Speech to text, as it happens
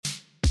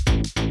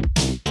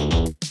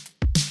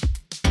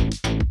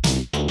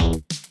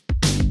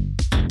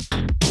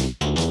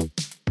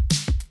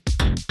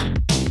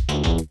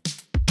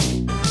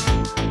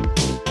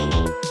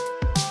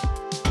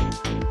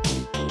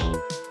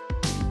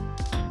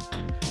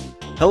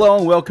Hello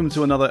and welcome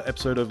to another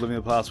episode of Living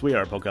the Past. We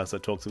are a podcast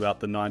that talks about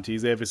the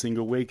 90s every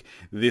single week.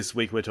 This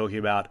week we're talking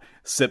about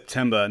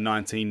September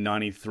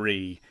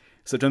 1993.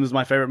 September's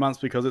my favourite month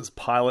because it's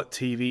pilot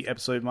TV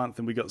episode month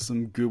and we got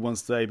some good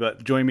ones today.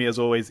 But joining me as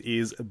always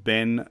is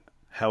Ben.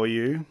 How are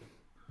you?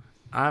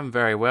 I'm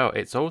very well.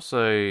 It's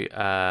also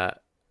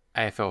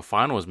AFL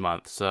Finals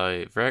month,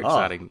 so very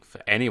exciting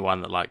for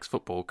anyone that likes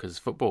football because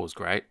football is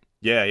great.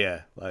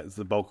 Yeah. Like it's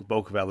the bulk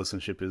of our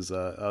listenership is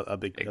are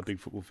big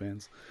football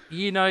fans.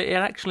 You know, it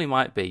actually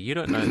might be. You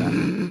don't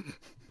know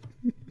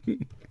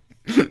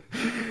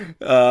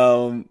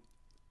that.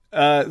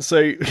 So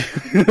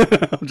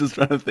I'm just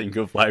trying to think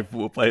of like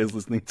football players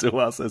listening to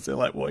us as they're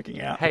like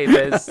working out. Hey,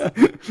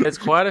 there's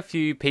quite a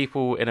few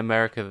people in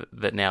America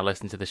that now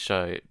listen to the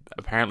show,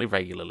 apparently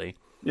regularly.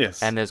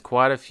 Yes. And there's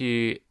quite a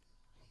few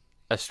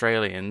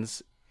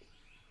Australians,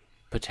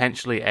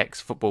 potentially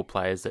ex-football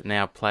players that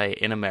now play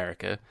in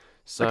America.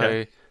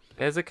 So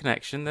There's a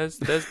connection. There's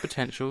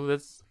potential.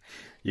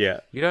 You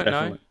don't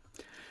know.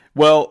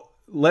 Well,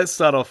 let's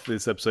start off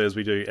this episode as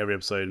we do every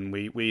episode, and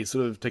we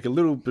sort of take a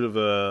little bit of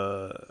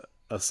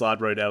a side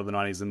road out of the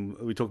 90s, and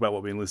we talk about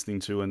what we've been listening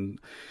to and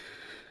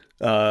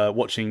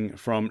watching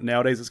from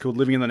nowadays. It's called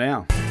Living in the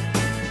Now.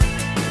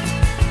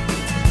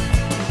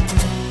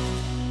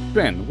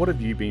 Ben, what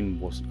have you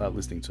been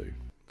listening to,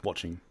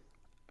 watching,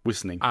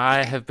 listening?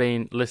 I have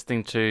been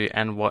listening to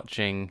and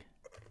watching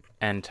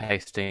and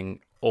tasting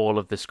all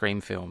of the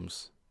Scream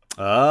films.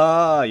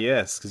 Ah,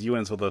 yes, because you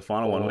went to the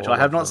final one, which I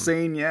have not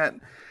seen yet.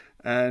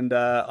 And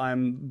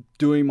I'm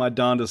doing my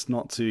darndest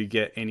not to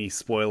get any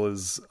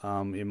spoilers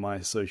in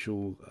my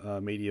social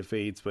media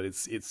feeds, but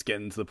it's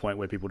getting to the point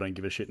where people don't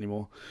give a shit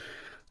anymore.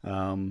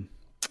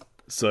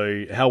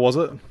 So, how was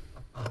it?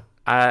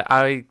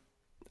 I'm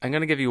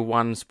going to give you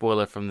one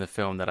spoiler from the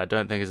film that I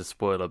don't think is a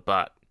spoiler,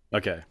 but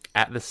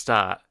at the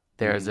start,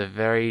 there is a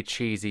very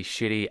cheesy,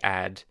 shitty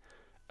ad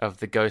of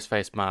the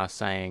Ghostface mask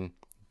saying,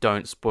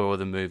 "Don't spoil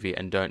the movie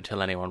and don't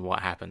tell anyone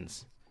what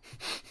happens."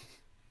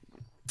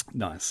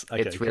 Nice.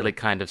 It's really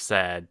kind of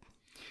sad,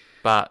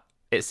 but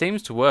it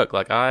seems to work.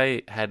 Like,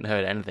 I hadn't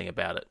heard anything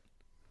about it.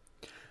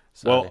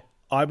 So. Well,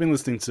 I've been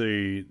listening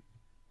to,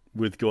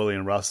 with Gorley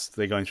and Russ,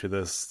 they're going through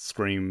the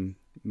Scream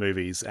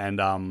movies,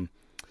 and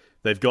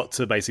they've got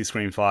to basically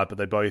Scream 5, but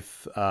they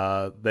both,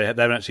 they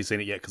haven't actually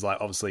seen it yet, because, like,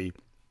 obviously,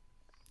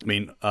 I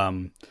mean,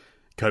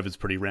 COVID's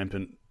pretty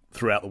rampant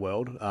throughout the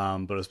world,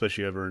 but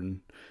especially over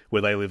in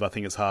where they live, I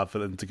think it's hard for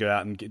them to go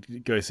out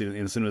and go see it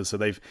in the cinemas. So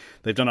they've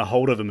done a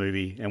holdover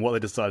movie, and what they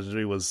decided to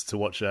do was to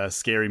watch a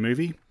Scary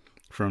Movie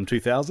from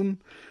 2000.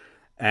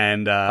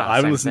 And I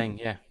haven't listened.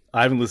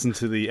 I haven't listened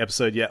to the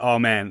episode yet. Oh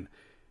man,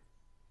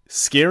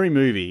 Scary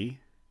Movie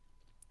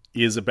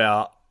is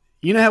about,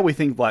 you know how we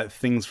think like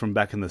things from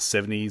back in the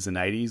 70s and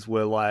 80s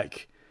were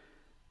like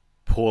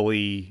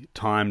poorly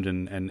timed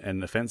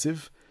and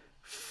offensive.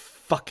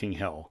 Fucking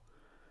hell.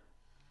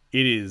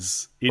 It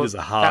is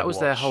a hard That was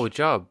watch. their whole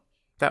job.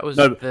 That was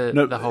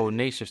the whole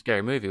niche of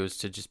Scary Movie, was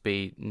to just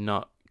be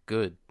not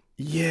good.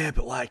 Yeah,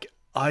 but like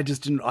I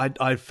just didn't.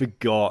 I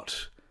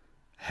forgot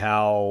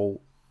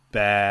how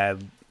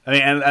bad. I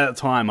mean, and at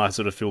the time, I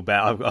sort of feel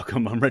bad. I'm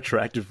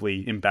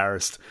retroactively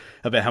embarrassed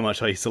about how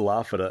much I used to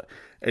laugh at it.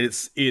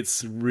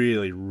 It's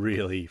really,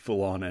 really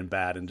full on and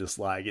bad, and just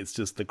like it's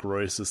just the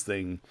grossest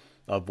thing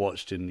I've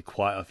watched in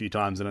quite a few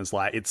times. And it's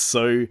like it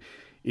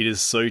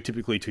is so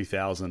typically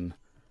 2000.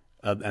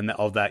 And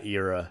of that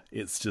era,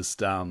 it's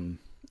just, it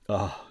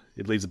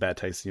leaves a bad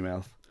taste in your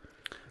mouth.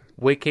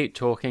 We keep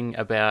talking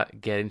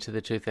about getting to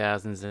the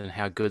 2000s and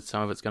how good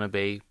some of it's going to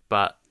be,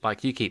 but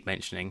like you keep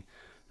mentioning,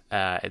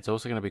 it's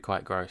also going to be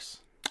quite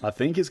gross. I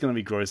think it's going to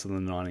be grosser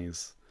than the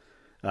 90s.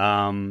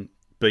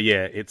 But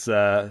yeah, it's,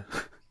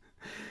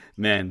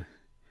 man,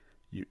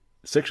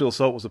 sexual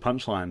assault was a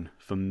punchline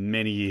for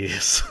many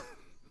years.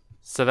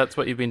 So that's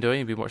what you've been doing?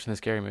 You've been watching the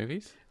Scary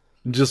Movies?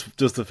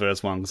 Just the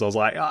first one, because I was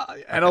like,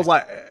 and I was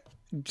like,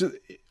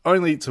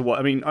 only to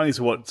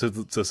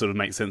sort of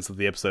make sense of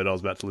the episode I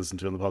was about to listen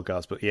to on the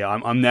podcast. But yeah,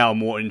 I'm now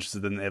more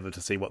interested than ever to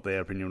see what their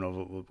opinion of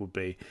it would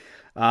be.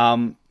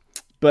 But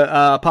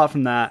apart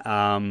from that,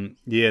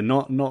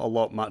 not a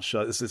lot much.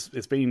 We're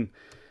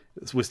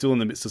still in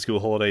the midst of school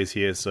holidays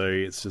here, so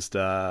it's just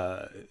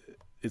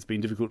it's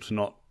been difficult to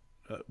not.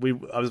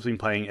 I've just been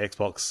playing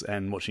Xbox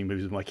and watching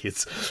movies with my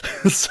kids,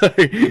 so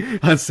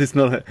it's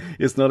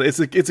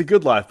a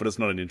good life, but it's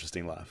not an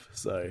interesting life.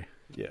 So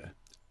yeah,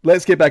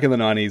 let's get back in the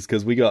 90s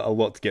because we got a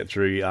lot to get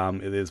through.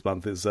 This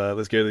month is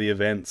let's go to the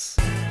events.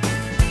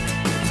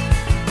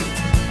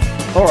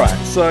 All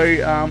right, so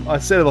I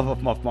said it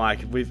off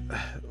mic.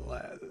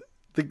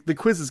 The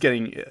quiz is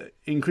getting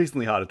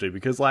increasingly hard to do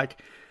because like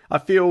I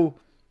feel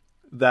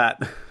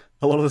that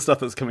a lot of the stuff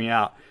that's coming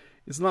out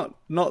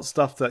not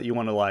stuff that you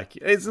want to like.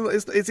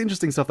 It's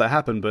interesting stuff that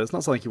happened, but it's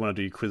not something you want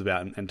to do quiz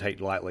about and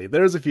take lightly.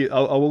 There is a few. I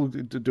will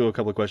do a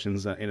couple of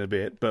questions in a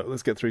bit, but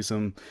let's get through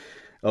some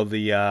of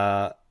the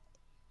other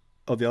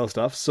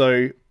stuff.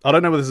 So I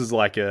don't know whether this is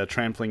like a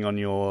trampling on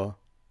your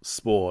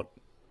sport.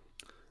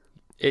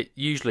 It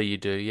usually you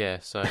do, yeah.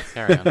 So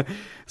carry on.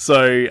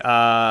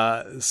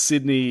 So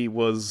Sydney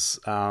was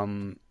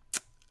announced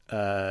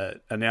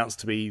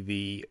to be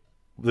the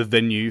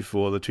venue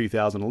for the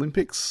 2000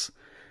 Olympics.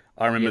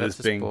 I remember this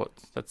being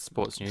that's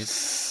sports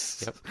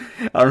news. Yep.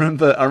 I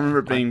remember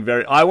it being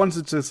very. I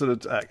wanted to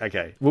sort of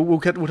okay. We'll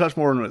touch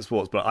more on it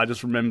sports, but I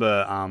just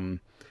remember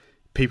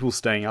people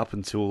staying up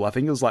until I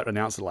think it was like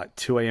announced at like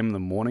 2 a.m. in the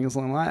morning or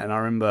something like that. And I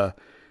remember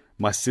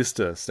my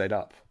sister stayed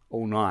up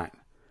all night,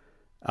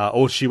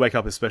 or she wake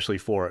up especially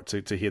for it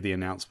to hear the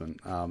announcement.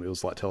 It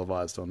was like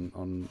televised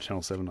on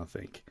Channel 7, I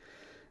think.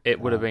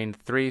 It would have been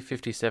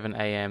 3:57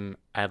 a.m.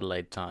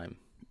 Adelaide time.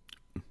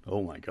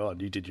 Oh my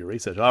God, you did your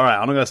research. All right,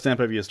 I'm not going to stamp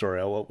over your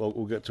story.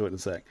 We'll get to it in a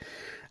sec.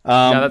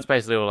 No, that's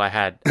basically all I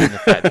had. In the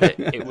fact that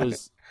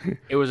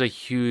it was a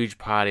huge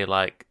party.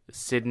 Like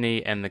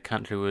Sydney and the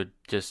country would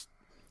just.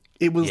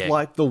 It was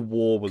like the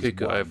war was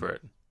won. Over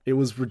it. It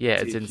was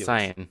ridiculous. Yeah, it's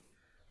insane.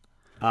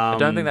 I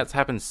don't think that's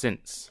happened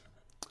since.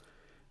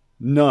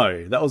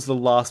 No, that was the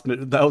last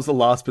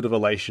bit of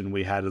elation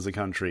we had as a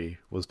country.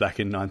 Was back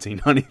in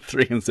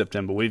 1993 in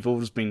September. We've all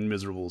just been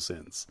miserable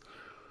since.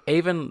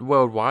 Even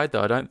worldwide,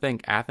 though, I don't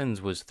think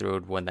Athens was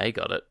thrilled when they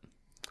got it.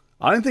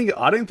 I don't think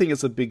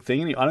it's a big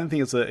thing. I don't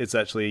think it's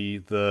actually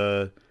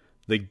the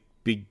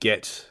big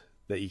get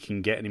that you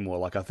can get anymore.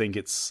 Like I think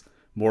it's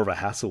more of a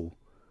hassle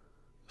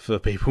for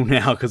people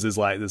now because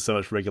there's so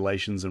much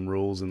regulations and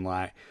rules and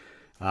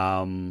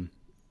and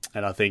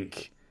I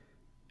think,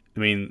 I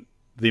mean,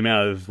 the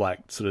amount of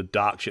like sort of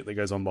dark shit that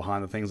goes on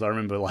behind the things. I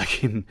remember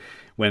like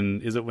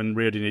when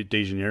Rio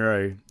de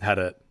Janeiro had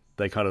it,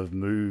 they kind of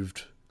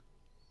moved.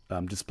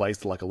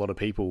 Displaced like a lot of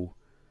people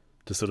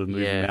to sort of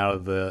move them out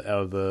of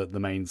the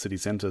main city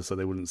centre so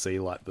they wouldn't see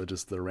like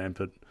the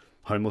rampant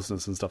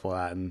homelessness and stuff like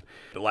that. And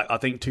like I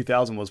think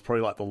 2000 was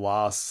probably like the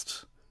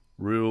last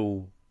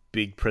real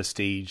big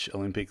prestige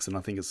Olympics, and I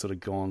think it's sort of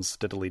gone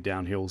steadily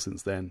downhill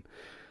since then.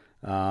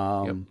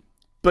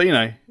 But you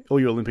know, all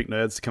you Olympic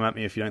nerds come at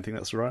me if you don't think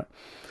that's right.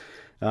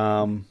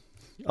 I'll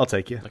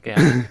take you. Okay.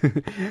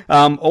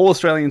 All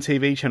Australian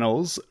TV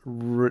channels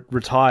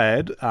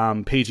retired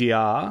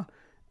PGR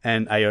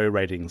and AO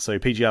ratings. So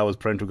PGR was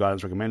parental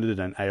guidance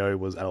recommended and AO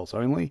was adults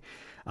only.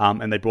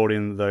 And they brought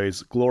in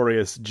those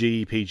glorious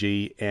G,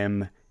 PG,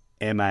 M,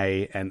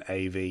 MA and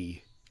AV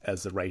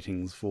as the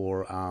ratings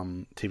for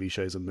TV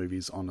shows and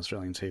movies on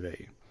Australian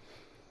TV.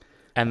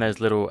 And those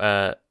little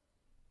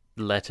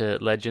letter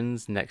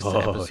legends next to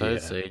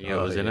episodes, so you know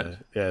what was in it.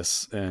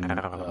 Yes. And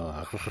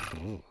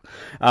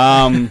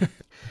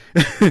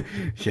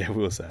yeah,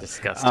 we was that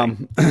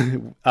disgusting.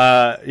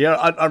 I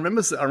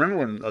remember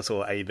when I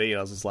saw AV and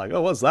I was just like,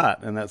 oh, what's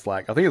that? And that's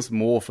like, I think it's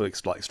more for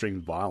like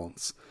extreme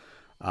violence.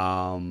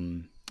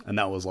 And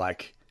that was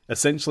like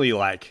essentially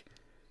like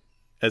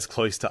as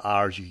close to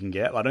R as you can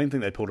get. I don't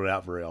think they pulled it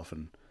out very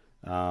often.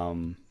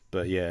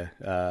 But yeah,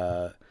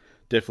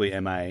 definitely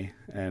MA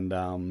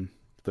and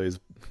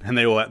those, and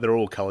they're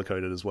all color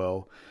coded as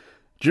well.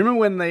 Do you remember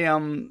when they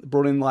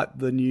brought in like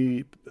the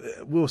new?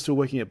 We were still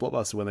working at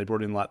Blockbuster when they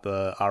brought in like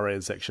the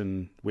R-rated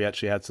section. We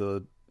actually had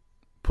to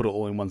put it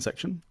all in one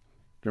section.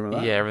 Do you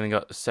remember that? Yeah, everything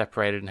got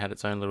separated and had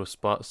its own little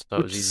spots, so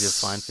it was easier to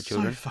find for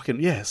children. So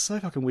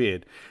fucking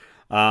weird.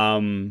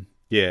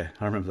 Yeah,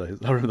 I remember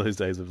those. I remember those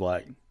days of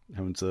like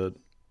having to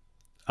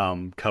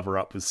cover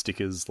up with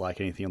stickers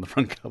like anything on the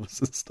front covers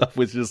and stuff.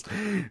 Which just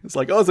it's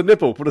like, oh, it's a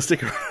nipple. Put a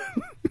sticker on.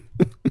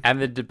 And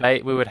the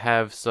debate we would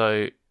have,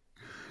 so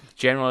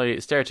generally,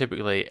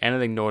 stereotypically,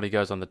 anything naughty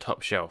goes on the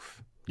top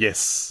shelf.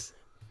 Yes.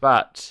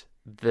 But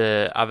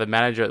the other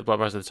manager at the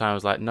Blockbuster at the time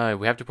was like, no,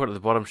 we have to put it at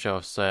the bottom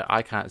shelf so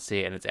I can't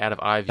see it and it's out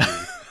of eye view.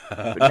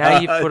 But now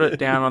you put it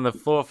down on the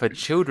floor for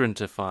children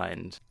to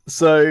find.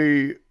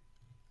 So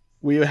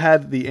we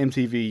had the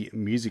MTV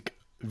Music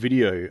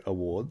Video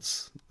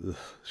Awards. Ugh,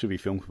 should be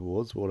Film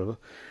Awards, whatever.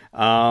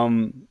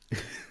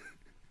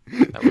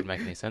 That wouldn't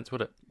make any sense,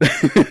 would it?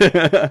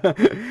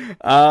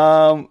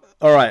 All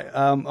right.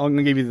 I'm going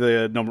to give you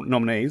the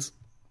nominees,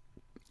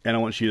 and I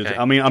want you to. Okay.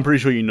 I mean, I'm pretty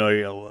sure you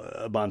know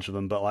a bunch of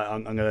them, but like,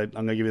 I'm going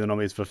to give you the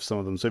nominees for some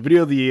of them. So,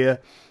 Video of the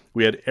Year,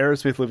 we had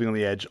Aerosmith, Living on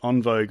the Edge,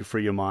 On Vogue,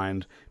 Free Your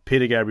Mind,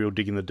 Peter Gabriel,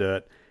 Digging the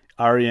Dirt,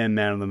 R.E.M.,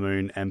 Man on the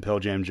Moon, and Pearl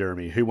Jam,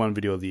 Jeremy. Who won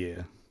Video of the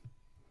Year?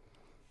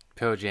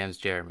 Pearl Jam's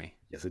Jeremy.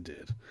 Yes, it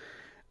did.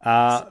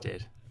 Yes, it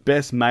did.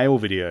 Best male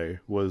video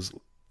was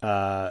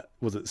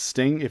it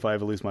Sting, If I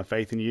Ever Lose My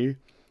Faith in You,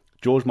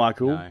 George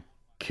Michael, No.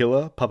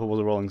 Killer, Papa Was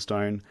a Rolling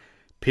Stone,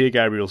 Peter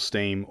Gabriel,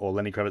 Steam, or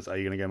Lenny Kravitz, Are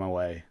You Gonna Go My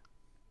Way?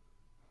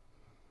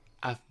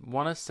 I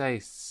want to say...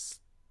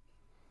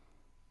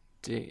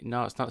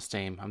 No, it's not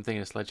Steam. I'm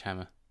thinking of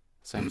Sledgehammer.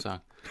 Same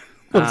song.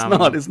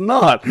 It's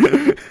not.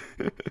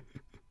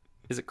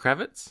 Is it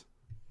Kravitz?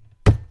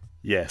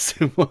 Yes,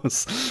 it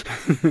was.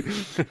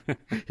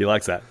 He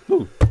likes that.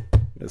 Ooh.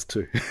 That's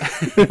 2.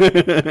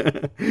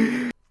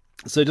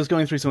 So just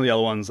going through some of the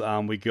other ones,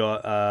 we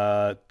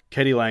got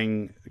Katie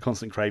Lang,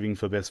 Constant Craving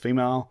for Best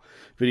Female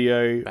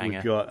Video. Banger.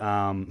 We've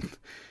got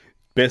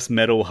Best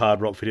Metal Hard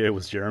Rock Video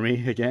was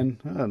Jeremy again.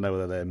 I don't know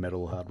whether they're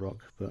metal hard rock,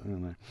 but I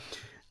don't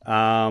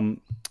know.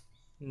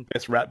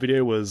 Best Rap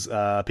Video was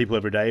People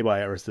Every Day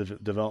by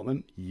Arrested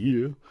Development.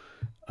 Yeah.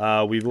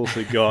 We've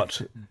also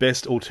got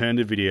Best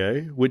Alternative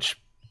Video,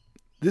 which,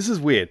 this is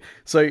weird.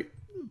 So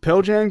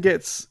Pearl Jam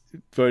gets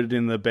voted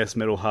in the Best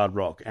Metal Hard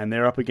Rock, and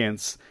they're up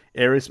against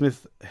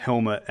Aerosmith,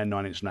 Helmet, and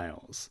Nine Inch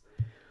Nails.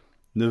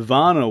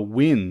 Nirvana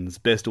wins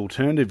Best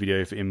Alternative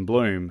Video for In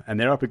Bloom, and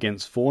they're up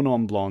against Four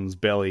Non Blondes,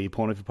 Belly,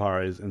 Porno for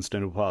Pyros, and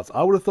Stone Temple Pilots.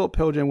 I would have thought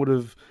Pearl Jam would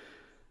have...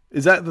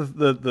 Is that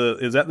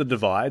the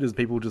divide? As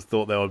people just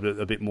thought they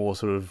were a bit more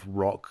sort of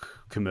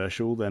rock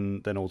commercial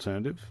than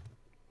alternative?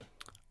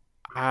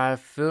 I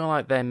feel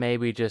like they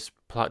maybe just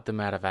plucked them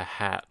out of a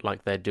hat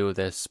like they do with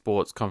their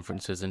sports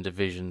conferences and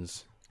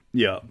divisions.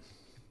 Yeah.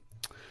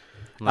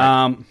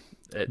 Like,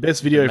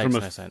 Best video makes from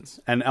no sense.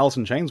 And Alice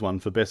in Chains won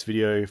for best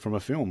video from a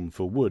film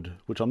for Wood,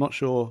 which I'm not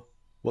sure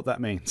what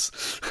that means.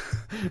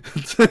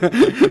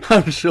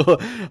 I'm sure.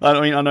 I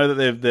mean, I know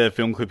that their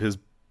film clip is.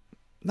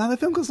 No, their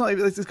film clip's not.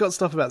 It's got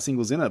stuff about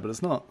singles in it, but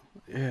it's not.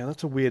 Yeah,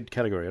 that's a weird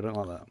category. I don't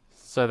like that.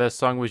 So their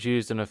song was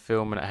used in a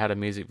film and it had a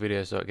music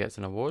video, so it gets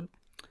an award.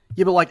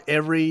 Yeah, but like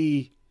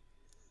I'm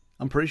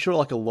pretty sure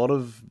like a lot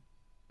of,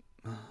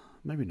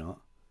 maybe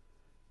not,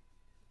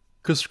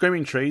 because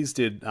Screaming Trees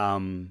did.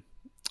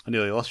 I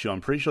Nearly Lost You.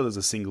 I'm pretty sure there's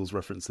a singles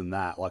reference in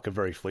that, like a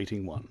very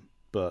fleeting one,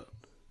 but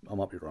I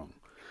might be wrong.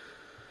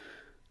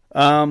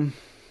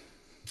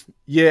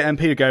 Yeah, and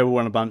Peter Gabriel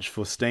won a bunch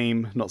for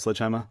Steam, not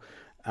Sledgehammer.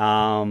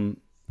 And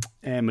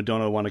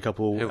Madonna won a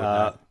couple.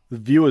 The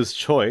viewer's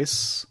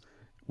choice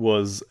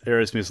was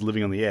Aerosmith's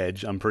Living on the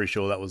Edge. I'm pretty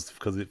sure that was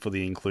for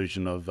the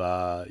inclusion of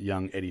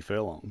young Eddie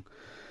Furlong.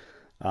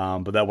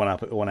 But that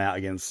went out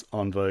against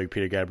En Vogue,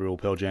 Peter Gabriel,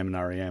 Pearl Jam, and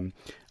R.E.M.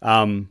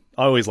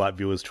 I always like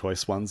viewers'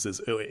 choice ones.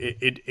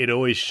 It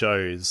always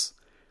shows,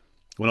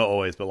 well, not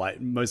always, but like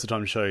most of the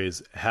time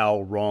shows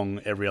how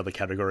wrong every other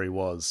category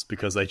was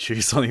because they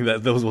choose something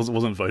that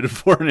wasn't voted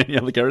for in any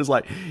other categories.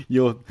 Like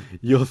your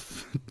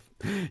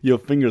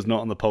finger's not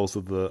on the pulse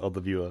of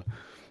the viewer.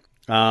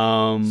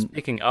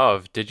 Speaking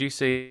of, did you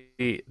see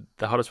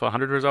the Hottest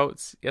 100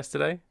 results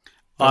yesterday?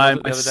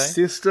 My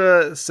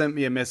sister sent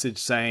me a message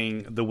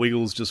saying the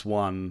Wiggles just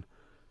won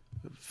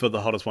for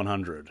the Hottest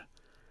 100,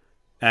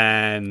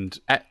 and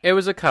it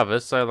was a cover.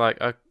 So like,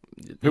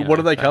 what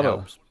did they cover?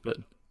 Helps, but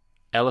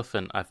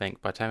Elephant, I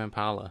think, by Tame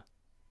Impala.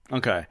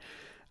 Okay,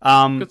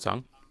 good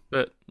song,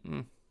 but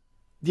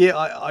yeah,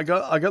 I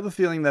got the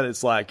feeling that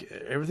it's like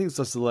everything's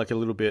just like a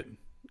little bit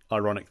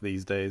ironic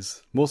these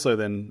days, more so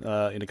than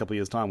in a couple of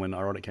years' time when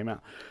Ironic came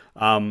out.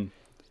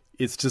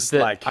 It's just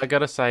like I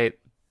gotta say.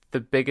 The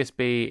biggest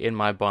bee in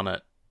my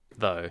bonnet,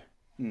 though,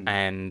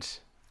 and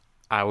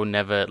I will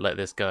never let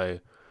this go.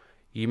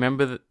 You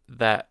remember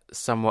that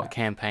somewhat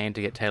campaign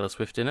to get Taylor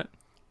Swift in it?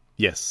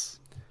 Yes.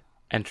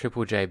 And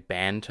Triple J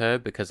banned her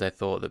because they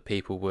thought that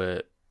people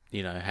were,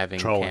 having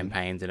trolling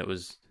campaigns, and it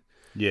was...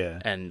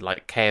 Yeah. And,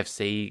 like,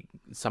 KFC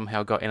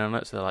somehow got in on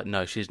it, so they're like,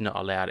 no, she's not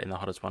allowed in the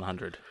Hottest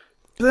 100.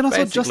 But then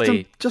also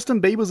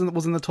Justin Bieber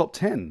was in the top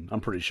 10,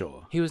 I'm pretty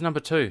sure. He was number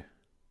 2.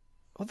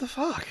 What the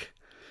fuck?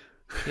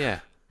 Yeah.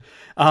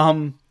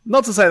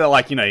 Not to say that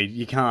like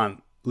you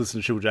can't listen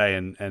to Triple J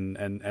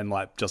and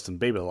like Justin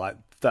Bieber, like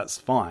that's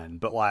fine,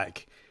 but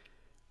like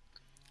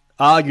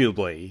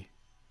arguably,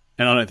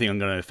 and I don't think I'm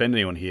going to offend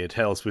anyone here,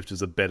 Taylor Swift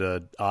is a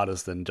better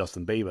artist than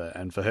Justin Bieber,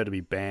 and for her to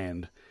be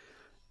banned,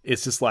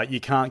 it's just like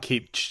you can't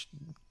keep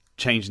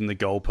changing the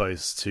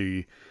goalposts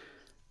to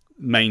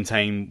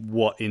maintain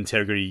what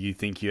integrity you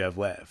think you have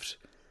left.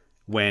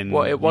 When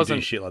it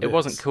wasn't shit like it this.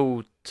 wasn't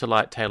cool to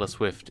like Taylor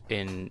Swift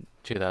in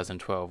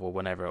 2012 or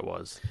whenever it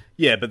was.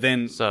 Yeah, but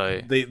then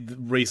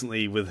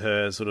recently with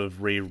her sort of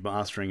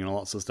remastering and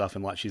lots of stuff,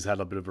 and like she's had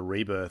a bit of a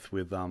rebirth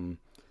with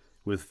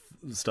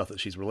stuff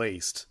that she's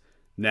released.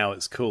 Now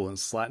it's cool, and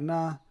it's like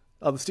either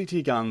stick to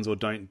your guns or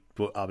don't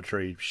put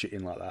arbitrary shit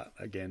in like that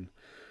again.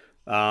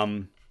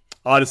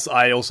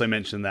 I also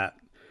mentioned that.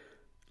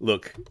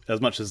 Look, as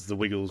much as the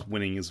Wiggles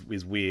winning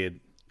is weird,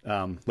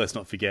 let's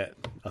not forget.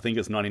 I think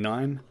it's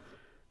 99.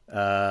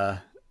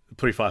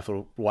 Pretty Fly for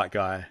a White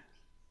Guy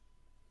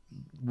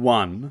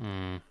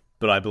won,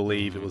 but I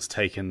believe it was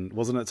taken.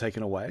 Wasn't it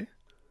taken away?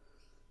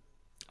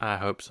 I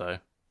hope so.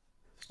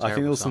 I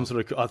think there was some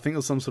sort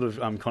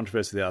of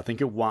controversy there. I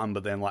think it won,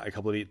 but then like a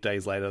couple of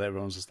days later,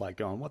 everyone's just like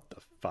going, "What the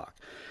fuck?"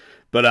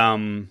 But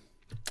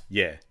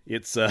yeah,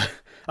 it's I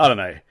don't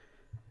know.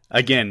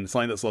 Again,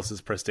 something that's lost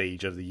its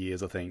prestige over the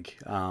years, I think,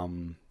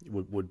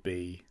 would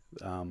be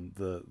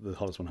the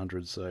Hottest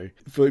 100. So,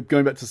 for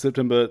going back to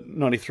September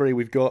 93,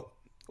 we've got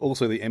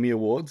also the Emmy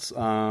Awards.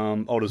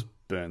 I'll just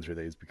burn through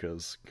these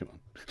because, come on.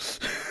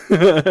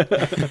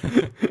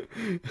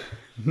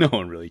 No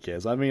one really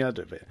cares. I mean, I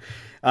do.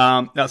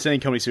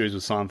 Outstanding Comedy Series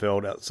was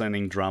Seinfeld.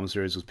 Outstanding Drama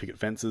Series was Picket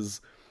Fences.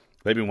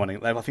 They've been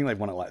wanting. I think they've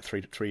won it like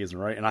three years in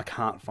a row, and I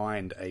can't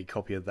find a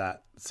copy of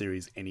that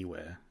series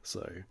anywhere.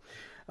 So,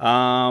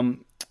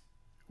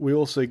 we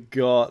also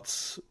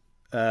got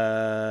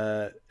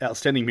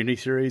outstanding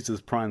miniseries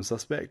as Prime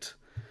Suspect.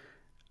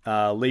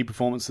 Lead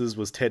performances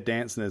was Ted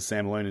Danson as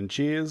Sam Malone in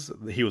Cheers.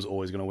 He was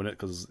always going to win it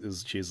because it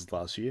was Cheers'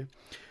 last year.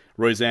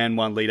 Roseanne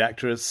won lead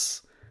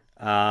actress.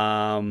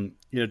 Drama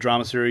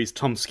series,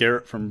 Tom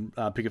Skerritt from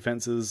Picket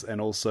Fences,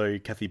 and also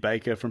Kathy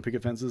Baker from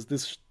Picket Fences.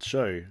 This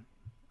show,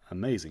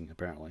 amazing,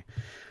 apparently.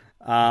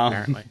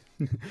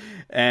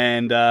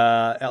 And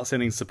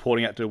outstanding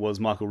supporting actor was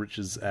Michael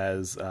Richards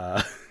as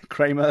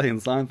Kramer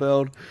in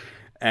Seinfeld,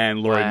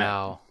 and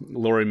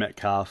Laurie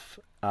Metcalf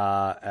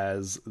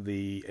as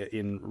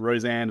in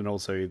Roseanne, and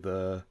also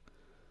the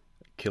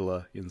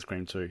killer in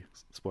Scream 2.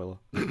 Spoiler.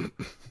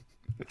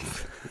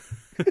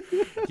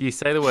 You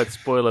say the word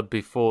spoiler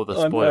before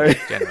the spoiler,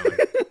 generally.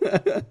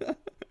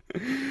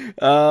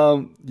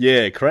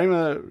 Yeah,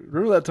 Kramer.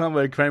 Remember that time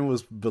where Kramer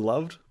was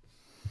beloved?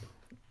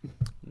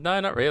 No,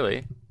 not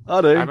really.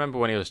 I do. I remember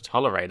when he was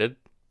tolerated.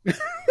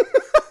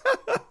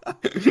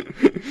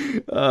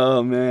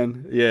 Oh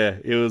man, yeah,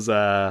 it was.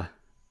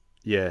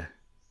 Yeah.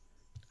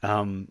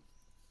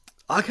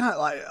 I can't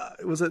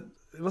it was it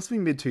must have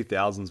been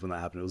mid-2000s when that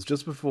happened. It was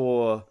just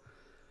before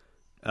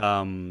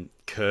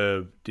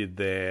Curb did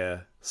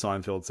their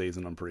Seinfeld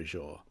season, I'm pretty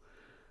sure.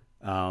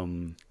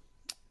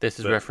 This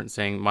is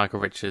referencing Michael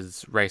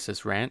Richards'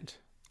 racist rant.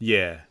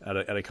 Yeah, at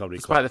a comedy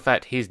club. Despite the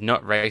fact he's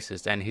not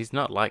racist and he's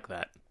not like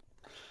that.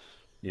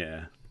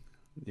 Yeah.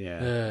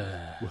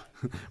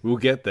 We'll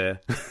get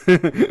there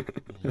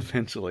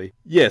eventually.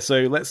 Yeah,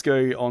 so let's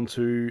go on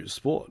to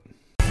sport.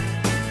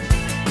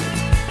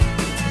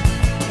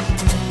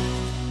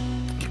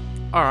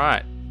 All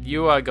right,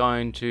 you are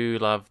going to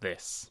love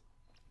this.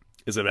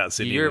 Is it about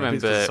Sydney? You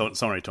remember?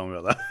 Sorry, told me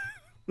about that.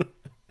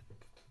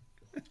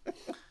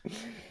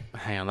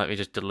 Hang on, let me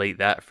just delete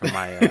that from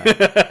my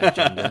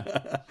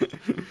agenda.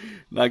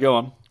 No, go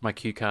on. My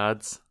cue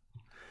cards.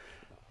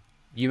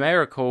 You may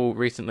recall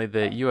recently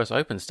the US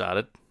Open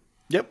started.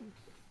 Yep.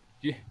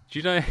 Do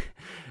you know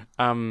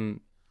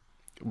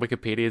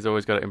Wikipedia's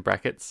always got it in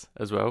brackets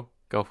as well?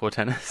 Golf or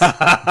tennis?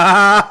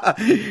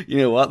 You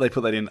know what? They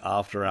put that in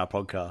after our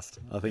podcast.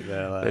 I think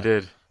they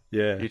did.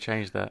 Yeah. You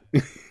changed that.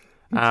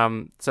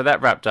 So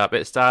that wrapped up.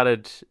 It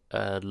started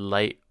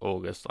late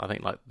August. I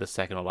think like the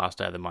second or last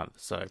day of the month.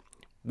 So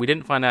we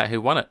didn't find out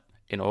who won it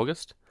in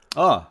August.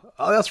 Oh,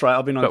 that's right.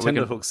 I've been on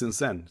Tenderhook since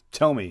then.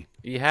 Tell me.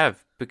 You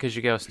have, because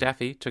your girl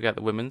Staffy took out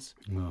the women's.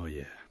 Oh,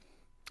 yeah.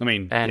 I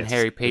mean, and yes.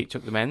 Harry Pete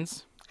took the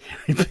men's.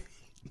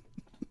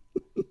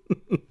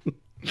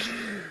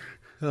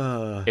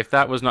 If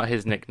that was not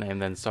his nickname,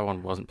 then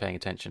someone wasn't paying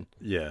attention.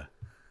 Yeah.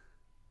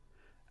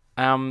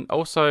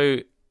 Also,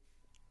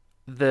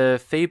 the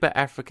FIBA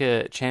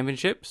Africa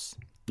Championships.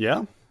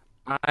 Yeah?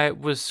 I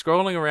was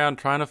scrolling around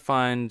trying to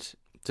find...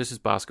 This is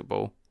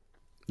basketball.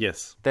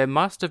 Yes. There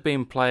must have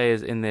been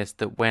players in this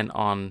that went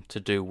on to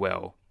do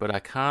well, but I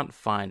can't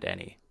find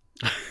any.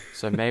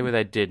 So maybe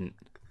they didn't.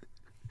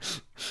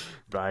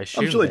 But I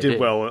assume I'm sure they did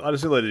well. I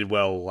just feel they did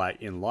well,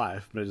 like, in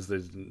life, but they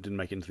didn't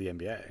make it into the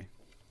NBA.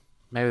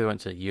 Maybe they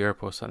went to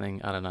Europe or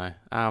something. I don't know.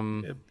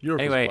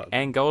 Europe anyway,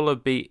 Angola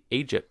beat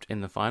Egypt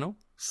in the final.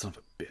 Son of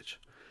a bitch.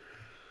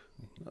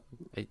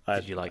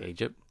 Did you like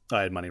Egypt?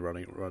 I had money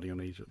riding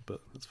on Egypt,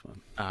 but that's fine.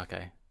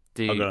 Okay.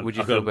 Would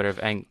you feel better if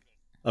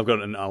I've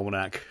got an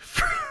almanac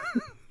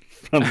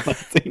from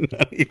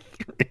 1993.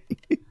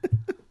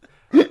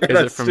 Is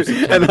it from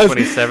September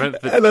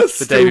 27th,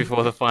 the day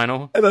before the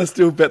final? And I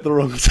still bet the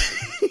wrong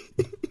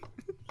team.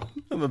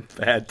 I'm a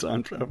bad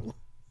time traveler.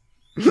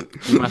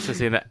 You must have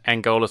seen that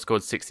Angola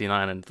scored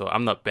 69 and thought,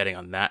 I'm not betting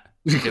on that.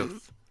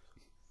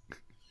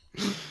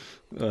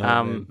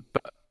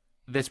 But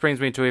this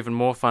brings me to even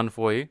more fun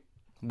for you,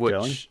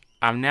 which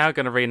I'm now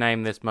going to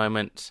rename this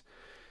moment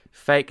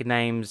Fake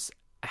Names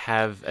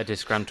Have a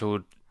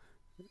Disgruntled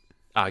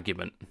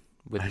Argument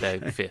with their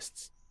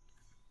fists.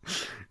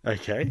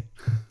 Okay.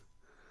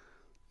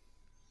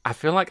 I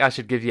feel like I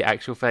should give you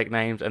actual fake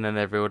names and then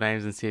their real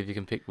names and see if you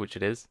can pick which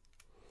it is.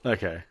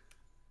 Okay.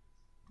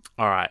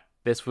 All right.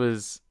 This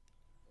was...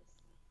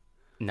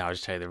 No, I'll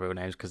just tell you the real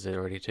names because they're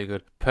already too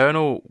good.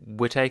 Pernell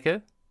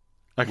Whitaker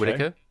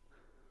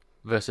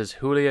versus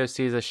Julio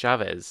Cesar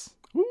Chavez.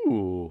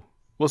 Ooh.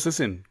 What's this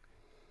in?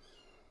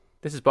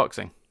 This is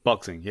boxing.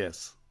 Boxing,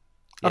 yes.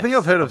 I think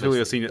I've heard of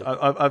Julio Cesar.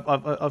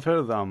 I've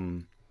heard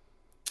of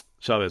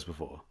Chavez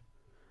before.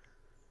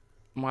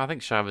 Well, I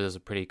think Chavez is a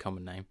pretty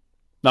common name.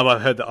 No, but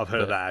I've heard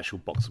of that actual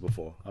boxer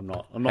before. I'm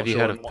not Have you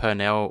sure. heard of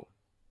Pernell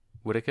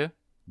Whitaker?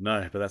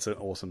 No, but that's an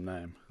awesome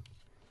name.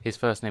 His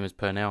first name is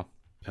Pernell.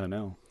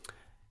 Pernell.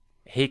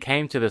 He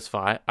came to this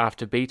fight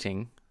after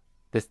beating...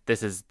 This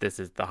is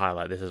the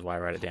highlight. This is why I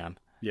wrote it down.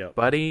 Yeah.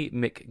 Buddy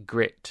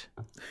McGritt.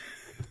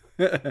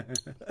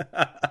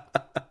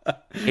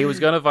 He was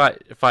going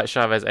to fight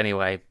Chavez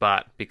anyway,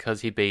 but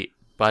because he beat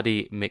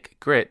Buddy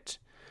McGritt,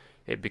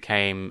 it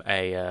became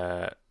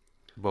a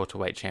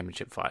welterweight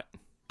championship fight.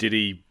 Did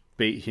he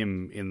beat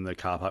him in the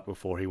car park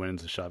before he went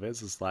into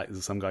Chavez? It's like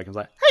some guy comes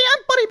like, "Hey, I'm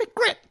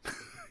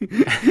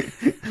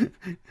And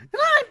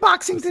I'm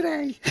boxing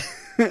today.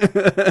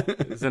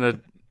 It's in a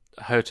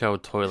hotel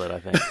toilet, I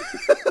think.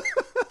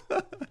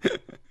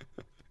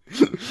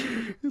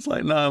 It's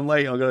like, no, I'm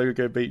late. I'm gonna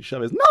go beat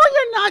Chavez. No,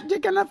 you're not. You're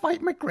gonna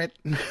fight McGrit.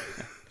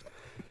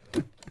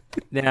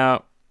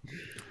 Now,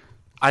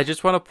 I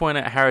just want to point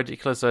out how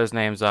ridiculous those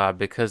names are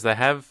because they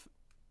have.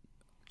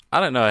 I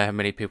don't know how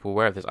many people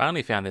aware of this. I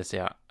only found this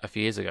out a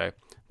few years ago.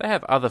 They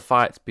have other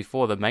fights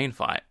before the main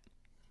fight.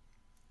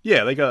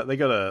 Yeah, they got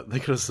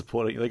a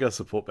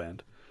support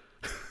band.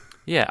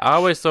 Yeah, I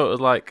always thought it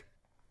was like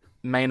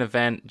main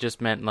event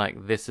just meant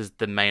like this is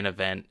the main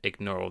event.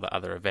 Ignore all the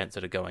other events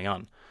that are going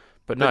on.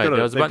 But no,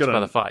 there was a bunch of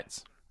other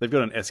fights. They've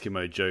got an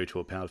Eskimo Joe to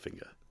a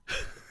Powderfinger.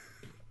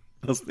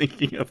 I was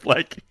thinking of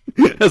like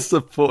a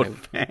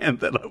support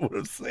band that I would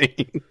have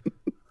seen.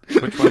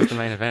 Which one's the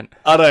main event?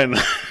 I don't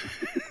know.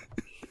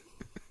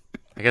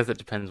 I guess it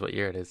depends what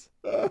year it is.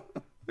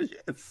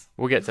 Yes.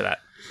 We'll get to that.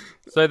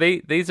 So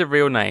these are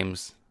real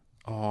names.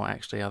 Oh,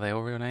 actually, are they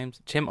all real names?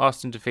 Tim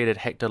Austin defeated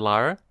Hector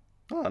Lara.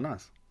 Oh,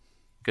 nice.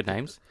 Good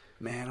names.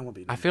 Man, I want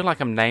to be. I feel like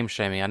I'm name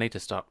shaming. I need to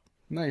stop.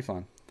 No, you're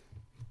fine.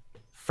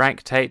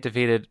 Frank Tate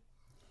defeated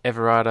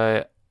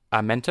Everardo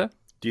Armenta.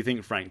 Do you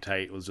think Frank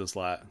Tate was just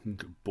like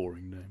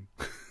boring name?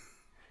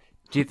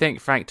 Do you think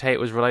Frank Tate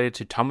was related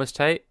to Thomas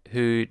Tate,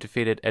 who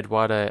defeated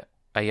Eduardo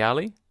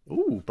Ayali?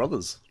 Ooh,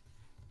 brothers.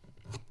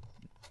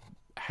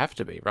 Have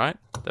to be, right?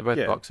 They're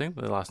both boxing.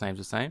 Their last name's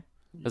the same.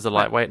 There's a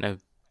lightweight and a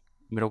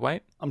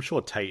middleweight. I'm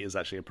sure Tate is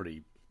actually a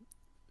pretty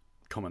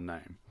common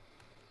name.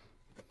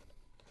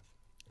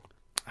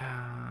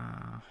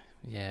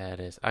 Yeah, it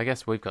is. I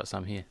guess we've got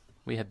some here.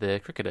 We had the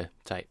cricketer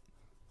Tate.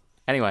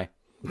 Anyway,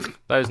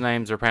 those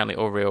names are apparently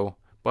all real.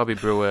 Bobby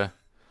Brewer,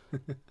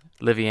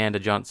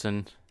 Liviander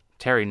Johnson,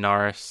 Terry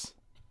Norris.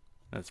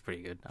 That's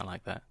pretty good. I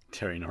like that.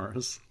 Terry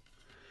Norris.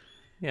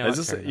 Yeah,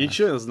 you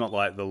sure it's not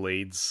like the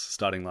Leeds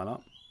starting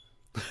lineup?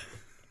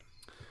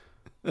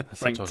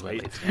 Frank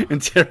Tate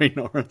and Terry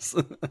Norris.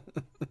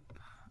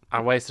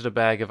 I wasted a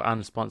bag of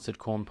unsponsored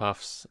corn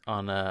puffs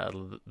on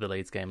the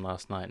Leeds game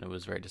last night, and it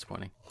was very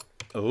disappointing.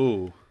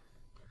 Oh.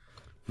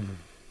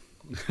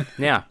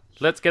 Now,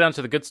 let's get on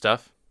to the good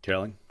stuff.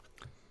 Caroling.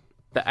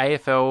 The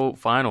AFL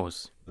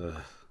finals. Ugh.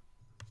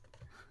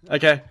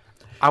 Okay.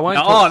 I won't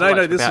talk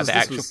this about was the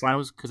actual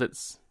finals because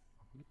it's.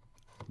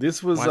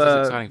 This was why is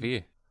this exciting for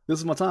you? This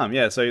is my time,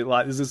 yeah. So,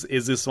 like, is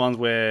this one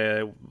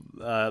where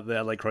the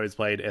Adelaide Crows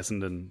played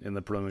Essendon in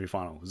the preliminary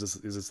final? Is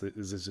this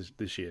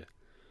this year?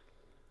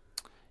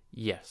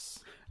 Yes.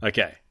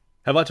 Okay.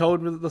 Have I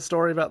told the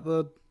story about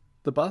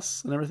the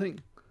bus and everything?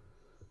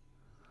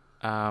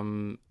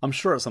 I'm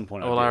sure at some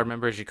point. All I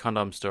remember is your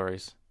condom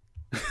stories.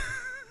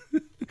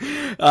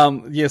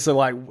 Yeah. So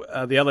like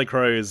the Adelaide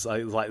Crows,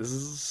 like this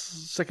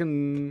is third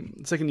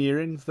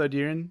year in,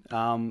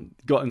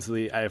 got into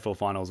the AFL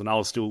finals, and I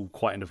was still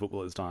quite into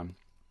football at this time.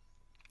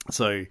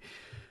 So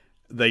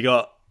they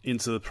got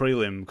into the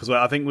prelim because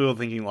I think we were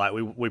thinking like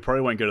we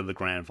probably won't go to the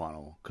grand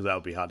final because that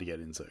would be hard to get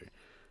into.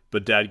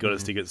 But Dad got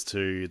us tickets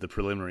to the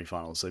preliminary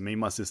final. So me,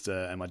 my sister,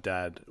 and my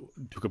dad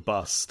took a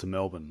bus to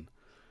Melbourne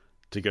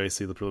to go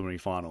see the preliminary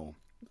final.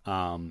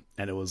 And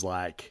it was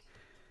like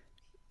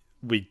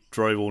we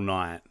drove all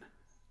night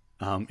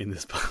in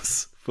this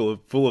bus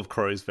full of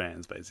Crows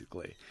fans,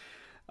 basically.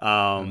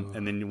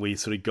 And then we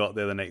sort of got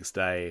there the next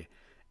day.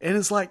 And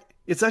it's like,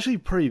 it's actually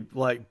pretty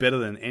like better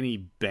than any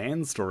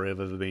band story I've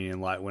ever been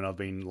in. Like when I've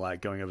been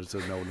like going over to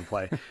Melbourne to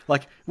play.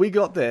 Like we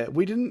got there,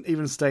 we didn't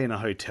even stay in a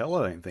hotel.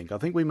 I don't think. I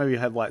think we maybe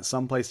had like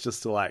some place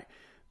just to like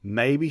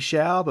maybe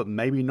shower, but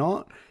maybe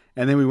not.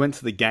 And then we went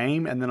to the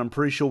game, and then I'm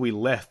pretty sure we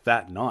left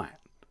that night.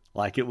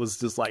 Like it was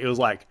just like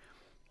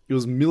it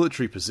was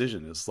military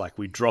precision. It's like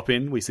we drop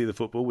in, we see the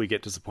football, we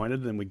get disappointed,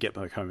 and then we get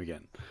back home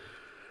again.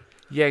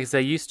 Yeah, because there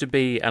used to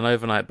be an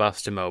overnight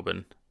bus to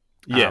Melbourne.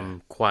 Yeah,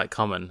 quite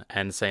common,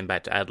 and same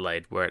back to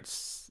Adelaide, where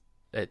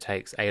it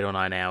takes 8 or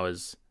 9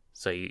 hours.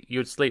 So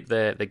you'd sleep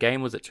there. The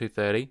game was at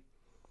 2:30.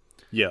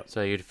 Yeah.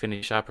 So you'd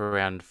finish up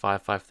around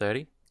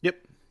 5:30. Yep.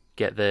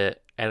 Get the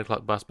 8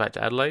 o'clock bus back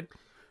to Adelaide.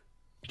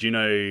 Do you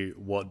know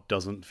what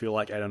doesn't feel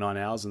like 8 or 9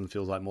 hours and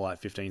feels like more like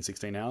 15,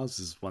 16 hours?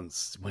 Is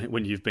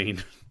when you've been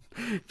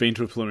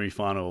to a preliminary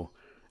final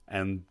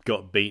and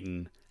got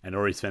beaten and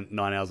already spent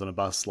 9 hours on a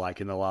bus,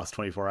 like in the last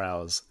 24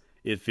 hours.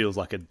 It feels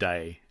like a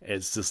day.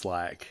 It's just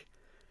like,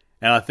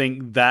 and I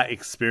think that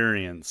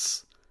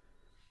experience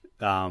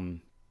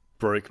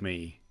broke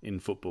me in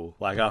football.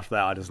 Like after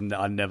that,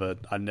 I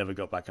never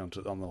got back on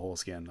the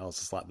horse again. I was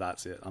just like,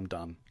 that's it, I'm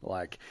done.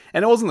 Like,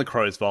 and it wasn't the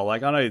Crows' fault.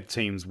 Like I know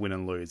teams win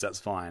and lose,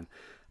 that's fine,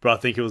 but I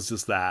think it was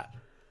just that.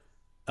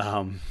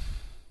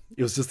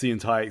 It was just the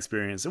entire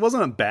experience. It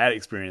wasn't a bad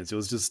experience. It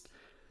was just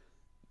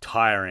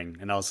tiring,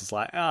 and I was just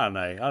like, I don't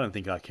know, I don't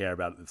think I care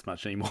about it this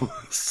much anymore.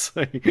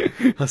 So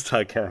I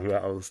started caring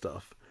about other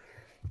stuff.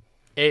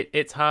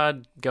 It's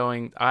hard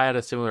going. I had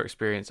a similar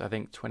experience. I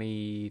think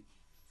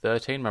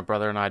 2013, my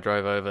brother and I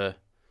drove over,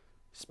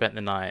 spent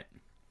the night,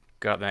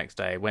 got up the next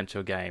day, went to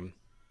a game,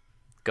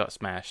 got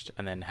smashed,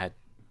 and then had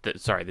the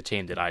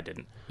team did, I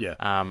didn't. Yeah.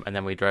 And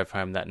then we drove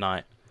home that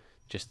night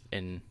just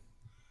in.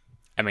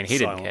 I mean, he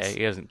didn't care. He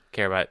doesn't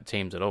care about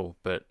teams at all.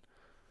 But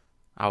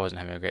I wasn't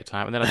having a great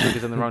time, and then I took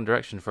us in the wrong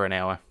direction for an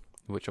hour,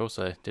 which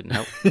also didn't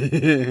help.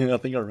 I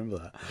think I remember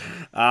that.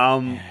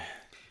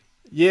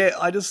 Yeah,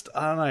 I don't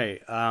know.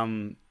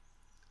 And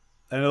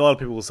a lot of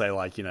people will say,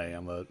 like,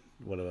 I'm a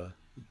whatever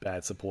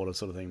bad supporter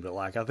sort of thing, but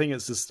like, I think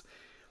it's just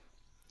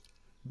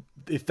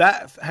if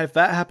that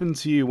happened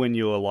to you when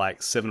you were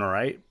like 7 or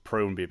 8,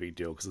 probably wouldn't be a big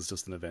deal because it's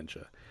just an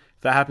adventure.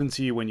 If that happened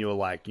to you when you were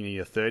like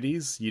your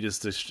 30s, you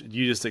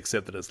just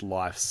accept that it's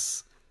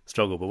life's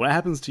struggle. But when it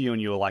happens to you when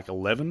you were like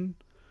 11,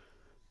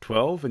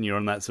 12, and you're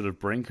on that sort of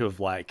brink of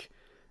like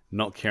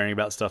not caring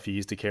about stuff you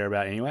used to care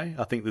about anyway,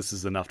 I think this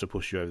is enough to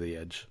push you over the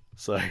edge.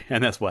 So,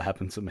 and that's what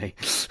happened to me.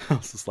 I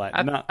was just like,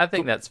 nah. I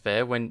think that's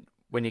fair when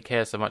you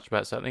care so much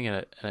about something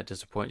and it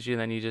disappoints you,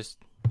 then you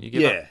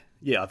give up.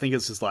 Yeah. I think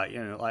it's just like,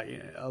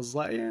 I was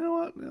like, you know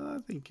what? I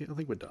think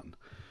we're done.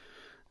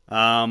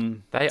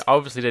 They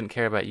obviously didn't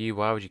care about you.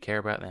 Why would you care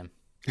about them?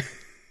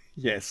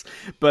 Yes,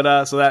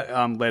 but so that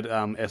led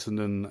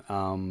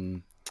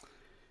Essendon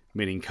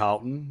meeting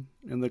Carlton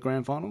in the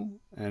grand final,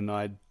 and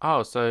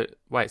so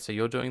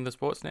you're doing the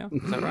sports now?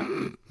 Is that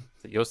right?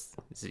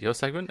 Is it your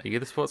segment? Are you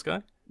the sports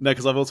guy? No,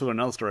 because I've also got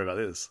another story about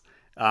this.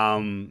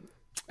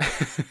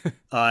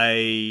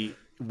 I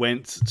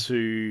went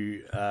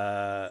to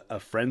a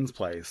friend's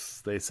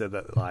place. They said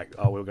that like,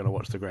 we were going to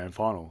watch the grand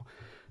final,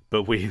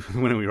 but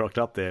when we rocked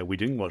up there, we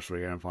didn't watch the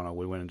grand final.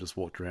 We went and just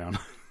walked around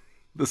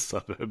the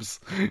suburbs,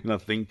 and I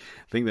think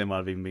there might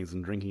have even been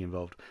some drinking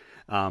involved,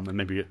 and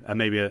maybe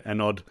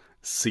an odd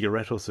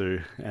cigarette or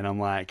two. And I'm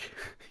like,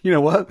 you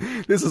know what?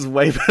 This is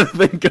way better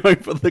than going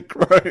for the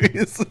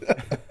Crows.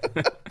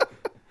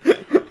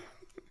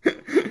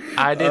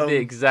 I did the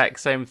exact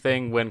same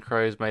thing when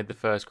Crows made the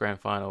first grand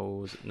final.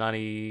 Was it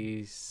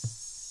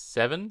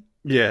 97?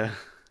 Yeah.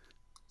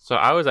 So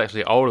I was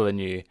actually older than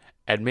you,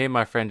 and me and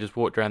my friend just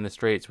walked around the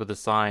streets with a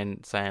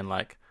sign saying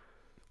like,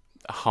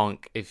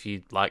 honk if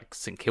you like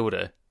St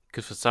Kilda,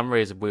 because for some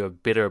reason we were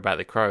bitter about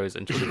the Crows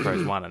until the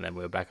Crows won, and then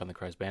we were back on the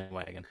Crows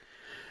bandwagon.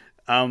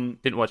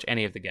 Didn't watch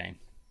any of the game.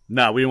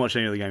 No, we didn't watch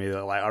any of the game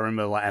either. Like I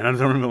remember, and I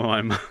don't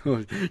remember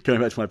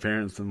going back to my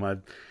parents, and my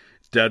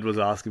dad was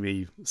asking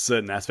me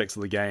certain aspects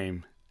of the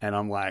game, and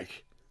I'm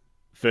like,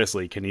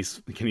 firstly, can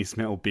he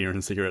smell beer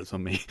and cigarettes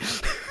on me?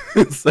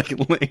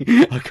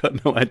 Secondly, I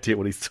got no idea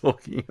what he's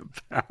talking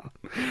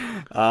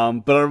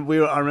about. But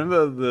I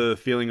remember the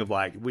feeling of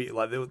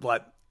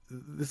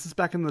this is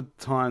back in the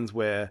times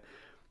where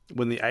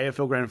when the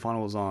AFL Grand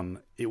Final was on,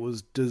 it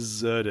was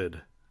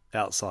deserted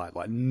outside.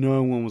 Like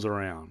no one was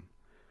around.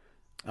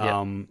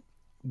 Yeah.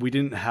 We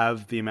didn't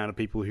have the amount of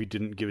people who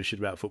didn't give a shit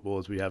about football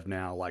as we have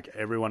now. Like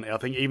everyone, I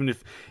think even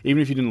if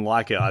you didn't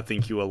like it, I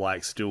think you were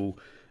like still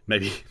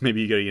maybe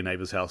you go to your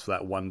neighbour's house for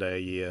that one day a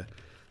year,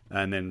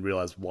 and then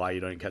realize why you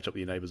don't catch up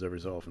with your neighbours every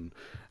so often.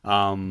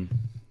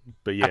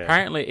 But yeah,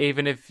 apparently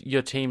even if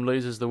your team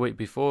loses the week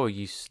before,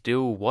 you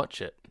still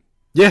watch it.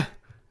 Yeah,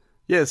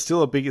 it's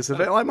still a biggest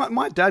event. Like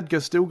my dad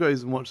still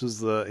goes and watches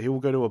he will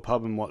go to a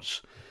pub and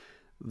watch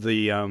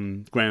the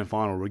grand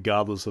final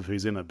regardless of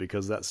who's in it,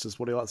 because that's just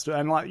what he likes to do.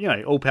 And like,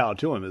 all power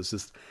to him. It's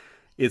just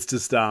it's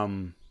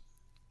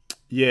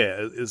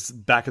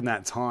back in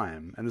that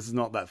time, and this is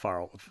not that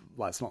far,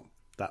 like it's not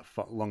that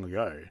far, long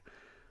ago.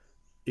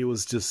 It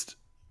was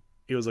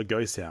a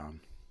ghost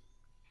town.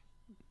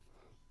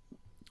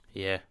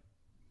 Yeah,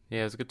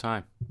 it was a good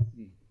time.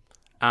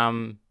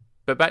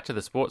 But back to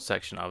the sports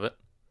section of it,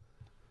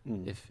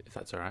 if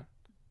that's all right.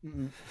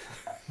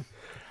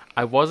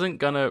 I wasn't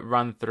going to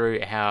run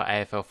through how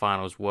AFL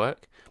finals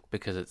work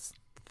because it's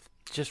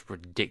just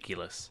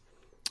ridiculous.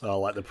 Oh,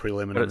 like the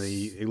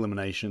preliminary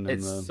elimination.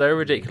 It's so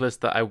ridiculous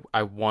that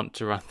I want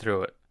to run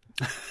through it.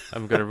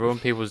 I'm going to ruin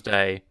people's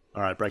day.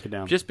 All right, break it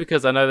down. Just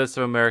because I know there's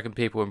some American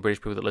people and British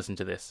people that listen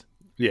to this.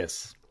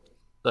 Yes.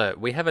 So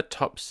we have a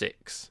top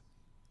 6.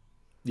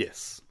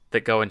 Yes.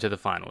 That go into the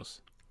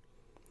finals.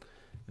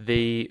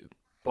 The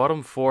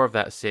bottom 4 of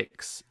that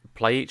 6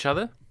 play each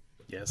other.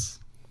 Yes.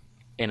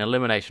 In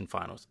elimination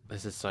finals.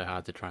 This is so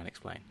hard to try and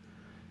explain.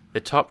 The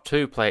top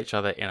 2 play each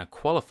other in a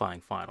qualifying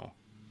final.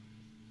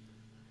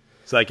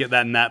 So I get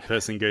that, and that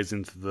person goes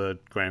into the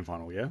grand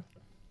final, yeah?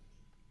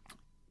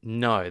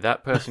 No,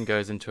 that person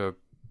goes into a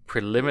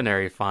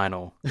preliminary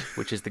final,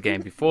 which is the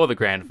game before the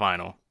grand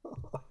final.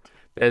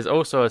 There's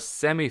also a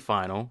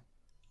semi-final.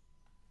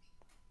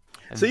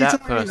 So you're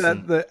telling me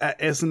that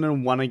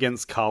Essendon won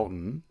against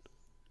Carlton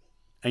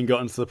and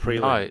got into the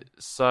prelim? No,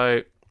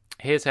 so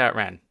here's how it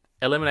ran.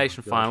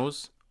 Elimination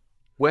finals,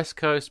 West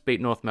Coast beat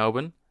North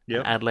Melbourne,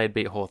 and Adelaide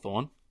beat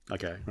Hawthorn.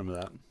 Okay, remember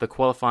that. The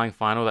qualifying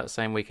final that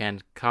same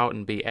weekend,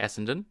 Carlton beat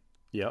Essendon.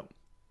 Yep.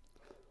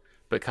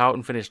 But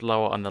Carlton finished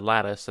lower on the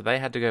ladder, so they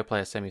had to go play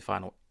a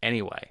semi-final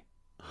anyway.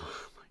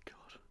 Oh my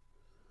god.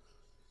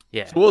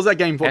 Yeah. So what was that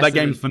game for? That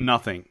game's for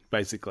nothing,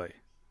 basically.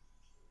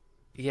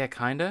 Yeah,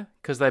 kinda,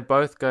 because they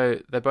both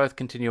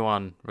continue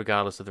on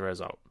regardless of the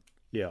result.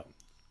 Yeah.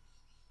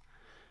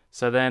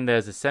 So then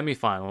there's the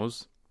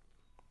semi-finals.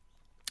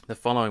 The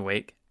following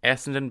week,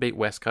 Essendon beat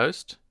West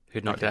Coast,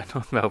 who knocked out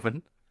North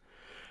Melbourne.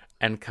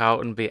 and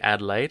Carlton beat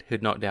Adelaide,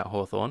 who'd knocked out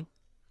Hawthorn.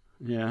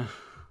 Yeah.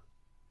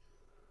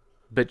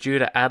 But due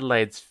to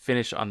Adelaide's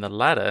finish on the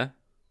ladder,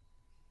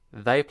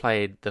 they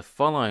played the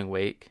following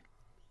week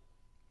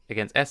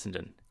against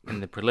Essendon in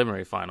the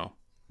preliminary final,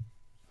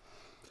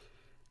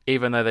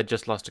 even though they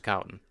just lost to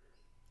Carlton.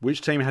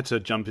 Which team had to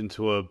jump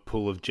into a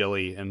pool of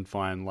jelly and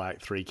find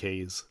like 3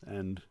 keys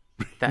and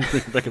bring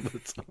it back up at the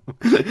top?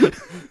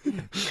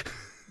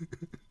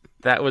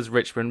 That was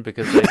Richmond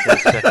because they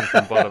finished second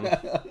from bottom.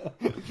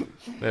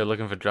 They were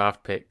looking for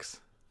draft picks.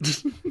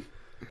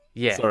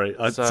 Yeah. Sorry.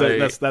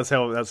 So that's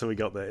how we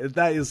got there.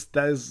 That is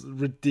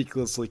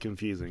ridiculously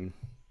confusing.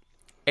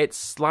 It's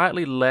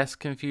slightly less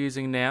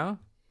confusing now,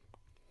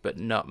 but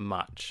not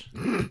much.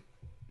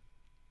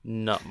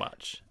 Not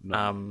much.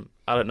 No.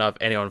 I don't know if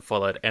anyone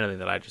followed anything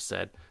that I just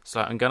said.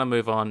 So I'm going to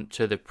move on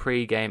to the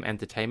pre-game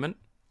entertainment.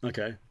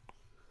 Okay.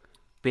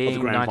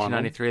 Being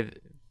 1993, final.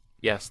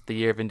 Yes, the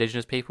year of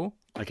Indigenous people.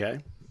 Okay.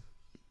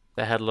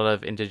 They had a lot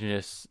of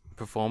Indigenous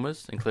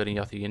performers, including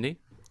Yothu Yindi.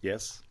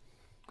 Yes.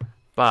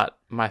 But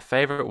my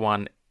favourite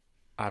one,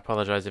 I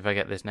apologise if I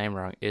get this name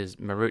wrong, is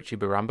Maruchi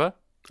Barumba.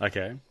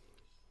 Okay.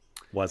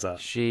 Why's that?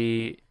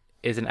 She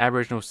is an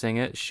Aboriginal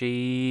singer.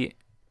 She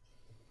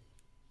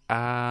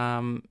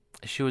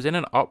was in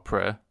an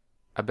opera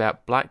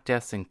about Black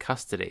Deaths in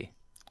custody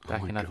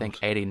back in, I think,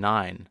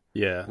 89.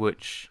 Yeah.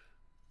 Which,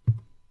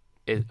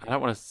 I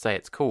don't want to say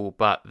it's cool,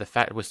 but the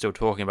fact we're still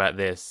talking about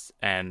this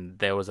and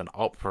there was an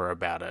opera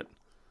about it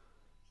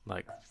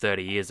like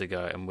 30 years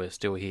ago and we're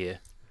still here.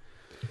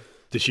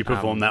 Did she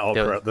perform that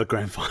opera at the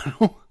grand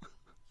final?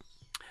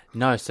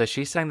 No, so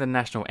she sang the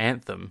national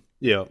anthem.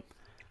 Yeah.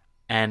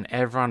 And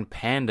everyone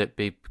panned it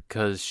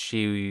because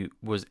she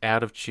was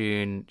out of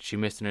tune. She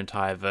missed an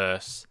entire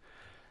verse.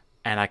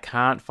 And I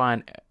can't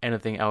find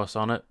anything else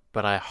on it,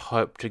 but I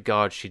hope to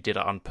God she did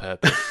it on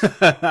purpose.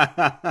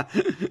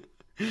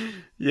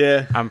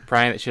 Yeah. I'm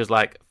praying that she was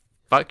like,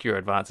 fuck your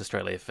Advanced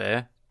Australia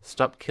Fair.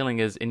 Stop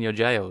killing us in your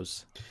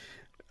jails.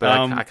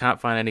 But I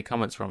can't find any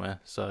comments from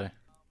her. So,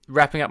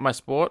 wrapping up my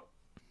sport,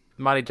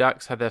 Mighty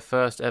Ducks had their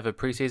first ever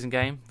preseason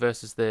game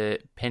versus the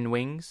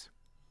Penwings.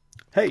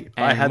 Hey,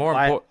 I had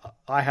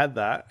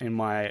that in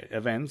my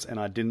events and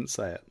I didn't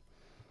say it.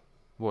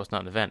 Well, it's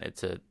not an event,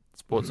 it's a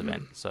sports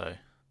event, so.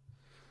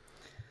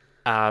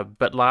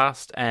 But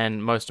last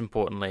and most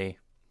importantly,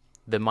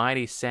 the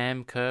mighty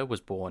Sam Kerr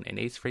was born in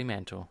East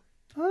Fremantle.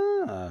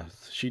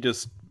 She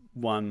just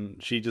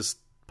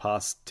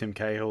passed Tim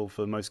Cahill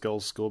for most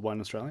goals scored by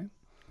an Australian?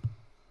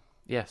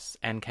 Yes,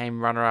 and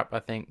came runner-up, I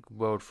think,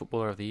 World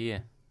Footballer of the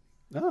Year.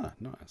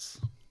 Nice.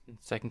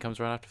 Second comes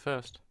right after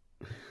first.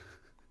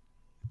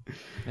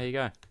 There you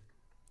go.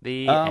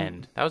 The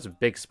end. That was a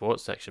big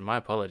sports section. My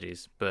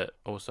apologies, but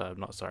also I'm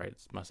not sorry.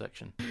 It's my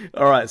section.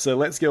 All right, so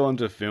let's go on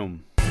to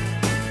film.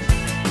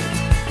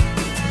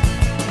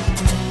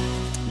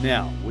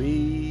 Now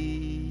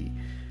we've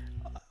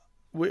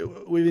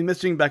been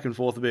messaging back and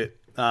forth a bit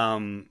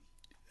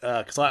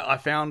because I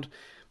found,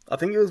 I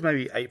think it was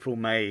maybe April,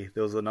 May.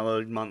 There was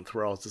another month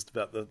where I was just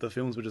about the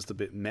films were just a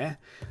bit meh.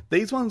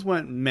 These ones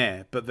weren't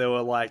meh, but they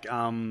were like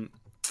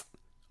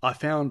I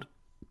found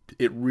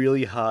it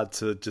really hard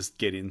to just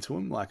get into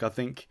them. Like I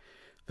think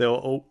they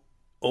were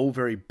all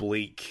very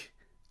bleak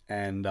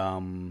and I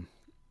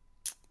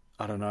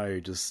don't know,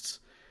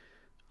 just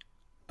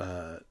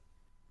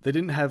they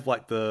didn't have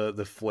like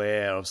the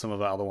flair of some of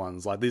the other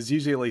ones. Like there's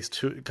usually at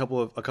least a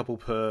couple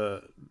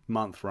per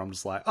month where I'm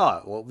just like,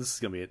 oh well, this is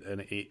gonna be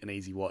an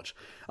easy watch.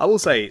 I will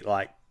say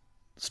like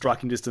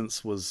Striking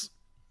Distance was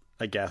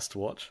a gas to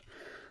watch.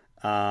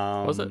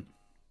 Was it?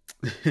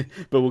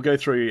 But we'll go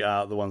through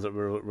the ones that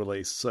were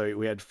released. So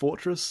we had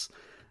Fortress,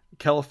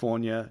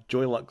 California,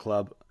 Joy Luck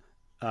Club,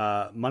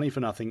 Money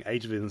for Nothing,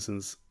 Age of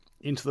Innocence,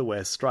 Into the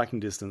West, Striking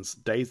Distance,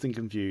 Dazed and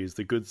Confused,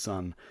 The Good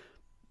Son,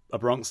 A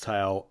Bronx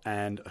Tale,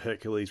 and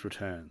Hercules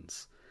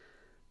Returns.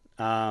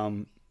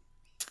 A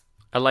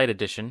late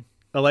edition.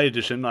 A late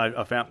edition.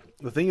 I found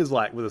the thing is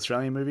like with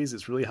Australian movies,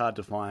 it's really hard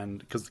to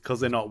find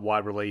because they're not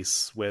wide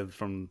release.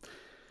 From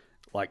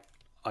like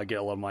I get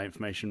a lot of my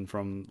information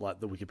from like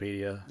the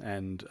Wikipedia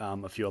and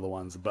a few other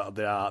ones, but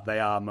they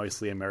are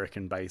mostly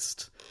American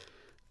based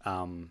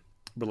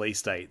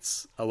release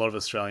dates. A lot of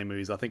Australian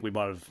movies, I think we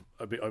might have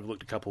a bit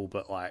overlooked a couple,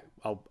 but like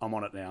I'm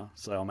on it now,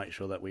 so I'll make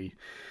sure that we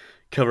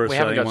cover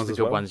Australian ones as well. We haven't got to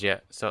the good ones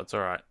yet, so it's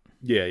all right.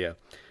 Yeah.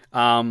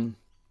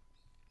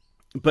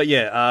 But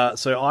yeah,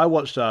 so I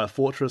watched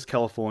Fortress,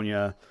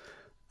 California,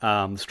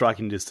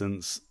 Striking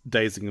Distance,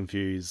 Dazed and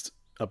Confused,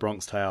 A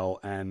Bronx Tale,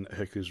 and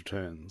Hercules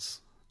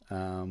Returns.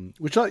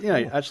 Which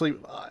actually,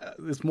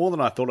 it's more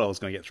than I thought I was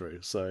going to get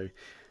through. So,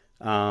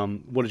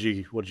 what did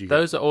you?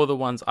 Those are all the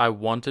ones I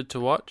wanted to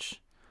watch.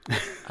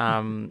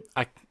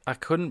 I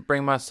couldn't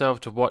bring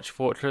myself to watch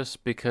Fortress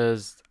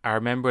because I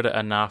remembered it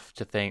enough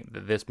to think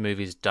that this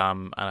movie's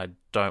dumb and I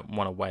don't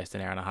want to waste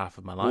an hour and a half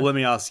of my life. Well, let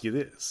me ask you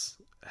this: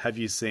 have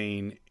you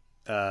seen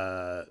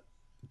Total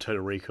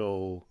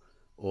Recall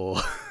or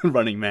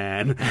Running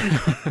Man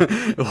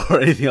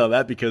or anything like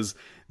that, because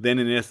then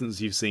in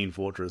essence you've seen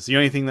Fortress. The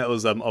only thing that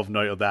was of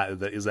note of that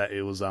is that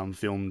it was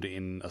filmed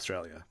in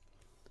Australia.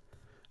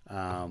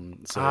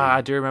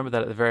 I do remember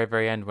that at the very,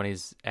 very end when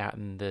he's out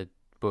in the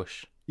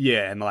bush.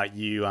 Yeah, and like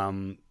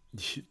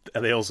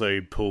they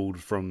also pulled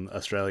from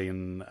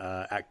Australian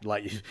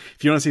like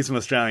if you want to see some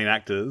Australian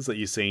actors that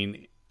you've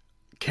seen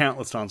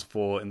countless times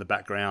before in the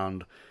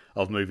background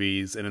of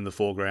movies and in the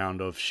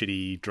foreground of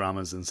shitty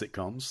dramas and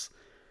sitcoms,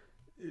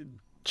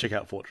 check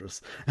out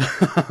Fortress.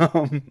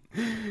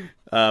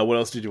 What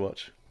else did you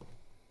watch?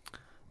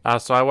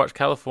 So I watched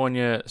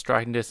California,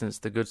 Striking Distance,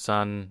 The Good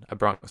Son, A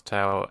Bronx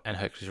Tale, and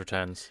Hercules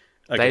Returns.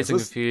 Okay, Dazed and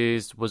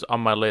Confused was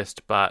on my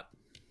list, but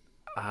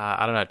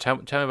I don't know. Tell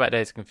me about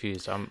Dazed and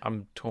Confused.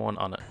 I'm torn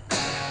on it.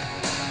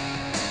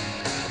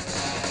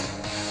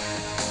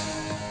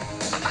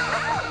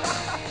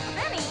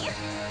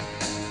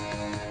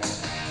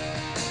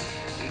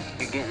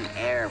 You're getting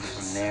air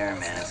from there,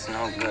 man. It's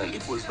no good.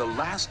 It was the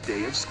last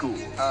day of school.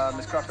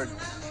 Miss Crawford,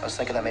 I was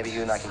thinking that maybe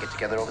you and I can get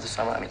together over the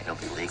summer. I mean, it'll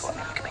be legal. I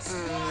mean, come in.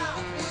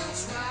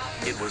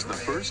 It was the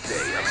first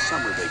day of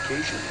summer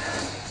vacation.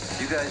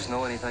 You guys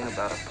know anything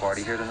about a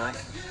party here tonight?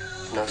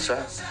 No,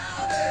 sir.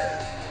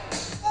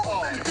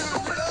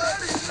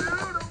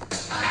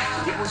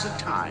 It was a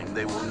time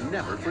they will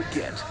never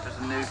forget. There's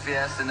a new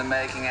Fiesta in the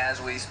making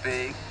as we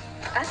speak.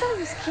 I thought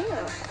he was cute.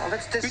 Oh,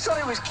 that's You thought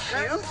he was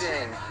cute?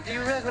 Do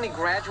you realize when he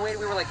graduated,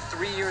 we were like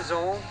 3 years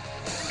old?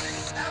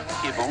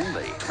 If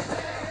only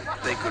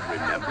they could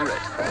remember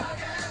it.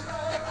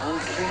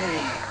 Okay.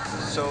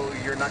 So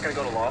you're not going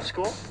to go to law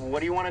school? What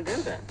do you want to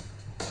do then?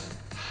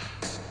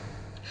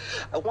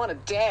 I want to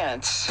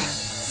dance.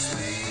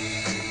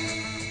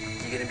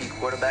 You going to be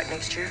quarterback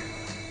next year?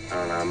 I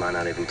don't know. I might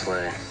not even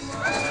play.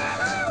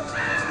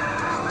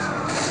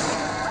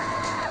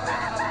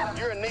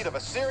 You're in need of a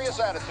serious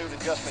attitude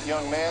adjustment,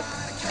 young man.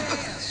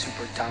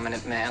 Super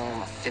dominant male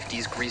in a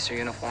 50s greaser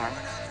uniform.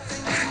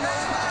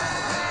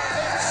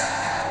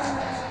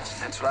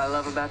 That's what I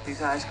love about these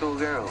high school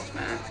girls,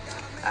 man.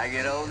 I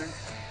get older,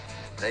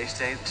 they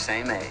stay the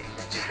same age.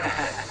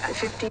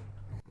 50.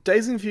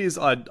 Dazed and Confused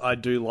I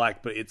do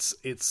like, but it's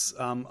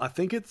I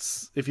think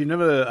it's, if you've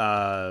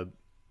never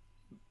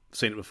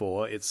seen it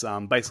before, it's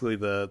basically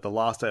the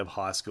last day of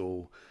high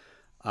school,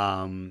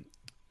 and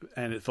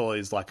it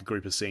follows like a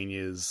group of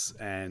seniors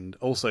and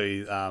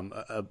also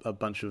a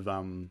bunch of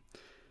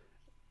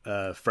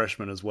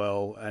freshmen as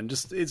well, and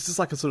it's just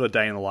like a sort of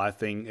day in the life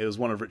thing. It was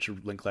one of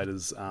Richard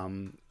Linklater's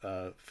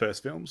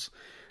first films.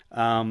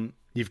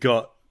 You've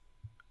got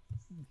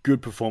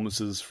good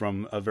performances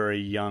from a very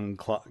young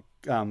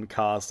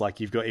cast. Like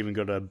you've even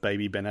got a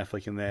baby Ben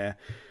Affleck in there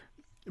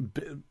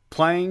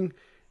playing.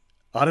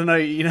 I don't know,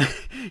 you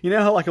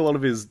know how like a lot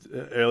of his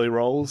early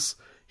roles,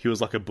 he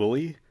was like a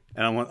bully,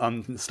 and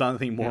I'm starting to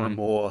think more and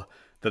more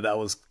that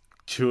was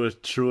truer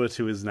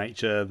to his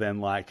nature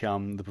than like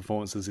the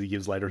performances he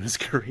gives later in his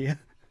career.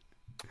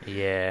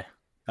 Yeah.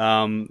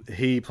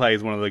 He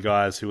plays one of the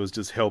guys who was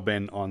just hell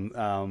bent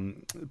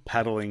on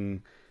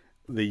paddling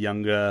the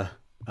younger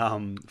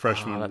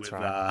freshman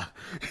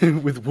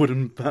with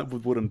wooden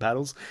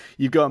paddles.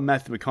 You've got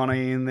Matthew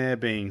McConaughey in there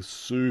being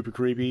super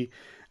creepy.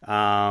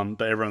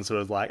 But everyone's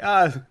sort of like,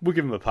 we'll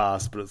give him a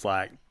pass, but it's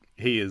like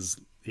he's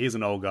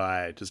an old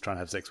guy just trying to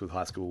have sex with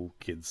high school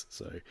kids.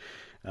 So,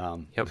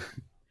 yep.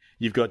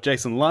 You've got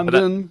Jason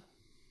London.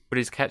 But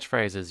his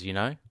catchphrases, you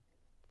know.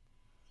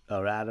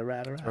 All right.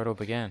 That's where it all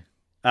began.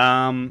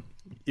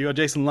 You got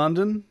Jason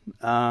London.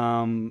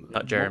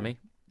 Not Jeremy.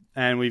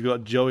 And we've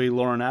got Joey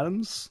Lauren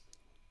Adams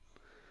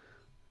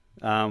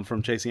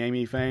from Chasing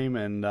Amy fame,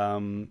 and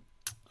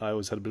I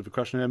always had a bit of a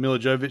crush on her. Mila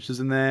Jovovich is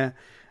in there.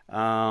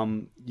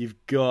 You've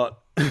got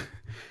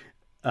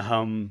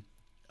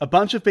a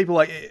bunch of people,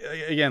 like,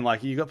 again,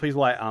 like you've got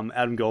people like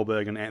Adam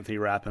Goldberg and Anthony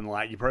Rapp, and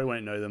like you probably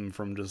won't know them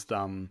from just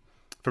from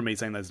me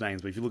saying those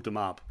names, but if you looked them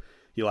up,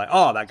 you're like,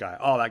 oh, that guy.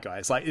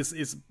 It's like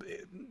it's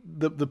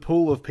the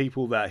pool of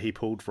people that he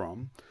pulled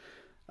from,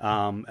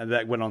 and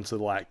that went on to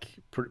like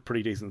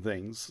pretty decent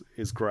things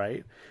is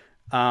great.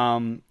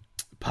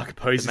 Parker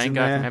Posey's the main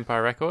guy from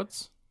Empire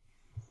Records.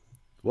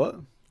 What?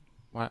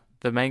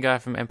 The main guy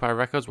from Empire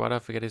Records? Why did I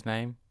forget his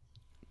name?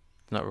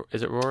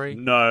 Is it Rory?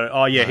 No.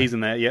 Oh yeah, he's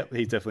in there. Yep,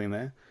 he's definitely in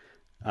there.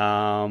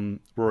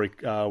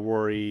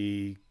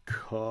 Rory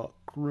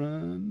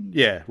Cochrane.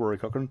 Yeah, Rory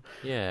Cochrane.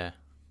 Yeah.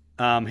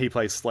 He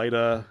plays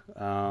Slater.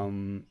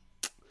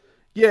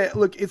 Yeah,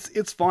 look,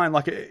 it's fine.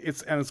 Like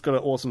it's got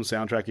an awesome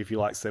soundtrack if you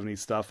like 70s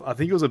stuff. I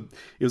think it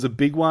was a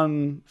big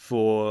one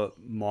for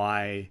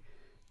my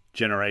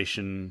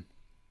generation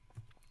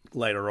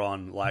later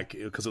on, like,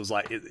 because it was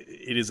like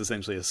it is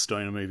essentially a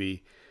stoner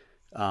movie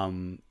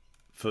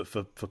for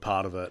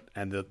part of it,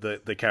 and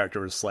the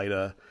character of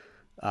Slater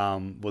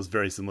was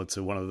very similar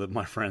to one of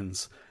my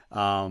friends.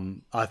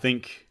 I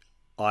think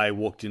I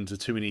walked into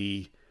too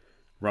many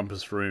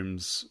rumpus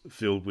rooms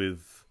filled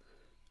with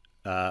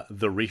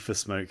the reefer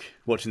smoke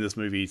watching this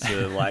movie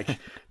to like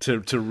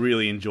to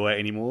really enjoy it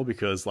anymore,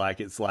 because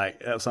like it's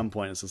like at some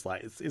point it's just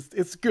like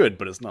it's good,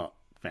 but it's not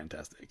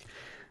fantastic.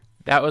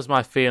 That was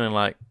my feeling,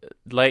 like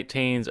late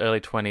teens, early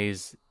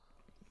 20s.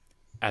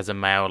 As a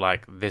male,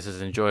 like, this is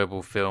an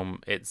enjoyable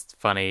film. It's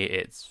funny.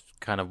 It's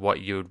kind of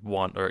what you'd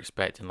want or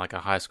expect in like a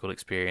high school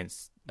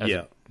experience as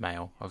a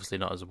male, obviously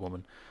not as a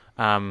woman.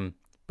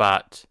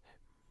 But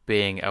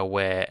being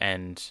aware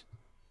and,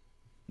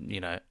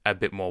 a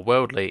bit more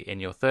worldly in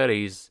your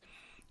 30s,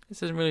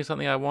 this isn't really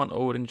something I want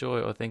or would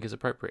enjoy or think is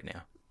appropriate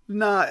now.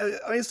 No,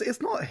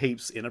 it's not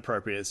heaps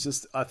inappropriate. It's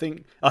just, I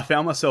think I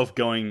found myself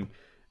going,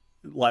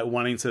 like,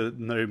 wanting to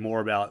know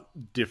more about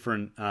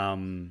different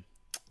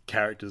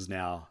characters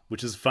now,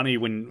 which is funny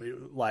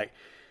when, like,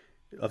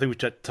 I think we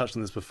touched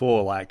on this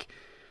before, like,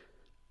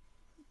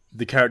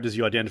 the characters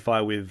you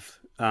identify with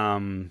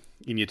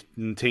in your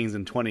teens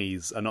and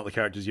 20s are not the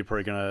characters you're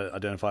probably going to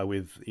identify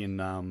with in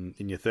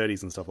your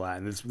 30s and stuff like that.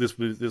 And this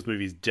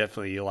movie is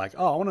definitely, you're like,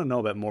 oh, I want to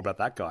know more about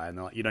that guy,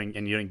 and like, you don't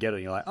get it.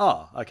 And you're like,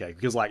 oh, okay,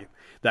 because like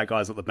that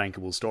guy's not the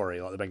bankable story.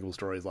 Like the bankable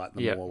story is like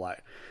the more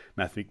like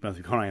Matthew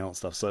McConaughey and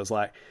stuff. So it's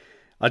like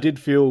I did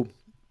feel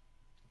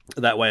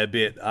that way a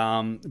bit.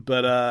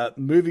 But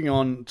moving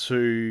on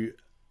to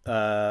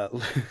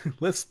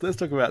let's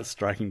talk about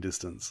Striking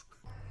Distance.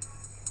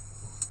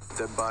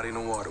 Dead body in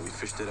the water. We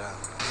fished it out.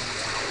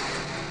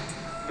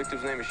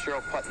 Victim's name is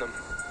Cheryl Putnam.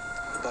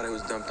 Body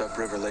was dumped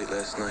upriver late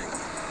last night.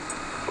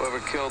 Whoever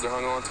killed her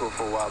hung on to her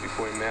for a while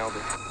before he mailed her.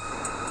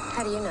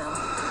 How do you know?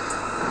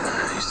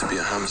 I used to be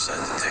a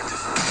homicide detective.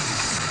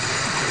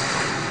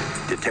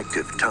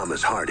 Detective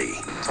Thomas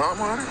Hardy. Tom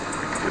Hardy?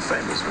 You're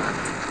famous, man.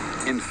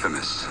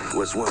 Infamous.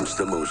 Was once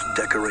the most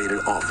decorated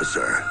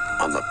officer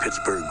on the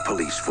Pittsburgh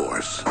police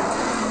force.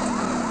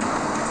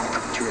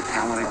 You're a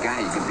talented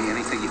guy. You can be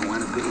anything you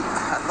want to be.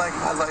 I like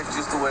my life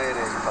just the way it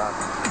is, Bob.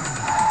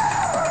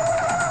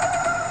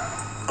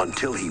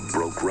 Until he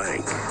broke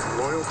rank.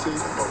 Loyalty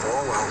above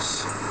all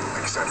else,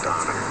 except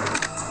honor.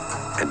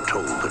 And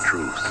told the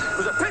truth. It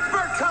was a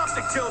Pittsburgh cop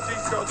that killed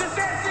these girls. This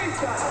damn these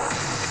guys.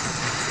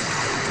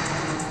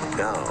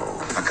 Now.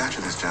 I got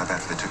you this job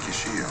after they took your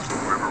shield.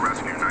 River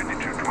Rescue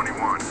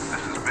 9221.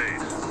 This is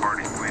Base.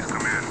 Hardy, please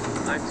come in.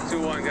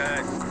 9221,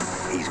 guys.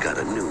 He's got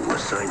a new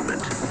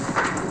assignment.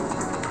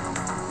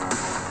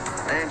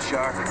 And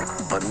Shark.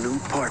 A new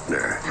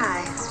partner.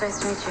 Hi, it's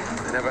nice to meet you.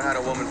 I never had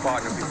a woman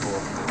partner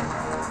before.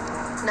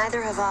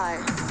 Neither have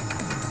I.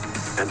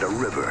 And a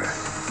river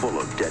full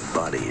of dead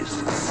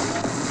bodies.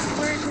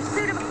 We're in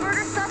pursuit of a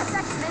murder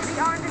suspect who may be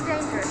armed and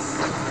dangerous.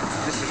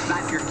 This is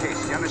not your case,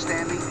 you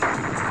understand me?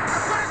 I'm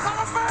gonna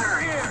call a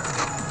murder here!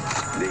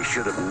 They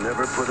should have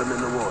never put him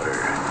in the water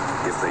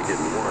if they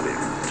didn't want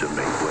him to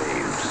make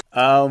waves.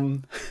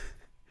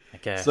 I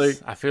guess. So,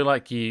 I feel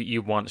like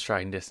you want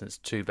Striking Distance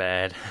too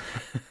bad.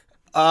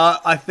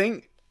 I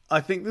think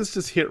this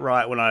just hit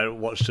right when I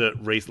watched it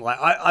recently.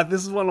 Like,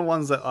 this is one of the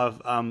ones that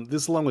I've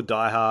this along with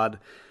Die Hard,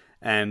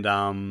 and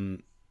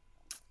I'm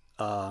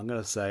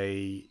gonna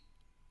say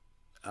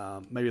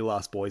maybe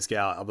Last Boy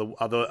Scout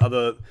are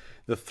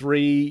the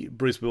three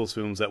Bruce Willis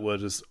films that were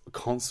just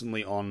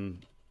constantly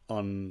on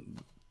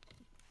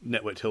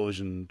network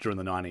television during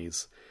the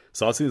 90s.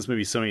 So I've seen this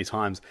movie so many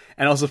times,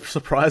 and I was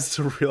surprised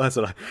to realize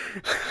that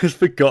I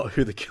forgot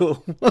who the killer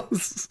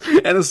was.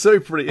 And it's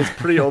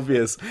pretty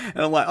obvious. And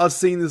I'm like, I've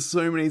seen this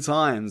so many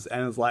times,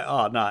 and it's like,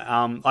 oh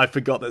no, I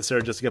forgot that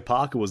Sarah Jessica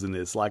Parker was in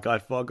this. Like I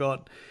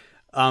forgot,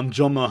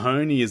 John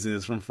Mahoney is in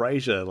this from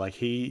Frasier. Like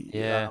he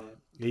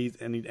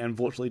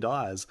unfortunately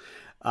dies.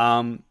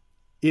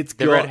 It's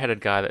the redheaded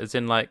guy that is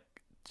in like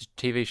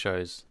TV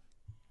shows.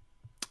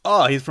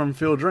 Oh, he's from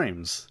Field of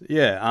Dreams.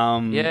 Yeah.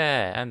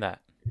 Yeah, and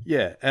that.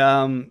 Yeah,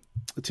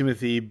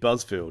 Timothy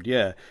Busfield.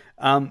 Yeah,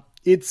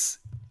 it's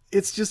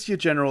just your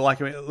general, like,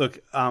 I mean, look,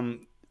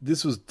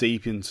 this was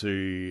deep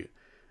into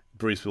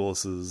Bruce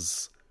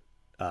Willis's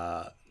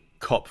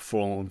cop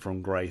fallen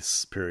from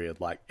grace period.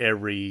 Like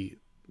every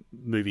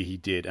movie he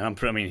did, and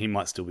I mean, he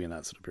might still be in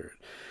that sort of period.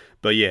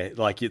 But yeah,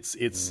 like it's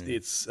you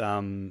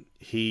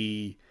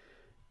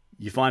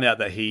find out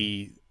that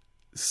he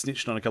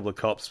snitched on a couple of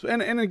cops,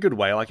 and in a good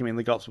way. Like, I mean,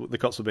 the cops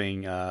were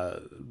being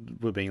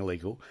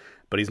illegal,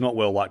 but he's not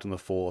well liked on the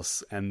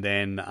force. And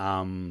then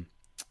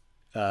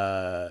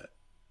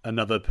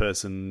another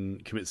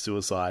person commits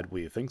suicide.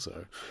 We think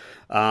so,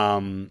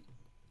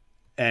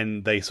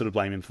 and they sort of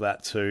blame him for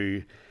that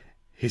too.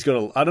 He's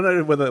got I don't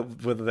know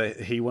whether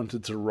he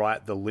wanted to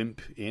write the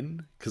limp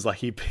in, because like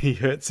he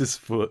hurts his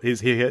foot,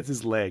 he hurts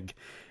his leg,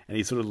 and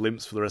he sort of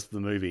limps for the rest of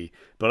the movie.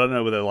 But I don't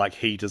know whether like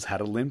he just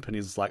had a limp and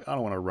he's like, I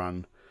don't want to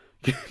run.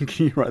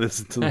 Can you write this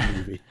into the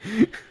movie?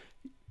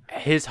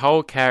 His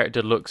whole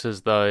character looks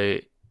as though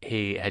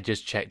he had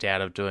just checked out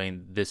of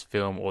doing this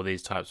film or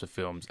these types of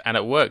films, and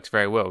it works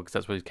very well because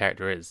that's what his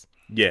character is.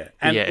 Yeah,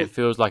 and yeah, it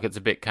feels like it's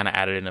a bit kind of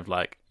added in of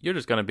like, you're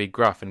just going to be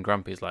gruff, and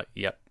Grumpy's like,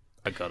 yep,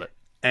 I got it.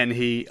 And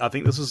I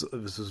think this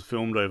was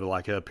filmed over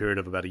like a period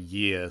of about a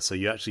year, so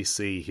you actually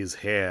see his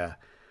hair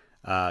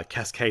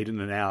cascade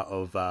in and out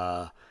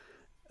of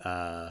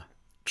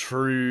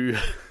true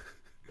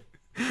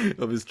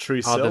of his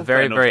true self. Oh, the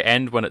very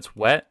end when it's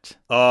wet.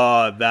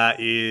 Oh, that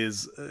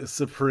is a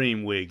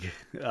supreme wig.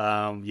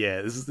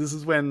 This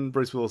is when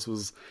Bruce Willis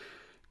was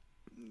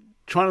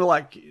trying to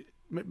like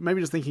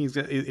maybe just thinking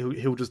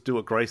he'll just do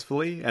it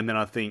gracefully, and then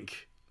I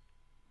think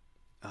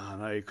I don't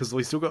know, because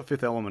we still got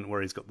Fifth Element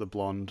where he's got the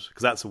blonde,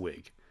 because that's a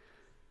wig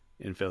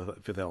in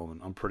Fifth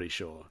Element, I'm pretty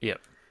sure.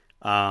 Yep.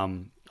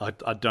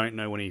 I don't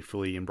know when he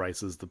fully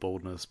embraces the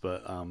baldness,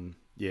 but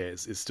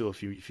it's still a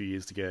few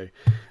years to go.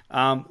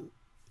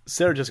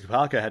 Sarah Jessica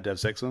Parker had to have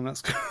sex with him.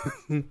 That's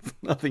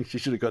I think she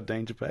should have got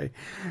Danger Pay.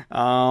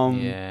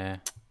 Yeah,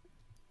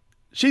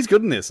 she's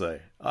good in this though.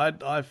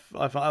 I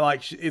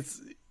like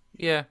it's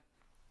yeah.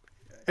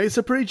 It's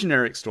a pretty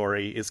generic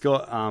story. It's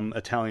got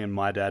Italian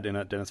My Dad in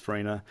it, Dennis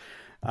Farina.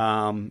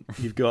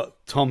 You've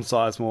got Tom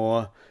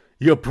Sizemore.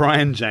 You got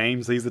Brian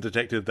James. He's the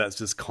detective that's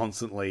just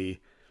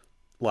constantly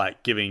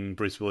like giving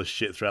Bruce Willis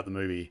shit throughout the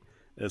movie.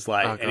 It's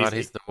like, oh god,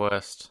 he's the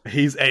worst.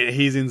 He's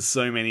in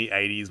so many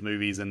 80s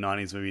movies and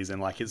 90s movies,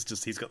 and like it's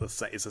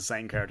the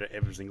same character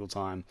every single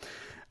time.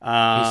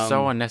 He's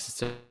so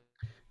unnecessary.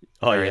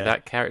 Oh yeah,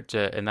 that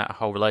character and that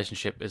whole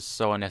relationship is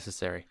so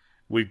unnecessary.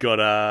 We've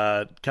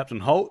got Captain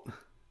Holt.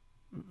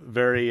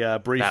 Very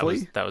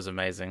briefly. That was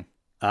amazing.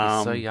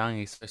 He's so young.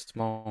 He's so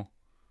small.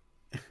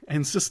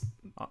 And it's just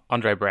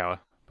Andre Braugher.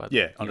 But,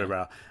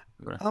 Andre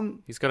Braugher.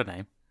 He's got a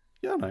name.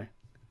 Yeah, I know.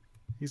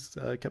 He's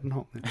Captain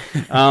Holt.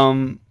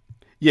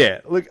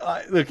 Look,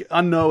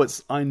 I know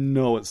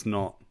it's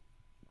not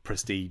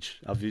prestige.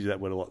 I've used that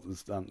word a lot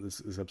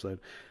this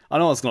episode. I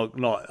know it's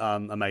not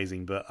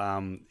amazing, but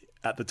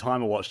at the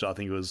time I watched it, I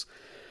think it was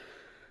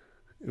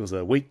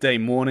a weekday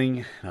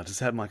morning. I just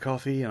had my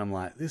coffee, and I'm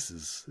like, this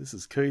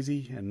is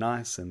cozy and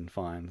nice and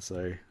fine.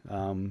 So,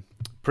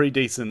 pretty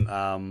decent,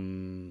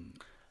 and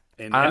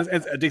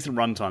a decent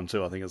runtime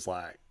too. I think it's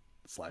like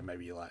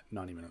maybe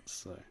 90 minutes.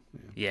 So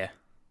yeah,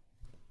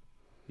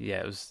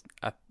 it was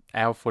an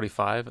hour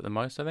 45 at the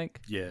most. I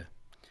think. Yeah,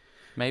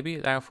 maybe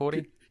an hour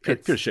 40.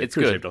 Could have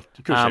shaved off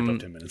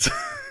 10 minutes.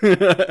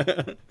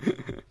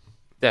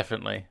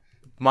 Definitely.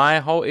 My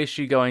whole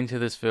issue going to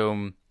this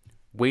film,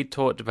 we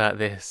talked about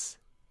this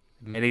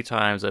many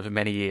times over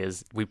many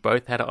years. We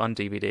both had it on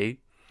DVD.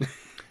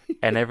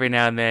 And every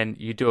now and then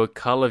you do a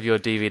cull of your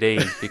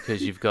DVDs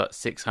because you've got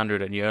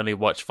 600 and you only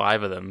watch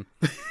 5 of them.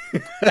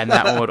 And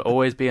that one would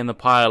always be in the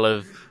pile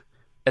of,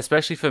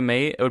 especially for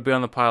me, it would be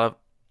on the pile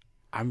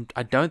of,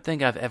 I don't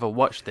think I've ever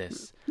watched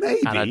this.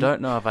 Maybe. And I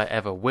don't know if I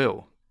ever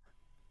will.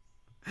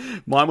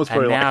 Mine was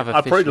probably like,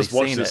 I probably just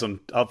watched this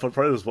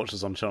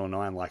on Channel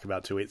 9 like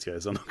about 2 weeks ago,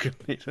 so I'm not going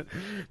to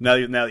now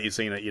that you've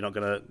seen it, you're not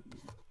going to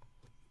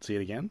see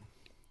it again?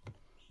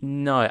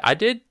 No, I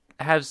did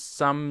have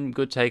some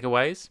good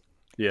takeaways.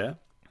 Yeah.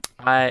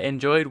 I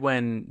enjoyed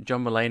when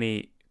John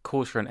Mulaney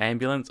calls for an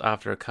ambulance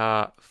after a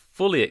car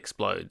fully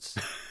explodes.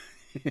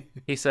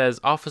 He says,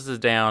 "Officers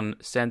down,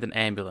 send an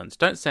ambulance.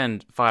 Don't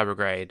send fire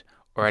brigade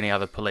or any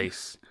other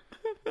police.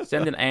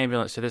 Send an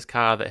ambulance to this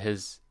car that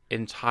has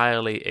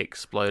entirely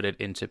exploded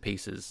into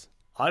pieces."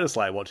 I just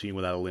like watching him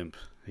without a limp.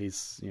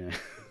 He's, Yeah.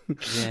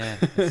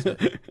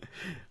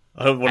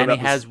 and he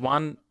has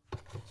one...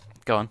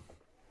 Go on.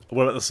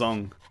 What about the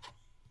song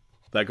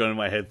that got in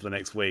my head for the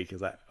next week?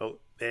 Is that, oh,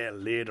 there,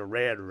 little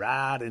Red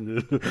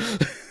Riding.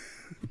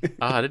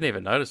 I didn't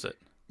even notice it.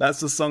 That's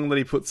the song that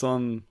he puts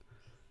on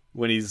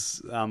when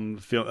he's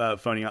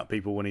phoning up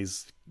people when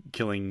he's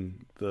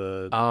killing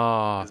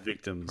his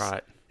victims.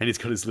 Right. And he's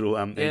got his little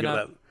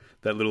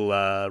that little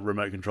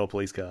remote control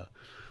police car.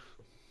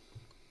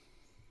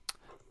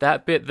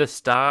 That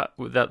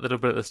little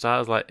bit at the start, I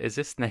was like, is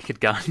this Naked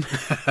Gun?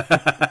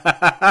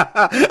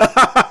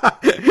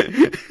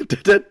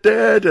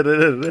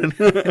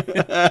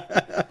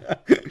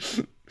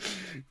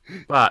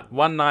 But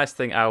one nice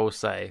thing I will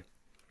say,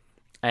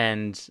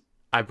 and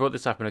I brought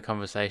this up in a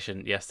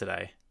conversation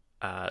yesterday,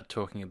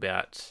 talking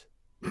about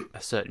a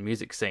certain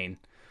music scene,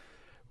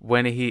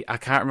 when I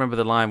can't remember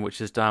the line,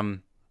 which is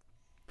dumb,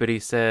 but he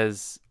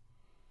says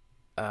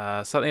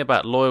something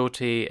about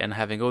loyalty and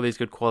having all these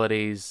good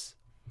qualities,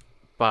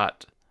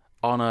 but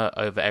honor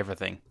over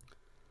everything.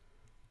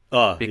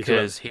 Oh,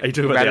 because are you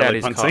talking about the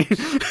LA Punk scene?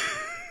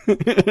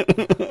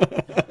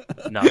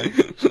 No.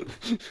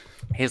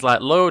 He's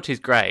like, loyalty's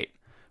great,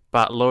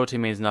 but loyalty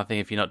means nothing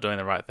if you're not doing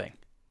the right thing.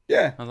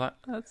 Yeah. I was like,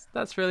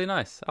 that's really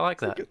nice. I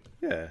like that.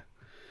 Yeah.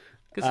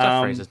 Good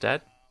stuff, Fraser's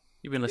dad.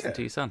 You've been listening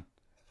to your son.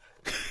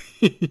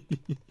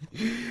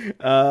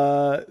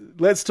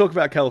 Let's talk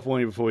about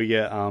California before we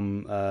get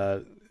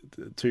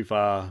too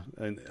far,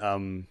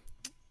 and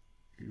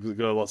we've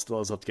got lots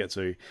to get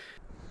to.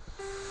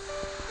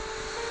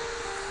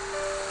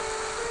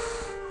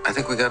 I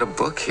think we got a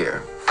book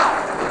here.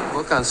 A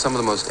book on some of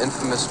the most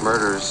infamous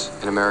murders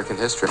in American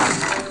history.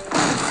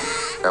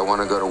 I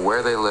want to go to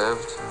where they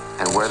lived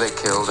and where they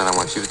killed, and I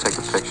want you to take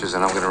the pictures,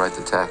 and I'm going to write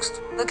the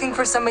text. Looking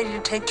for somebody to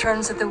take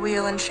turns at the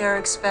wheel and share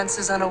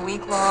expenses on a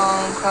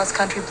week-long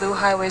cross-country Blue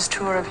Highways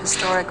tour of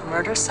historic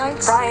murder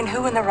sites? Brian,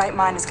 who in their right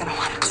mind is going to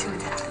want to do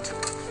that?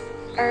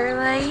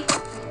 Early,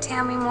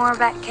 tell me more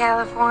about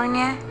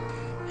California.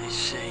 Let's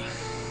see.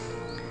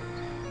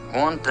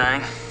 One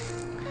thing,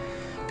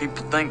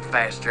 people think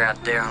faster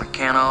out there on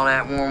account of all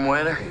that warm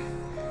weather.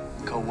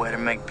 Cold weather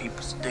make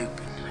people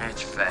stupid.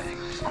 That's a fact.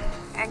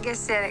 I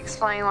guess that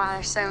explains why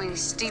there's so many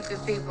stupid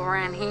people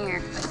around here.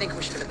 I think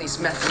we should at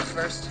least met them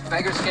first.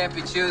 Beggars can't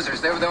be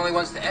choosers. They were the only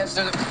ones to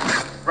answer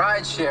the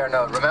ride share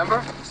note,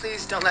 remember?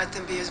 Please don't let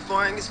them be as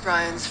boring as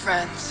Brian's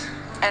friends.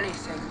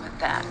 Anything but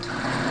that.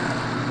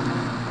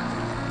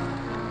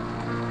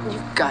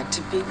 You've got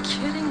to be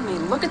kidding me.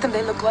 Look at them.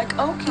 They look like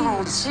Okies.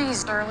 Oh,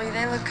 jeez, Early.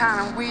 They look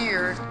kind of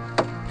weird.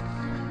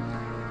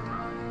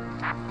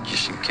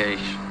 Just in case.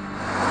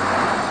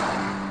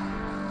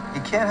 He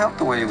can't help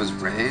the way he was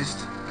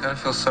raised. Gotta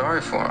feel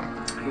sorry for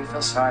him. You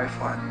feel sorry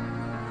for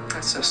him.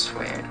 That's so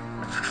sweet.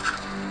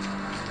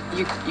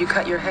 You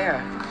cut your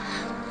hair.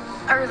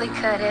 Early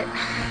cut it.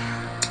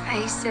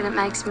 He said it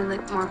makes me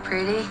look more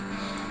pretty.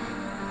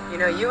 You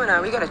know, you and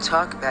I, we gotta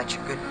talk about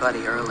your good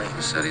buddy Early.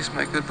 Who said he's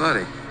my good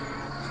buddy?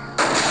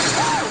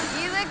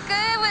 You look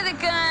good with a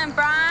gun,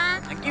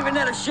 Brian. Now give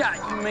another shot,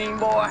 you mean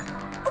boy.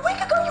 A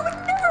week ago, you would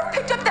never have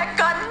picked up that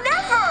gun. Never!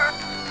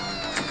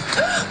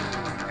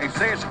 Hey,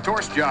 say it's a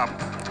tourist job.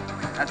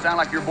 That sound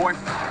like your boy?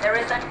 There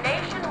is a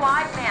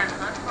nationwide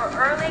manhunt for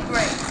Early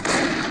Grace.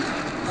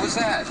 What's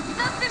that?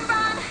 Nothing,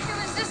 Brian. It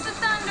was just the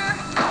thunder.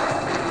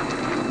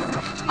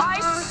 I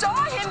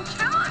saw him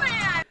kill a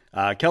man!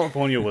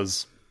 California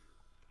was...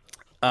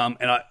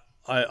 and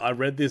I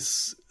read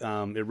this,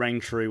 it rang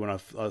true when I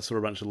saw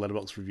a bunch of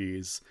Letterboxd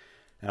reviews,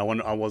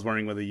 and I was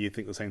wondering whether you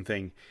think the same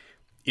thing.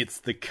 It's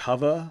the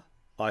cover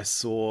I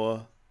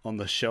saw on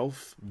the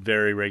shelf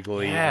very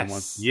regularly.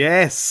 Yes.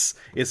 Yes!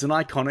 It's an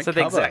iconic cover. It's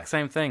the exact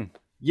same thing.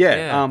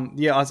 Yeah.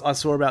 I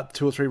saw about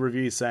 2 or 3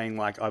 reviews saying,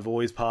 like, I've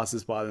always passed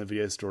this by in the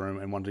video store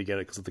and wanted to get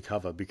it because of the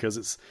cover, because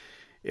it's...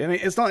 I mean,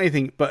 it's not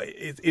anything, but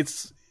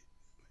it's...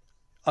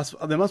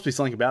 There must be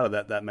something about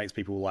it that makes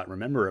people, like,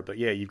 remember it. But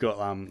yeah, you've got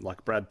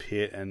like Brad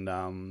Pitt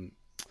and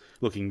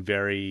looking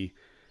very,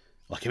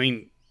 like, I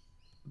mean,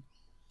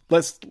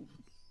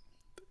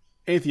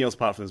 anything else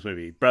apart from this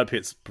movie, Brad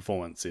Pitt's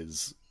performance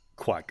is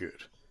quite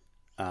good.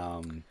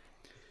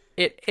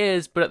 It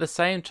is, but at the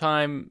same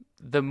time,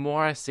 the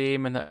more I see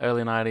him in the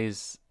early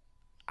 90s,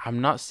 I'm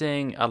not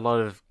seeing a lot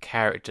of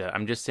character.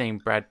 I'm just seeing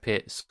Brad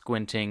Pitt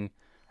squinting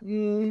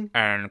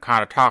and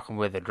kind of talking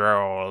with a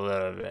drawl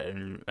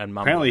and mumbling.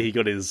 Apparently he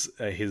got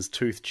his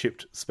tooth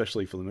chipped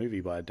specially for the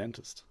movie by a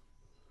dentist.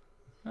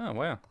 Oh,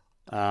 wow.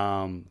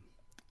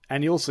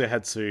 And he also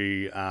had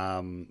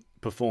to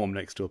perform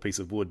next to a piece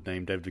of wood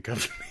named David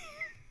Duchovny.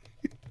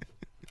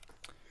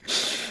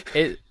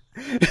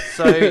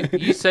 So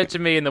you said to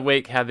me in the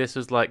week how this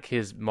was like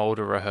his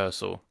Mulder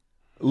rehearsal.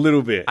 A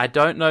little bit. I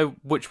don't know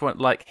which one.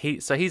 Like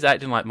he's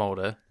acting like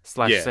Mulder /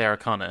 Sarah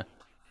Connor.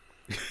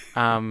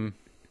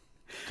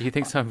 Do you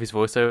think some of his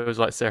voiceover was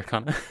like Sarah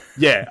Connor?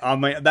 Yeah, I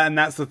mean, and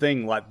that's the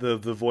thing. Like the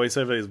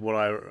voiceover is what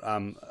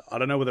I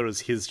don't know whether it was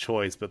his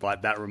choice, but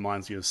like that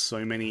reminds me of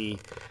so many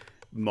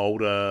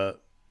Mulder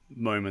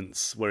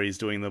moments where he's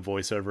doing the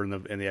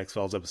voiceover in the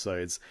X-Files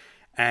episodes,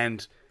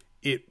 and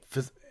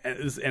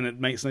it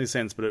makes no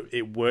sense, but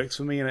it works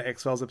for me in an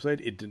X-Files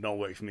episode. It did not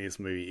work for me in this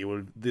movie.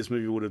 This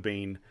movie would have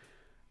been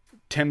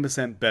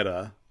 10%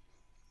 better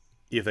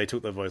if they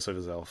took their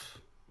voiceovers off.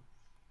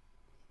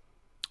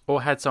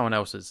 Or had someone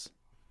else's.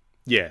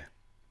 Yeah.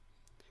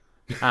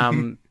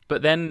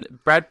 But then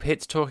Brad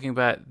Pitt's talking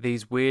about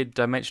these weird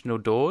dimensional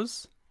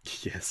doors.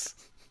 Yes.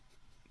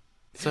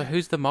 So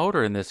who's the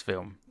Mulder in this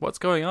film? What's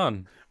going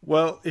on?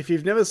 Well, if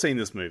you've never seen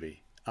this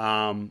movie,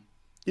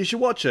 you should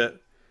watch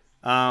it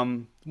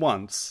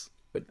once.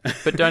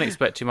 But don't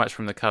expect too much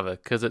from the cover,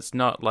 because it's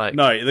not like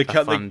a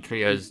fun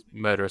trio's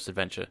murderous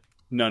adventure.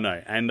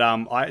 No. And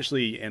I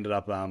actually ended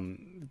up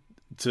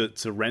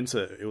to rent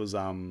it. It was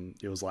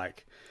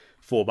like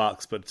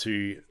 $4, but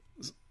to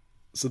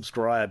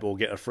subscribe or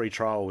get a free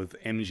trial with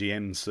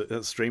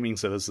MGM streaming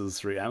services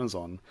through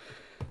Amazon,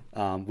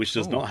 which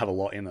does not have a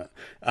lot in it.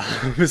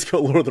 It's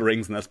got Lord of the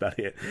Rings and that's about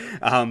it.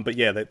 But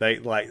yeah, they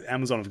like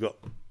Amazon have got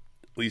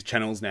these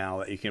channels now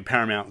that you can.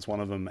 Paramount's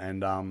one of them,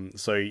 and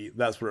so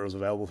that's where it was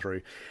available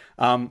through.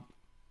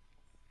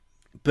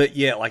 But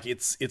yeah, like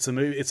it's a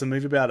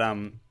movie about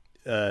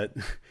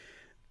David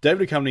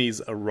Duchovny's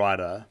a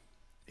writer.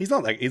 He's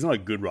not a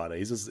good writer.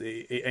 He's just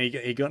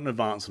he got an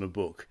advance on a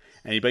book,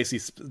 and he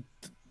basically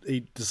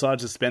he decided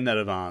to spend that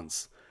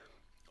advance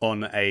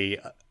on a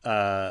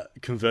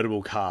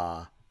convertible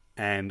car,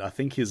 and I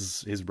think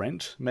his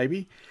rent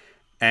maybe,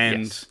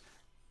 and yes.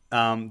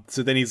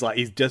 So then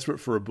he's desperate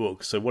for a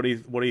book. So what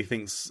he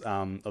thinks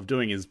of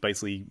doing is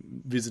basically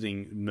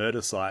visiting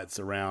murder sites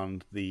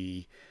around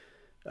the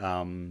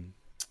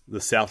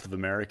south of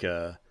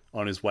America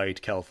on his way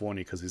to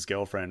California because his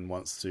girlfriend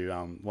wants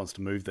to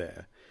move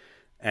there.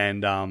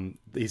 And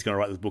he's going to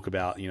write this book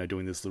about,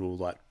 doing this little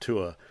like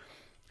tour.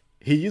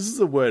 He uses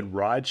the word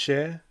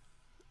rideshare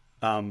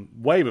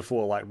way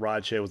before like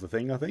rideshare was a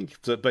thing, I think.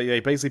 So, but yeah,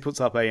 he basically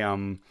puts up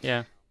a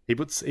He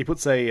puts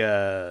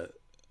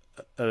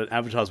an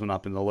advertisement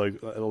up in the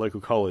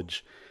local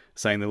college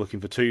saying they're looking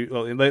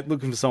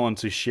for someone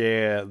to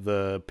share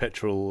the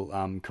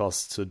petrol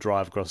costs to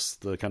drive across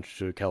the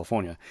country to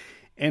California.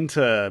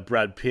 Enter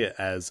Brad Pitt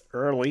as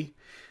Early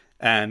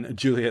and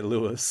Juliette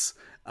Lewis.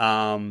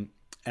 And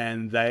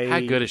they...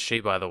 How good is she,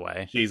 by the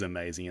way? She's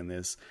amazing in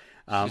this.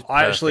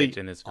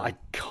 I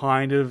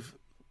kind of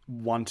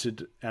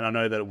wanted, and I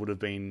know that it would have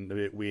been a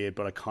bit weird,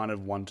 but I kind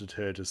of wanted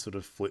her to sort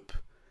of flip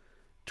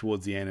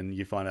towards the end, and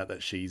you find out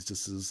that she's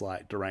just as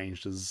like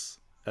deranged as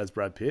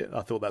Brad Pitt.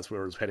 I thought that's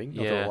where it was heading.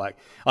 Yeah.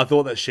 I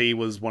thought that she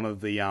was one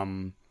of the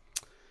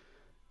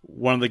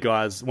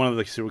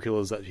serial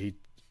killers that he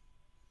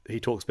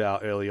talks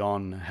about early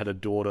on, had a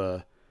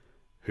daughter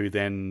who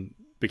then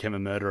became a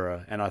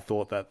murderer, and I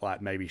thought that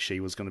like maybe she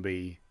was going to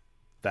be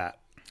that.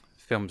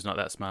 Film's not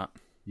that smart.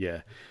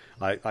 Yeah,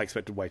 I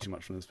expected way too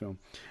much from this film.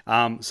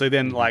 So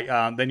then,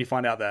 then you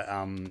find out that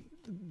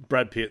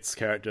Brad Pitt's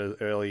character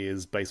Early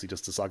is basically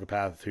just a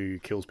psychopath who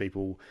kills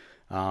people.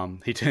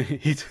 He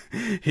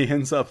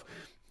ends up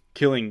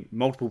killing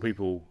multiple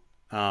people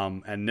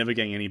and never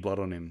getting any blood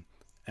on him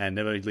and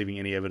never leaving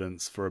any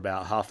evidence for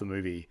about half the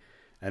movie.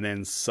 And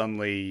then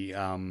suddenly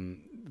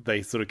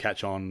they sort of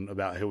catch on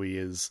about who he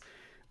is.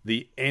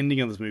 The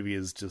ending of this movie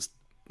is just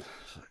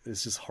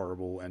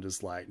horrible and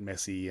just like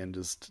messy and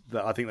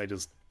I think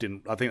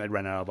they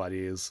ran out of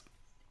ideas.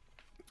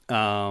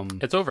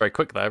 It's all very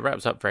quick though. It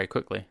wraps up very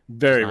quickly.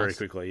 Very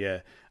quickly, yeah.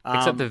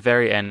 Except the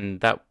very end,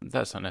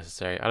 that's not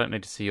necessary. I don't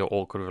need to see your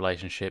awkward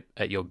relationship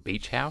at your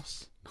beach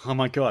house. Oh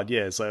my god,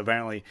 yeah. So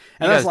apparently,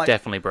 you guys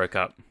definitely broke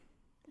up.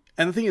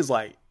 And the thing is,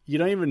 like, you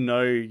don't even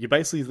know. You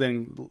basically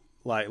then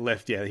like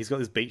left. Yeah, he's got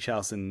this beach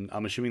house, and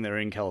I'm assuming they're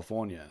in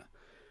California.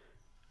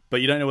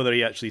 But you don't know whether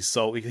he actually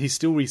sold. He's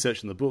still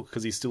researching the book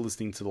because he's still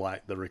listening to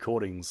like the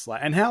recordings.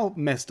 Like, and how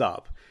messed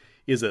up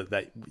is it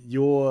that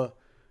your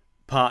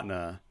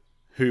partner,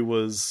 who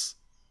was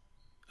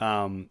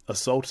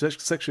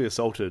sexually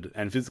assaulted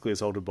and physically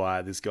assaulted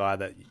by this guy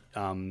that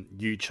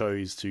you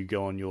chose to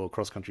go on your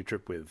cross country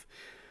trip with,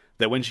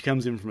 that when she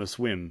comes in from a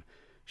swim,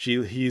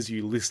 she hears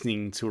you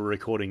listening to a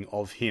recording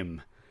of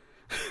him.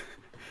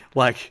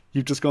 Like,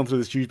 you've just gone through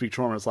this huge big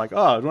trauma. It's like,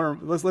 oh,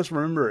 let's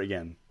remember it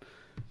again.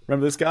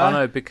 Remember this guy? Oh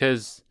no,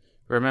 because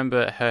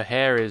remember her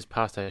hair is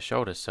past her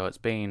shoulders, so it's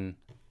been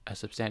a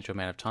substantial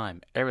amount of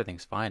time.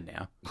 Everything's fine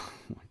now. Oh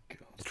my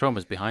god, the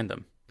trauma's behind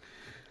them.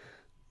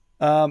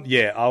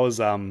 Yeah, I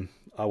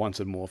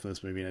wanted more from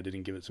this movie and it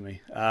didn't give it to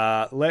me.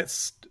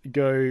 Let's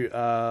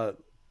go.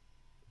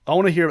 I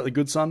want to hear about The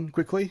Good Son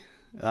quickly,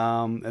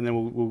 and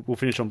then we'll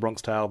finish on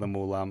Bronx Tale. Then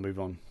we'll move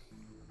on.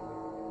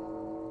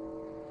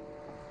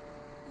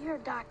 You're a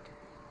doctor.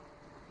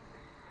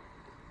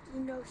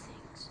 You know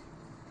things.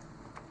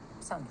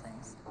 Some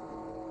things.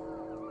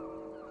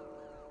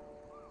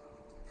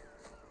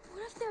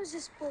 What if there was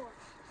this boy?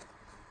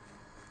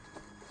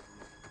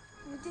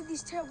 You did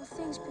these terrible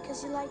things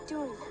because you liked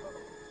doing them.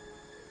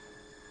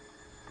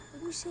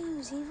 Would you say he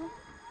was evil?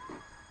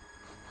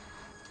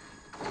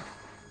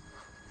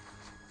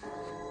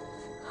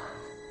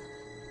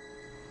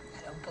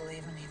 I don't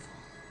believe in evil.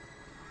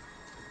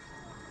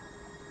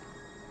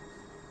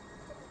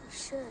 You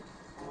should.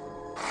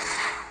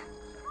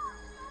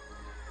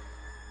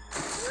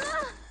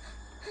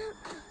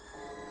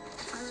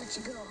 I'll let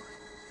you go.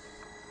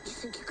 You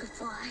think you could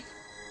fly?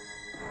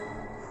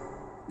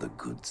 The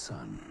Good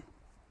Son.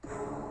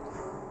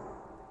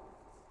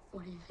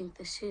 What do you think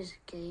this is,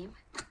 a game?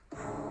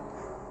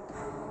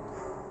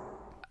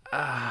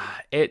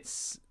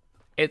 It's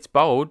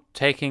bold,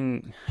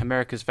 taking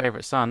America's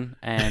favorite son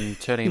and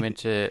turning him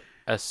into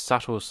a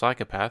subtle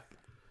psychopath.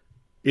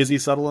 Is he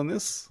subtle in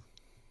this?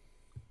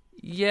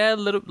 Yeah, a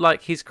little.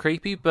 Like, he's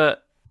creepy,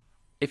 but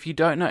if you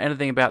don't know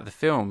anything about the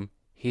film,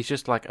 he's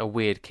just like a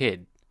weird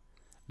kid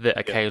that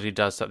occasionally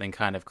does something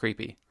kind of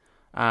creepy.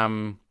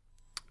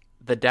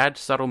 The dad's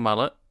subtle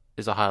mullet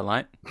is a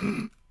highlight.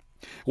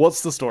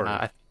 What's the story?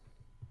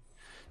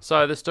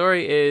 So the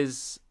story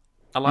is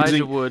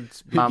Elijah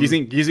Wood's mum...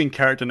 Using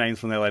character names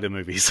from their later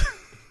movies.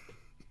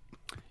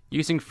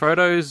 Using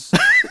Frodo's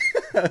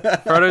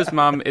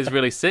mum is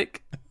really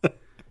sick.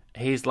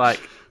 He's like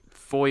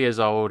 4 years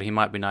old. He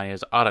might be 9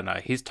 years. I don't know.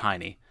 He's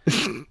tiny.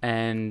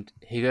 And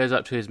he goes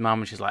up to his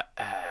mum and she's like,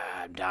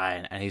 I'm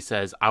dying. And he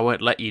says, I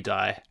won't let you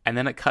die. And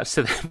then it cuts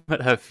to them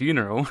at her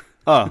funeral.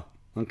 Oh,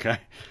 okay.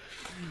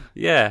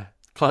 Yeah.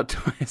 Plot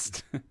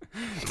twist.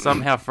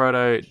 Somehow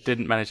Frodo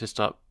didn't manage to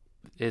stop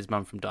his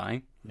mum from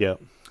dying. Yeah.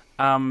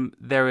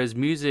 There is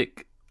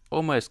music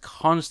almost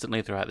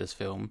constantly throughout this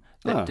film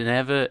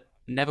that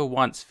never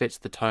once fits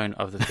the tone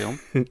of the film.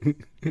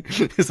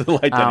 It's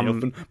like Danny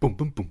Elfman. Boom,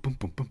 boom, boom, boom,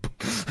 boom, boom, boom.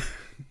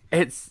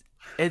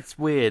 It's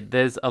weird.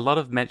 There's a lot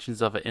of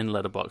mentions of it in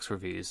Letterboxd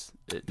reviews.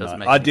 It doesn't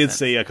make I any did sense.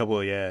 see a couple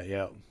of,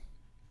 yeah.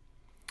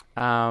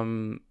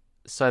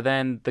 So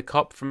then the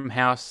cop from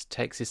House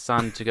takes his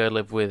son to go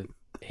live with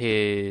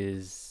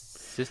his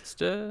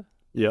sister.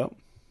 Yeah.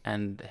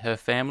 And her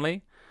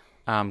family.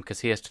 Because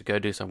he has to go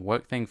do some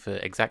work thing for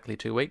exactly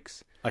 2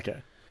 weeks.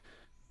 Okay.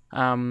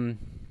 So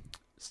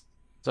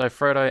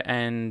Frodo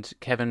and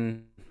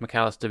Kevin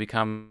McAllister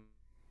become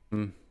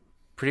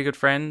pretty good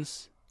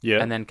friends.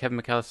 Yeah. And then Kevin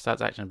McAllister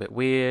starts acting a bit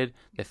weird.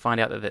 They find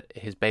out that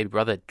his baby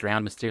brother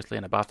drowned mysteriously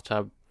in a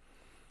bathtub.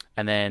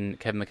 And then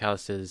Kevin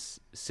McAllister's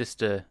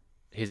sister,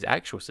 his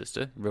actual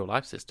sister, real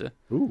life sister,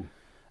 ooh,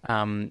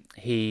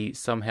 he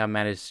somehow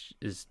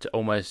manages to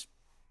almost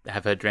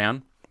have her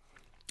drown.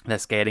 They're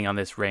skating on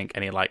this rink,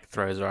 and he like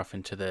throws her off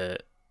into the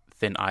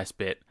thin ice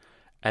bit,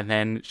 and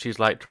then she's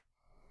like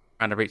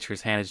trying to reach for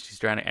his hand as she's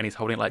drowning, and he's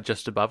holding it like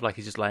just above, like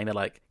he's just laying there,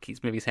 like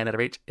keeps moving his hand out of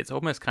reach. It's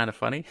almost kind of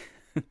funny.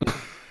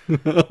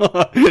 It's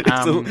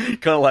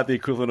kind of like the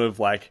equivalent of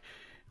like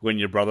when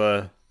your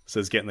brother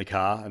says get in the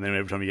car, and then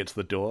every time you get to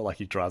the door, like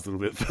he drives a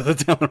little bit further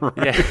down the road.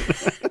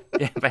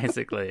 Yeah,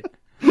 basically.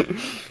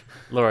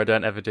 Laura,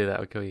 don't ever do that.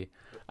 I'll kill you.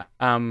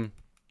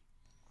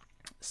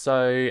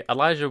 So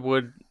Elijah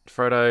Wood,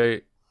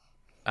 Frodo,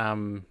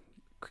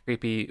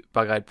 creepy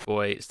bug-eyed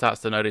boy,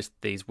 starts to notice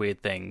these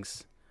weird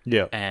things.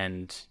 Yeah.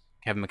 And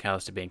Kevin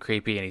McAllister being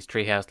creepy in his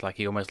treehouse, like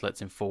he almost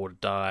lets him fall to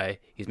die.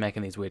 He's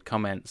making these weird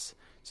comments.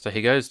 So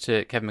he goes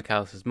to Kevin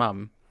McAllister's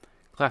mum,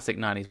 classic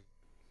 90s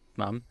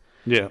mum.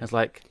 Yeah. It's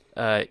like,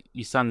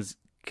 your son's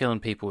killing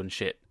people and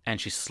shit. And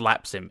she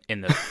slaps him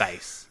in the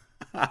face.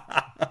 Nice.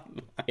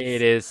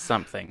 It is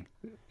something.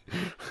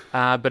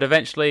 But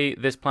eventually,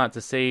 this plants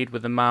a seed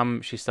with the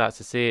mum. She starts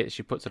to see it.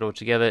 She puts it all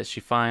together. She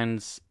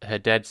finds her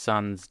dead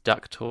son's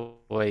duck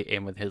toy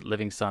in with his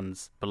living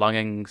son's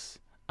belongings.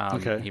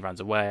 He runs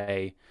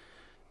away.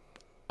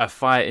 A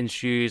fight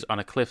ensues on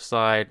a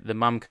cliffside. The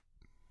mum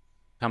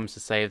comes to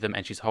save them,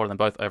 and she's holding them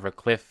both over a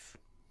cliff.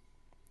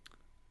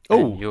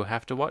 Oh, you'll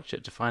have to watch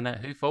it to find out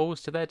who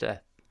falls to their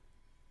death.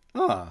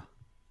 Ah,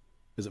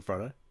 is it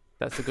Frodo?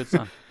 That's a good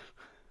son.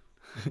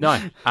 No,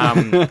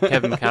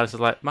 Kevin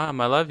McAllister's like,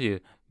 Mom, I love you.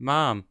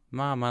 Mom,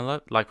 I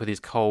love... Like, with his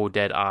cold,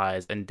 dead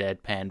eyes and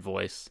deadpan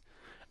voice.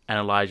 And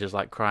Elijah's,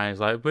 like, crying. He's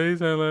like, please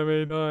don't let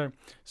me die.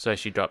 So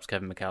she drops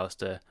Kevin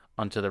McAllister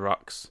onto the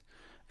rocks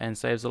and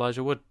saves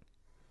Elijah Wood.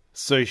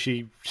 So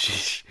she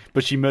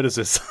murders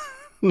his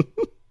son.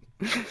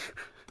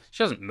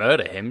 She doesn't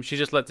murder him. She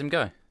just lets him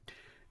go.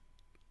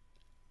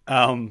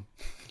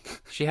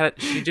 She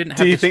didn't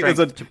have the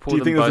strength to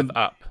pull them both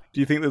up. Do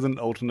you think there's an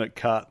alternate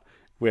cut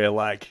where,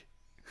 like,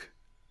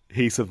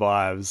 he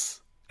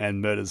survives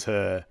and murders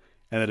her,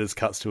 and it just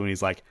cuts to him and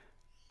he's like,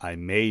 I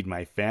made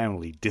my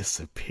family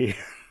disappear.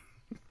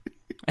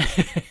 And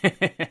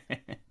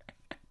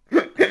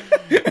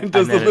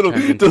does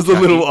the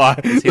little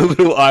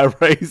eyebrow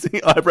raising.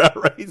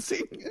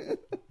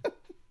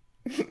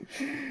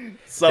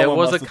 There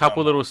was a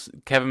couple little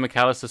Kevin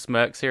McAllister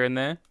smirks here and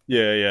there.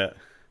 Yeah.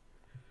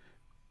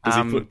 Does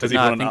he put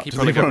on an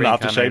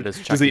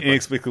aftershave? Does he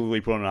inexplicably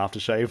put on an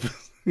aftershave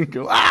and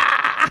go,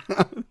 ah!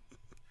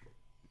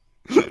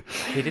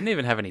 He didn't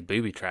even have any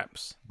booby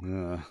traps.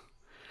 Yeah.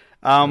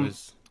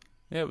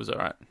 It was all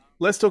right.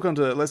 Let's talk a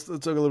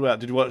little about.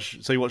 Did you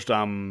watch? So you watched.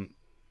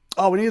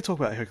 Oh, we need to talk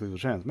about Hercules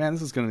Returns. Man,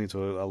 this is going to lead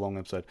to a long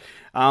episode.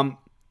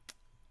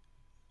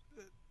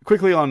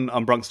 Quickly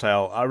on Bronx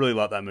Tale, I really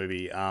like that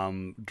movie.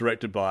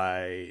 Directed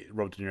by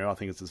Robert De Niro. I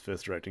think it's his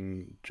first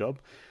directing job.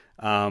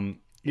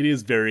 It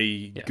is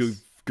very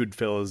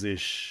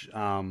Goodfellas-ish,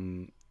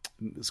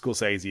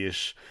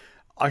 Scorsese-ish.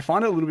 I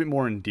find it a little bit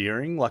more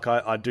endearing. Like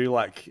I do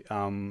like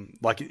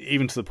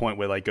even to the point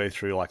where they go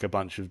through like a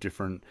bunch of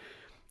different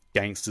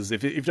gangsters.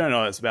 If you don't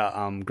know, it's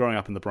about growing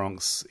up in the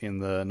Bronx in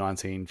the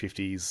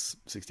 1950s,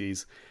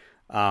 60s.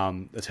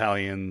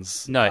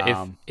 Italians.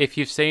 No, if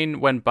you've seen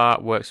When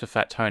Bart Works for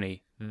Fat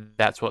Tony,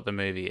 that's what the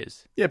movie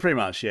is. Yeah, pretty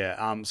much.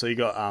 Yeah. So you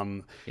got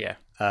Robert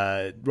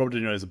De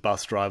Niro is a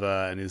bus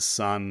driver, and his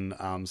son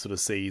sort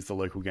of sees the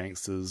local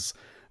gangsters.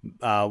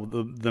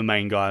 The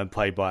main guy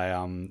played by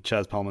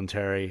Chaz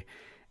Palminteri,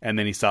 and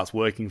then he starts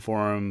working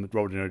for him.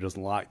 Robert De Niro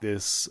doesn't like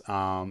this,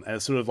 and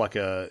it's sort of like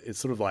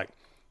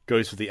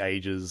goes for the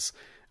ages.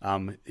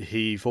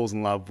 He falls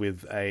in love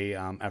with a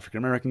African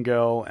American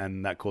girl,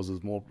 and that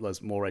causes more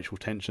racial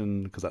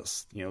tension because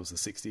that's it was the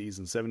 60s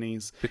and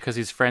 70s. Because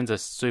his friends are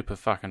super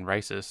fucking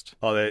racist.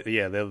 Oh, they're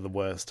the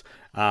worst.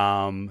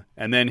 And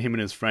then him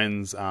and his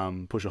friends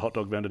push a hot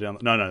dog vendor down.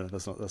 No,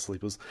 that's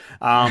Sleepers.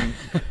 So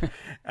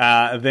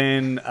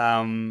and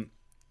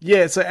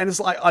it's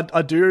like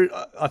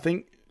I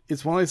think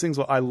it's one of those things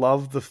where I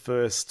love the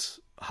first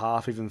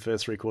half, even the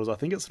first three quarters. I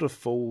think it sort of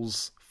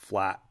falls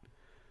flat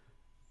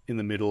in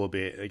the middle a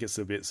bit. It gets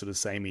a bit sort of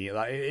samey.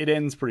 Like, it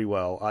ends pretty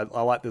well.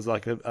 I like there's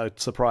like a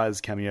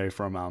surprise cameo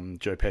from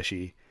Joe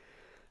Pesci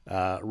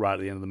right at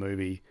the end of the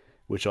movie,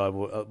 which I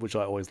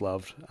always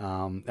loved.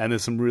 And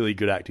there's some really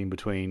good acting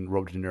between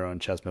Robert De Niro and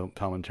Chaz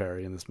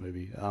Palminteri in this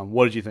movie.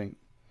 What did you think?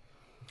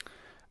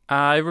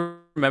 I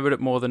remembered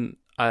it more than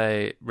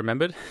I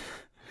remembered.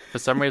 For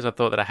some reason, I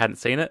thought that I hadn't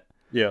seen it.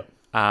 Yeah.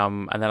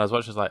 And then I was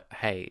watching, like,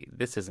 hey,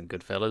 this isn't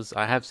Goodfellas.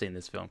 I have seen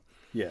this film.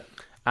 Yeah.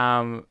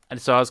 And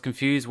so I was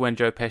confused when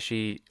Joe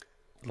Pesci,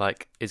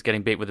 like, is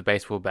getting beat with a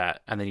baseball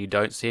bat, and then you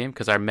don't see him,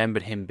 because I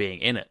remembered him being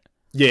in it.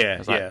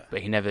 Yeah, like,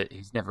 but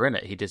he's never in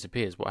it. He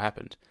disappears. What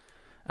happened?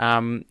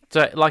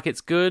 So, like,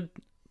 it's good.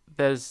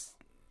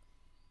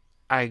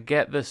 I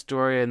get the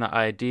story and the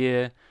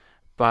idea,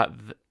 but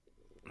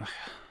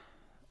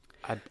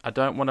I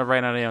don't want to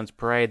rain on anyone's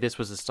parade. This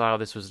was a style.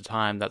 This was a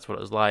time. That's what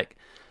it was like.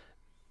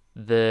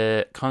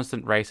 The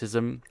constant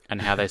racism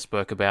and how they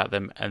spoke about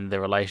them and the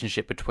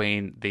relationship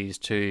between these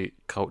two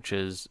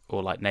cultures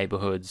or like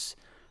neighborhoods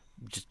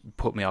just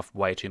put me off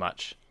way too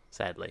much,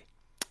 sadly.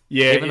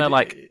 Yeah. Even though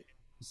like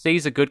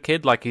C's a good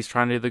kid, like he's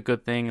trying to do the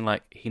good thing and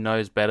like he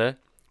knows better,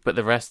 but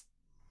the rest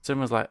of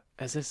him was like,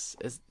 I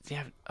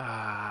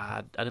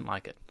didn't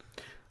like it.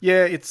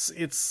 Yeah, it's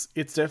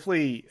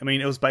definitely. I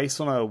mean, it was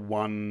based on a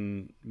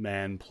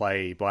one-man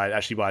play by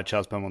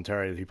Charles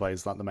Palminteri, who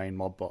plays like the main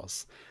mob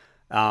boss.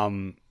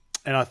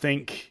 And I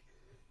think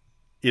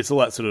it's all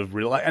that sort of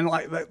real, like, and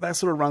like that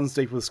sort of runs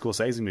deep with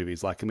Scorsese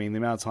movies. Like, I mean, the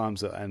amount of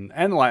times that,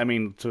 and like, I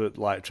mean, to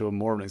a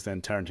more of an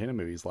extent, Tarantino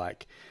movies,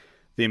 like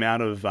the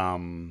amount of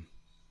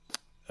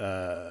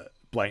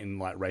blatant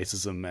like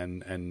racism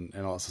and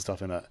all that sort of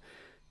stuff in it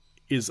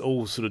is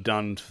all sort of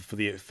done for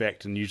the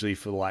effect and usually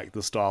for like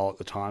the style at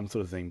the time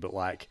sort of thing. But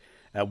like,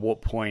 at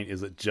what point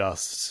is it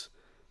just,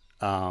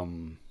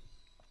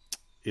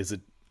 is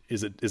it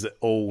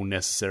all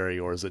necessary,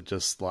 or is it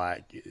just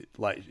like,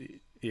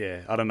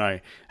 yeah, I don't know.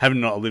 Having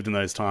not lived in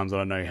those times, I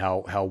don't know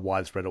how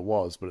widespread it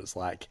was, but it's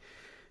like,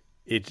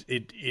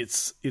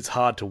 it's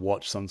hard to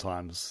watch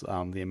sometimes,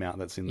 the amount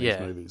that's in these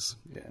movies.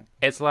 Yeah.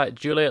 It's like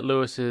Juliette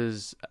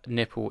Lewis's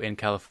nipple in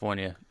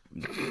California.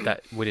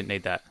 That we didn't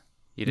need that.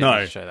 You didn't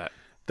need to show that.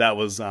 That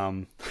was,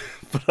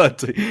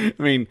 but I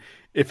mean,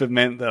 if it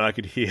meant that I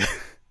could hear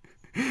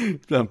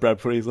Brad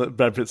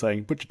Pitt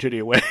saying, "Put your titty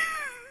away."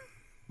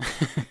 Is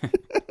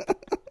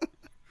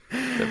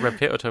that Brad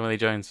Pitt or Tommy Lee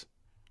Jones?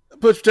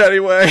 Put your titty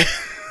away.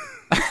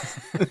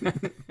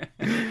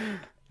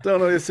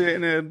 Don't want to sit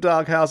in a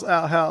doghouse,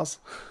 outhouse.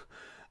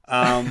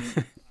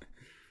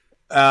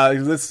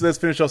 Let's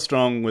finish off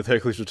strong with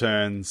Hercules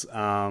Returns.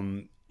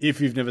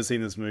 If you've never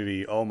seen this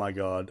movie, oh my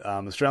god,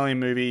 Australian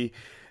movie.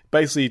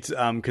 Basically,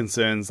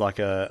 concerns like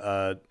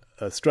a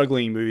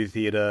struggling movie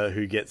theater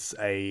who gets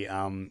a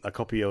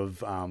copy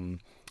of I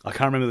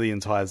can't remember the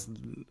entire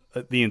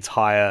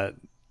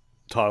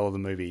title of the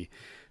movie,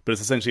 but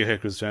it's essentially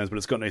Hercules Returns, but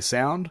it's got no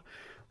sound.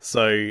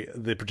 So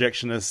the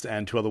projectionist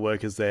and two other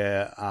workers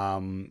there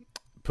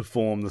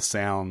perform the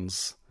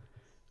sounds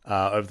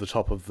over the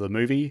top of the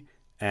movie,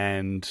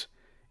 and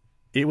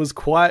it was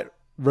quite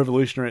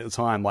revolutionary at the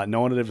time. Like,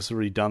 no one had ever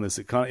sort of done this.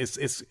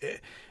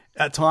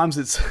 At times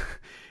it's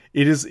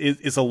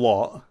a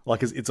lot.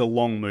 Like, it's a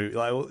long movie.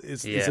 Like,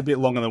 it's a bit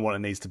longer than what it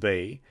needs to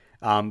be,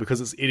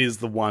 because it is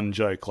the one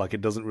joke. Like,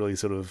 it doesn't really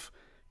sort of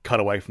cut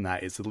away from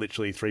that. It's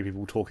literally three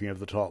people talking over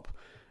the top,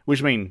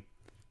 which, I mean,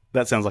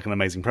 that sounds like an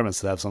amazing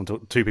premise to have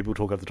two people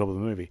talk over the top of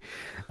the movie.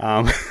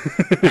 But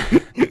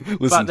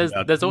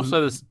there's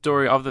also the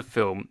story of the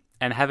film,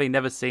 and having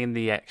never seen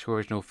the actual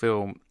original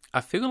film,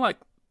 I feel like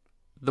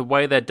the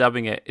way they're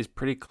dubbing it is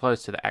pretty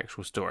close to the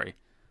actual story.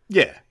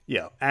 Yeah,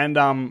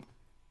 and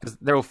because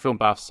they're all film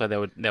buffs, so they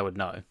would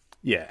know.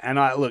 Yeah, and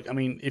I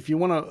mean, if you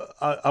want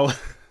to,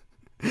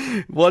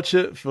 watch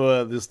it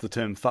for the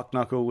term "fuck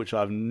knuckle," which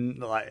I've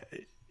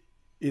like.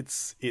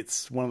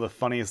 It's one of the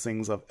funniest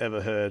things I've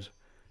ever heard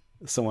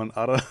someone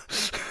utter.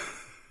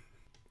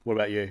 What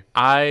about you?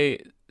 I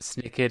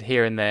snickered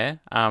here and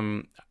there.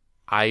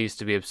 I used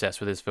to be obsessed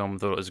with this film.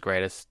 Thought it was the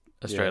greatest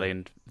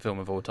Australian film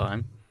of all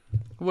time,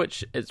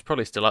 which it's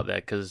probably still up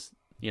there because,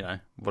 you know,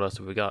 what else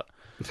have we got?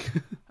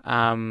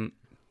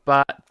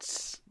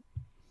 But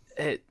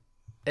it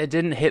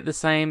didn't hit the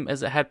same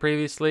as it had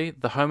previously.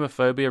 The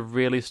homophobia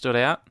really stood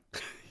out.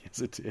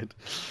 Yes, it did.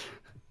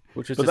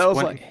 Which was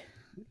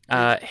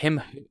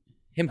him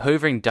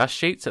hoovering dust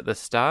sheets at the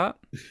start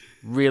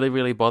really,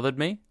 really bothered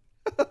me.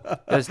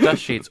 There's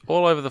dust sheets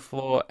all over the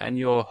floor and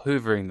you're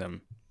hoovering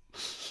them.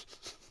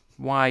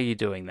 Why are you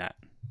doing that?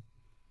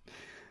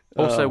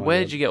 Also,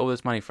 where did you get all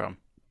this money from?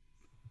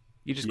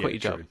 You just quit your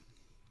job.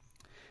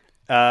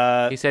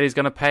 He said he's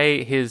going to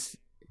pay his,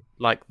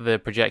 like, the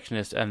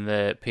projectionist and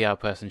the PR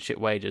person shit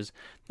wages.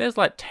 There's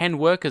like 10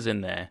 workers in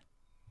there.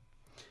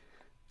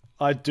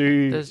 I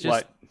do. There's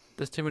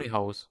too many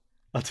holes.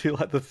 I do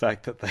like the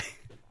fact that they.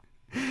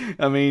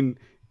 I mean,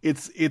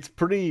 it is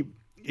pretty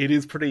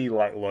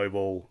like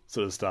lowball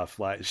sort of stuff.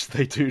 Like,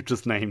 they do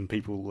just name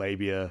people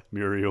Labia,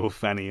 Muriel,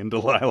 Fanny, and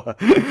Delilah.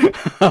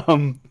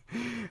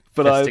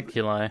 But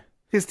Testiculi.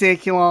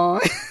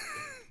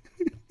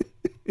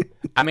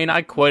 I mean,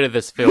 I quoted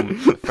this film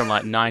from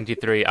like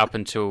 93 up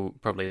until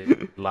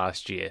probably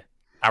last year.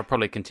 I'll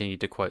probably continue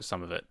to quote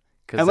some of it.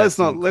 And let's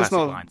not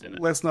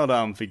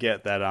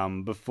forget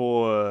that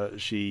before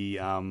she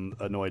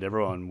annoyed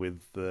everyone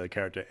with the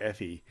character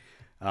Effie,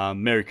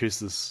 Mary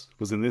Custis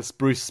was in this.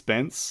 Bruce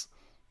Spence,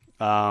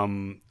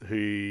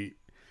 who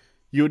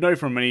you would know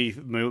from many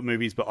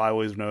movies, but I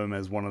always know him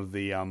as one of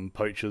the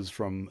poachers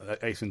from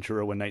Ace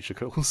Ventura: When Nature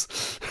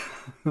Calls.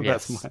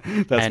 Yes.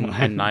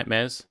 And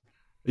Nightmares.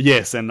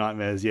 Yes, and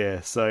Nightmares.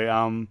 Yeah.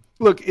 So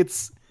look,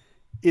 it's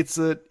if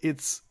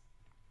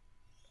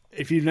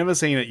you've never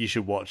seen it, you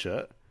should watch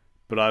it.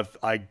 But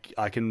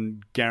I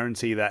can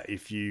guarantee that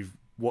if you've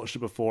watched it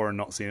before and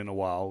not seen it in a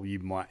while,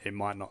 it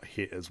might not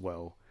hit as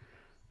well.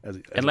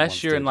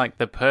 Unless you're in like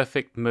the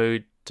perfect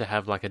mood to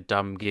have like a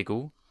dumb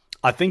giggle.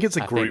 I think it's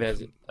a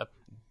group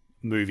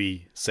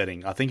movie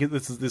setting. I think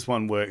this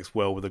one works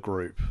well with a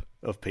group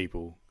of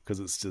people because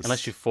it's just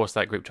unless you force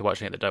that group to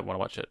watching it that don't want to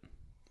watch it.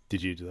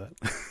 Did you do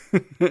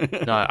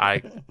that? No,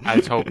 I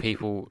told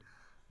people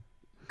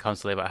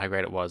constantly about how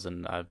great it was,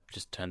 and I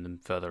just turned them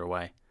further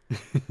away.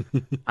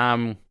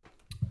 So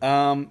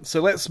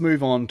let's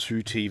move on to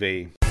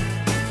TV.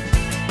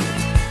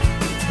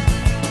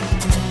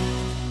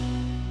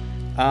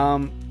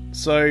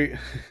 So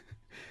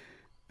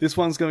this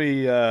one's going to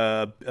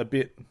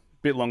be a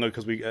bit longer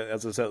because we,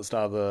 as I said at the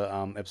start of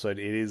the episode,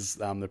 it is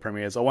the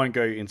premieres. I won't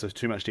go into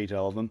too much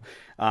detail of them,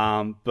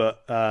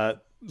 but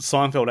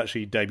Seinfeld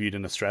actually debuted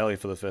in Australia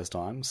for the first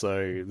time.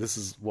 So this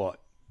is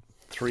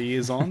 3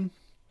 years on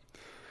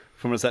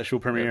from its actual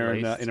premiere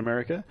in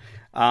America.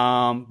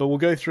 But we'll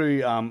go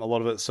through a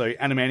lot of it. So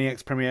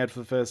Animaniacs premiered for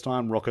the first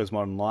time. Rocko's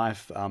Modern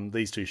Life.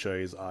 These two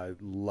shows I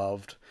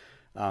loved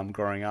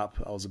growing up.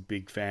 I was a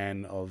big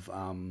fan of.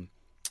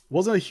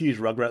 Wasn't a huge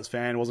Rugrats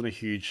fan. Wasn't a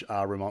huge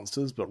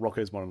Remonsters, but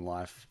Rocko's Modern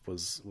Life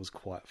was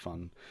quite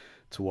fun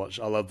to watch.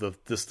 I love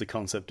the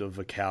concept of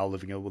a cow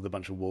living with a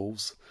bunch of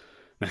wolves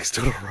next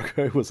door to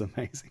Rocco was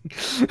amazing.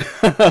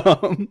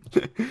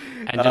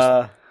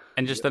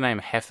 And just the name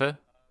Heifer.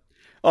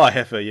 Oh,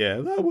 Heifer, yeah,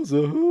 that was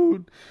a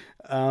hoot.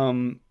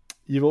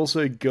 You've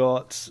also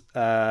got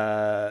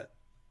Frasier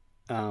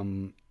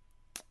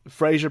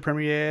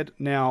premiered.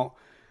 Now,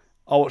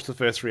 I watched the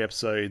first 3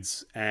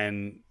 episodes,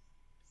 and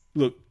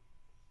look,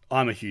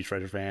 I'm a huge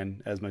Frasier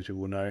fan, as most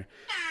people will know.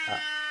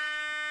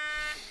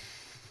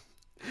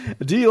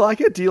 Do you like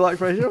it? Do you like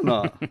Frasier or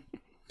not?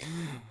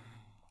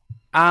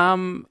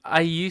 I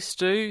used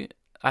to.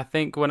 I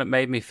think when it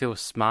made me feel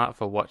smart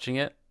for watching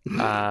it,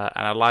 and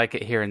I like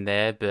it here and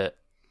there, but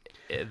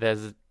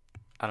there's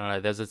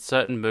a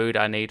certain mood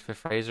I need for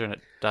Frasier, and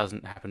it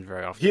doesn't happen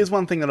very often. Here's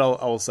one thing that I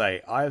will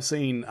say. I have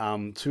seen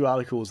 2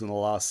 articles in the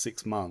last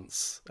 6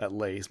 months, at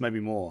least, maybe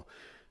more,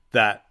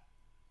 that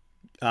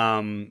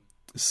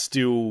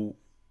still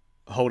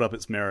hold up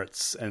its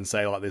merits and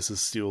say like this is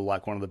still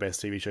like one of the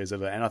best TV shows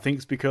ever. And I think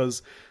it's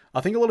because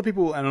I think a lot of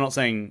people, and I'm not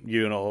saying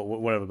you or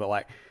whatever, but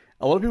like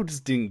a lot of people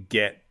just didn't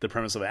get the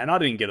premise of it. And I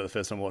didn't get it the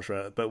first time I watched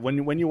it, but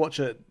when you watch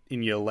it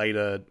in your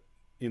later,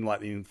 in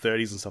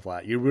 30s and stuff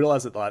like that, you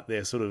realize that like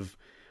they're sort of,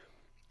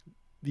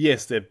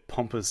 yes, they're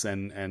pompous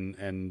and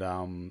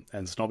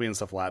snobby and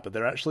stuff like that, but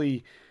they're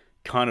actually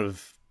kind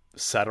of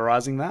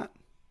satirizing that.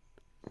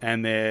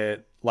 And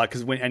they're like,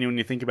 because when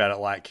you think about it,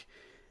 like,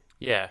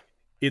 yeah,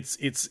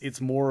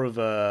 it's more of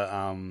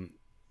a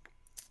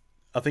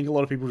I think a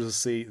lot of people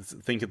just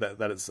think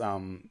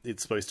that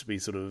it's supposed to be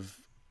sort of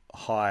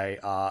high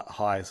art,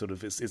 high sort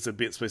of, it's a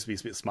bit supposed to be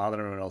a bit smarter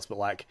than everyone else, but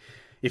like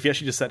if you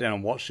actually just sat down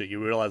and watched it,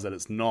 you realize that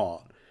it's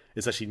not.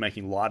 It's actually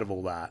making light of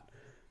all that.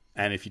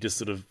 And if you just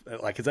sort of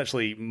like, it's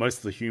actually, most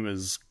of the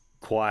humor's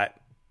quite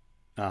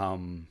I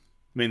mean,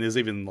 there's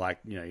even like,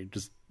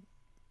 just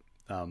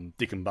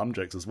dick and bum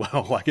jokes as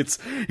well. Like it's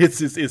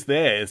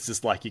there. It's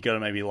just like you got to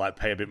maybe like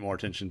pay a bit more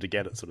attention to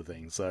get it, sort of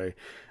thing. So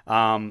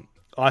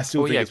I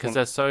still think because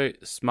they're so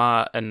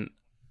smart and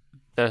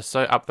they're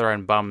so up their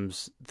own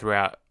bums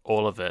throughout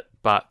all of it,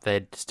 but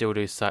they still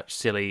do such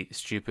silly,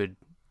 stupid,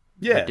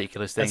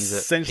 ridiculous things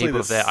that people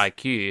of their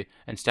IQ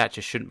and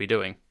stature shouldn't be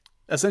doing.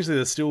 Essentially,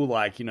 they're still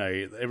like,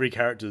 every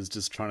character is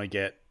just trying to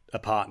get a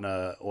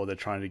partner, or they're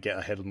trying to get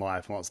ahead in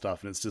life and all that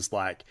stuff, and it's just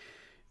like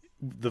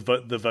the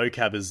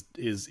vocab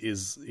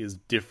is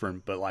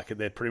different, but like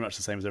they're pretty much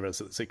the same as every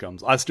other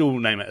sitcoms. I still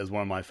name it as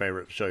one of my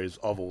favorite shows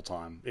of all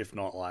time, if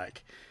not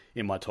like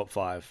in my top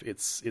 5.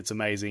 It's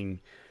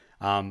amazing.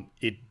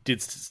 It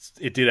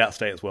did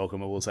outstay its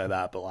welcome, I will say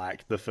that, but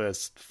like the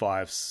first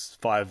five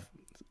seasons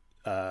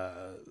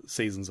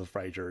of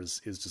Frasier is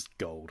just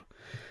gold.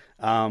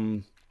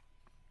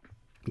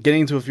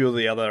 Getting into a few of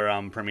the other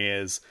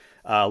premieres,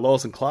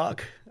 Lois and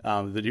Clark,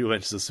 The New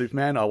Adventures of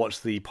Superman. I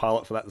watched the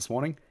pilot for that this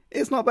morning.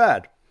 It's not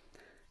bad.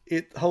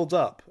 It holds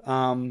up.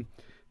 I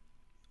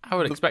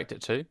would expect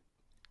it to.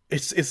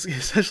 It's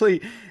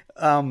essentially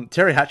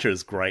Terry Hatcher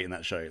is great in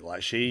that show.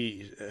 Like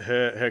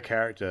her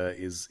character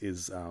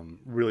is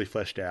really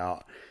fleshed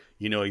out.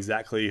 You know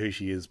exactly who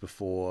she is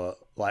before.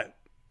 Like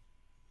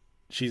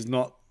she's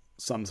not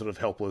some sort of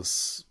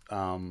helpless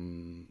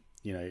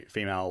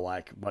female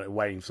like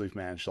waiting for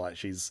Superman.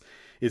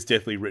 It's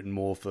definitely written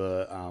more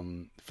for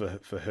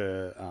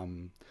her.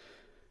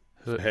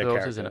 Who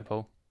else is in it,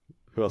 Paul?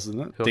 Who else is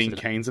in it? Dean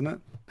Cain's in it.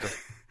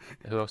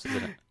 Who else is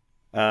in it?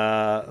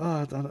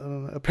 I don't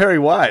know. Perry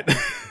White.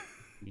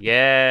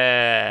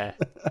 Yeah.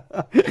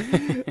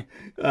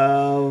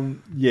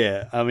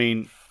 Yeah. I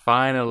mean,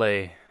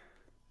 finally,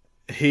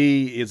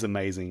 he is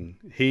amazing.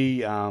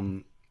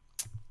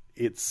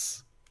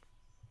 It's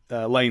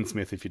Lane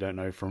Smith, if you don't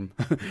know from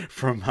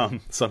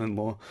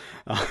Son-in-Law.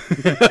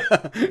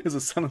 Is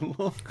it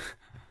Son-in-Law?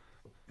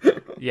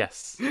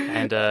 Yes,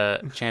 and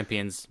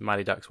Champions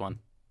Mighty Ducks 1.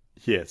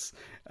 Yes.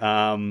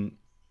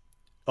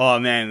 Oh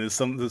man, there's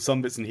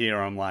some bits in here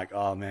I'm like,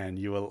 oh man,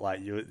 you were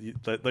like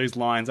those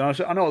lines.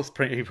 And I know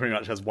he pretty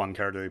much has one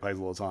character he plays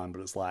all the time, but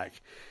it's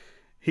like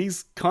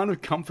he's kind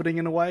of comforting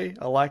in a way.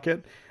 I like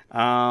it.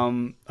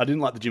 I didn't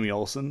like the Jimmy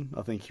Olsen.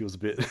 I think he was a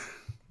bit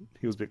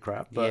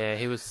crap. But yeah,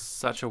 he was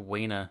such a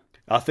wiener.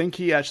 I think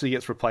he actually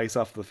gets replaced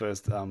after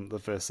the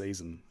first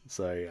season.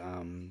 So,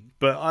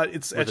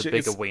 it's with actually a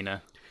bigger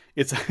wiener.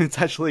 It's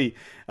actually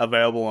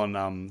available on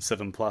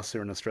 7+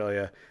 here in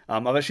Australia.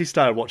 I've actually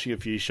started watching a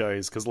few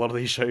shows because a lot of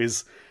these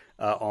shows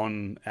are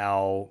on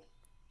our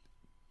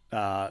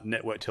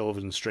network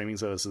television streaming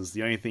services.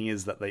 The only thing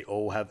is that they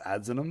all have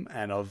ads in them,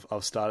 and I've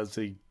started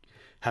to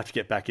have to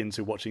get back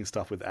into watching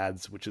stuff with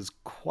ads, which is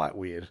quite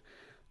weird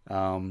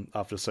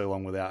after so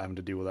long without having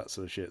to deal with that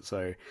sort of shit.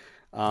 So,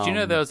 did you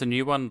know there was a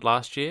new one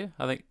last year?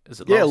 I think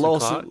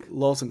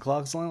Lois and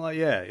Clark, something like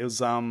it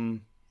was.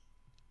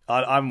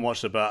 I haven't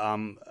watched it, but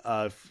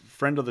a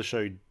friend of the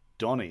show,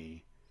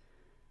 Donnie,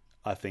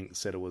 I think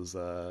said it was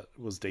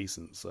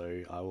decent.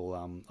 So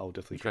I'll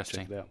definitely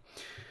check it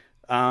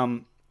out.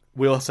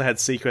 We also had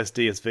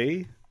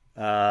Sequest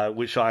DSV,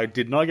 which I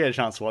did not get a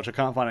chance to watch. I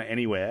can't find it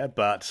anywhere,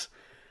 but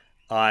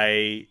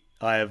I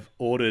have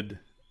ordered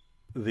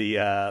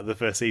the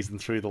first season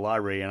through the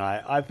library, and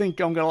I think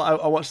I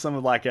watched some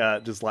of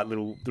just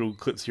little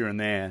clips here and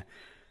there.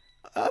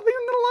 I think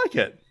I'm gonna like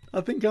it. I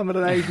think I'm at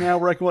an age now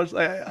where I can watch,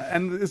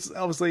 and it's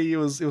obviously it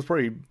was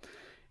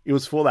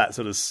for that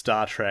sort of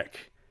Star Trek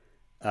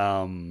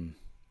crowd.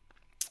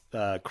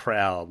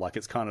 Like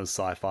it's kind of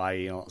sci-fi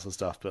and all that sort of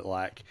stuff, but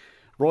like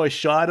Roy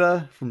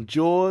Scheider from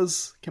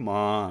Jaws, come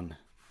on,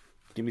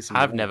 give me some.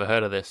 I've never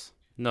heard of this.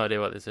 No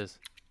idea what this is.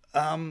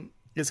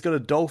 It's got a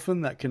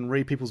dolphin that can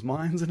read people's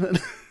minds in it.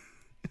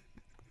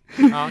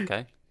 Oh,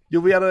 okay.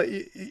 You'll be able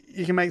to.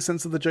 You can make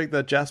sense of the joke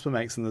that Jasper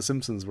makes in The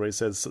Simpsons, where he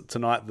says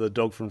tonight the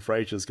dog from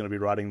Frasier is going to be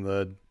riding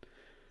the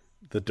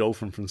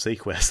dolphin from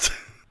Sequest.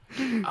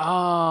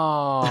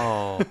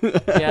 Oh,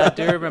 yeah, I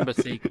do remember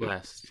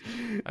Sequest.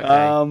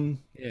 Okay.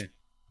 Yeah.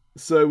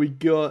 So we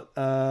got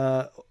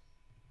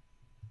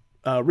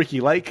Ricky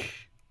Lake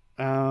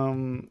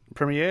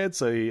premiered.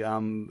 So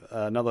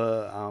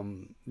another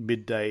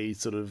midday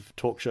sort of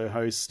talk show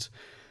host.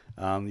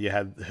 You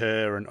had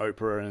her and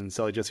Oprah and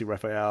Sally Jesse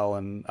Raphael,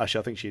 and actually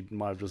I think she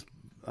might have just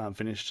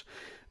finished.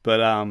 But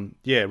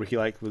Ricky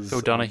Lake was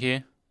Phil Donahue.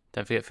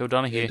 Don't forget Phil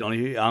Donahue.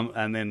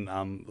 And then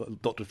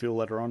Dr. Phil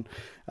later on.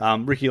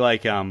 Ricky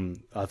Lake,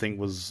 I think,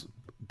 was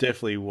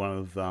definitely one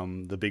of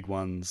the big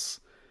ones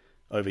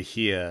over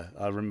here.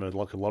 I remember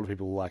like a lot of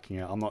people liking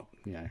it. I'm not,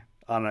 I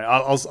don't know.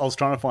 I was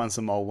trying to find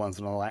some old ones,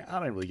 and I'm like, I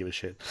don't really give a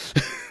shit.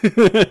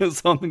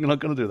 So I'm not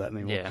going to do that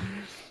anymore. Yeah.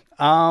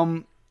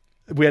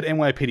 We had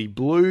NYPD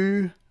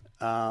Blue.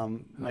 Oh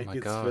my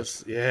god!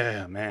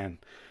 Yeah, man.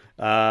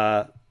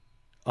 I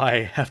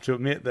have to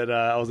admit that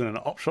I was in an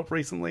op shop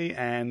recently,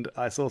 and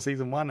I saw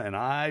season 1, and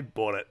I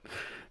bought it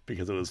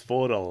because it was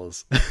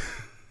 $4.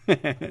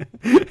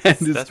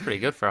 That's pretty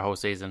good for a whole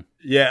season.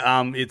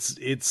 Yeah. It's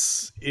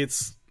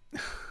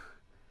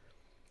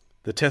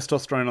the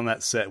testosterone on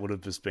that set would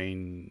have just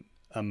been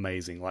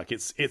amazing. Like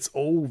it's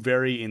all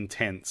very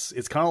intense.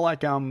 It's kind of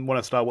like when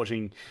I started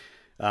watching.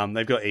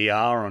 They've got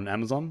ER on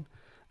Amazon.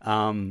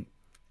 ER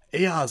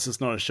is just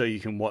not a show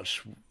you can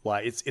watch.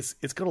 Like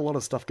it's got a lot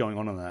of stuff going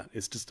on in that.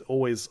 It's just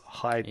always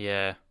high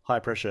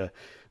pressure.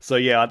 So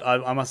yeah,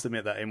 I must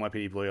admit that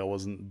NYPD Blue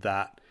wasn't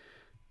that.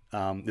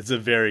 It's a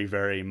very,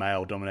 very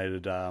male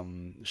dominated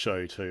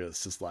show too.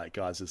 It's just like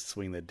guys just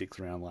swing their dicks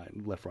around like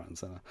left, right, and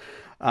center.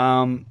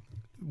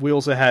 We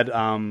also had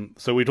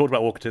so we talked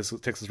about Walker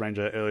Texas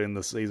Ranger earlier in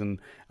the season.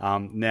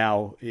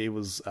 Now he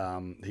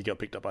got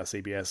picked up by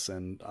CBS,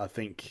 and I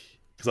think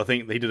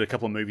he did a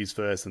couple of movies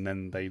first, and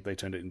then they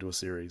turned it into a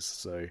series.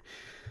 So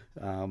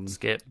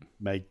Skip.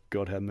 May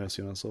God have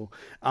mercy on us all.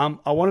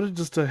 I wanted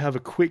just to have a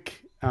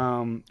quick.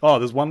 There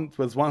was one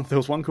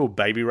called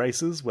Baby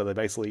Races where they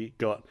basically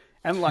got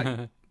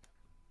and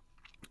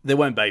they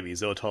weren't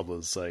babies, they were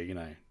toddlers, so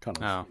kind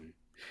of.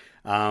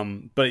 Oh.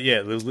 But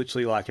yeah, there was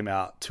literally like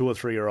about 2 or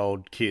 3 year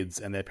old kids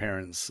and their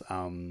parents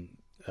in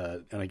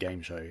a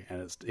game show,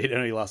 and it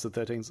only lasted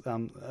 13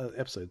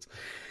 episodes.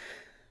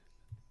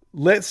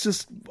 Let's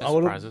just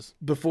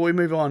before we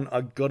move on,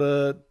 I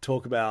gotta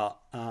talk about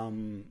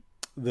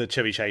the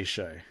Chevy Chase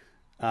show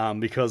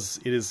because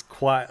it is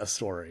quite a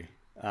story.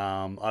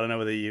 I don't know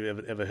whether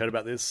you've ever heard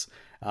about this.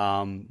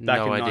 No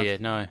idea.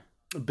 No.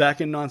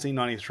 Back in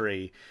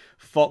 1993,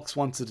 Fox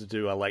wanted to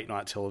do a late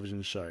night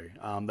television show.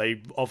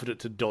 They offered it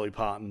to Dolly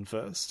Parton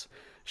first.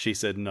 She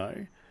said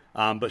no,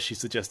 but she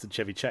suggested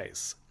Chevy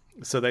Chase.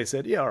 So they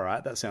said, yeah, all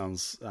right, that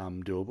sounds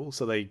doable.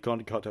 So they got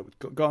in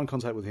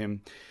contact with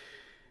him.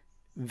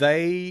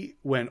 They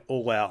went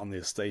all out on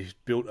this. They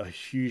built a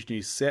huge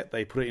new set.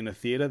 They put it in a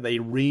theater. They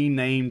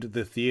renamed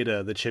the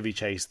theater the Chevy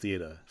Chase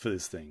Theater for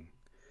this thing.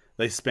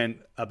 They spent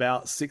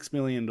about $6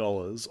 million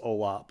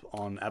all up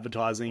on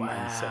advertising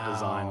and set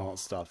design and all that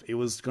stuff. It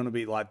was going to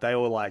be like, they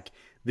were like,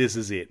 this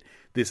is it.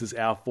 This is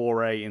our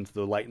foray into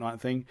the late night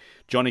thing.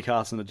 Johnny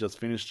Carson had just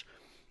finished.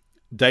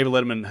 David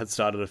Letterman had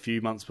started a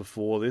few months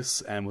before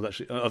this, and was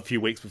actually a few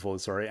weeks before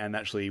this, sorry, and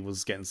actually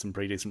was getting some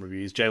pretty decent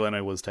reviews. Jay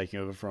Leno was taking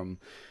over from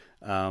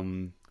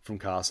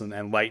Carson,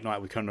 and Late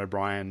Night with Conan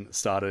O'Brien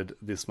started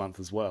this month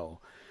as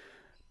well.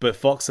 But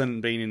Fox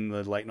hadn't been in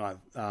the late night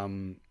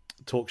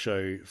talk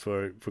show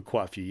for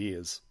quite a few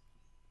years,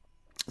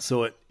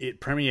 so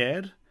it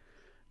premiered.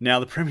 Now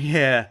the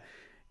premiere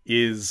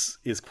is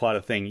quite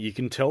a thing. You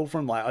can tell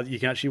from you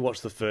can actually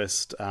watch the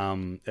first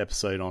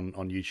episode on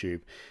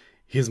YouTube.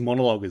 His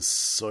monologue is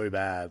so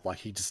bad. Like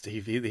he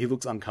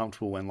looks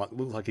uncomfortable and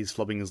looks like he's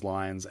flubbing his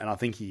lines. And I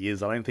think he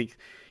is. I don't think,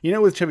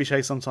 with Chevy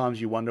Chase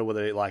sometimes you wonder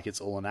whether it's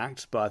all an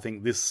act, but I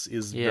think this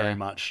is very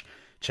much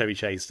Chevy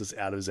Chase just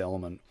out of his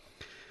element.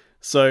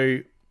 So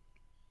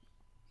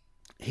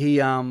he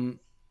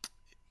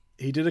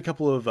did a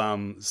couple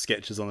of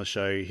sketches on the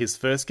show. His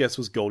first guest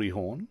was Goldie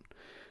Hawn,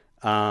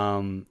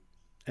 and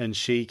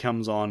she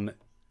comes on.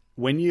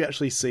 When you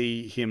actually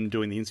see him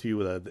doing the interview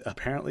with her,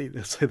 apparently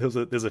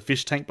there's a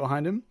fish tank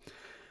behind him.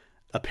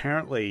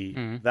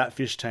 Apparently, that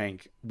fish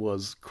tank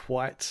was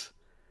quite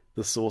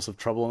the source of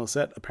trouble on the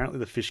set. Apparently,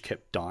 the fish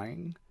kept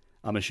dying.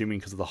 I'm assuming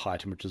because of the high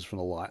temperatures from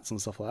the lights and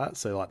stuff like that.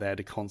 So, they had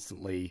to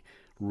constantly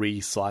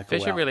recycle.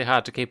 Fish are really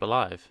hard to keep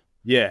alive.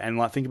 Yeah,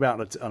 and think about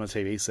it on a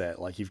TV set.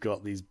 You've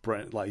got these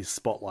these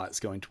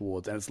spotlights going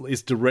towards, and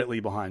it's directly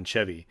behind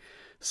Chevy.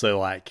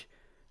 So,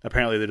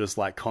 apparently they're just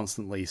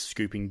constantly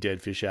scooping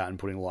dead fish out and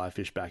putting live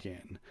fish back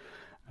in.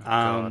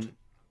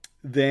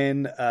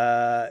 Then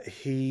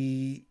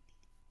his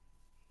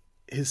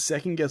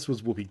second guest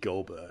was Whoopi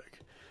Goldberg,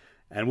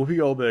 and Whoopi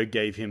Goldberg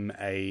gave him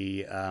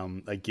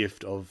a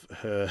gift of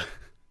her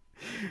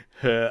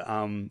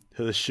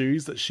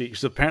shoes that she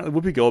apparently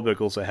Whoopi Goldberg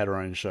also had her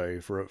own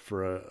show for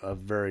a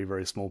very,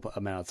 very small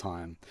amount of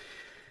time,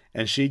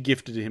 and she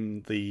gifted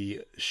him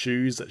the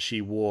shoes that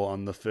she wore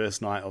on the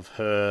first night of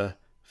her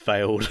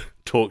failed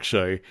talk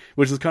show,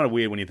 which is kind of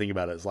weird when you think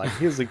about it.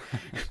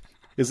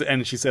 It's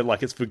and she said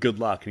it's for good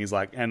luck, and he's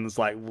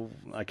well,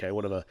 okay,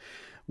 whatever.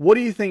 What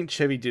do you think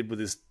Chevy did with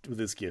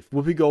this gift?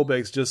 Whoopi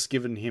Goldberg's just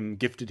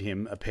gifted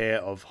him a pair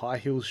of high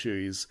heel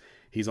shoes.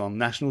 He's on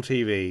national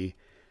TV.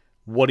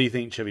 What do you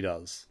think Chevy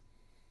does?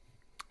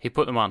 He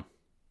put them on.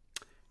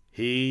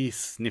 He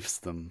sniffs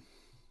them.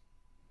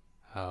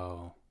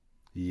 Oh.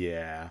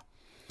 Yeah.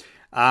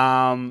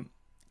 Oh.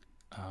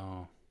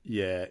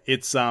 Yeah,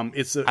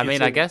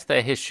 I guess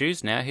they're his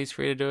shoes now. He's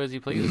free to do as he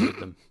pleases with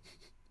them.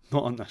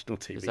 Not on national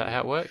TV. Is that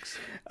how it works?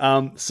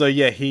 So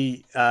yeah,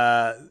 he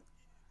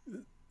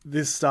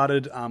this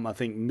started I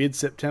think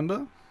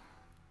mid-September.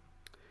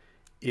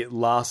 It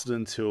lasted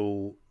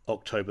until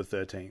October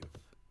 13th.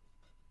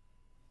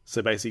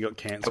 So basically got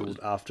cancelled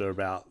after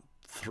about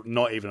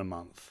not even a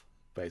month,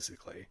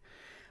 basically.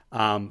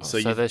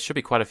 So there should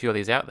be quite a few of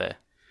these out there.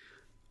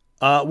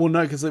 Well,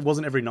 no, because it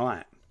wasn't every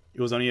night. It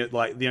was only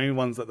the only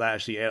ones that they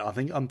actually aired. I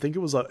think it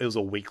was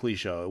a weekly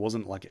show. It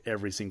wasn't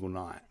every single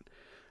night.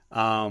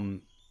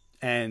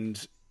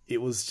 And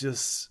it was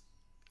just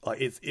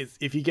it's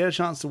if you get a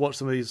chance to watch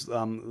some of these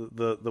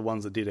the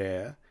ones that did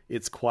air,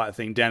 it's quite a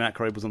thing. Dan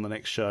Aykroyd was on the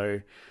next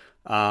show.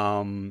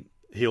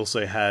 He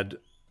also had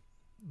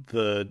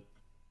the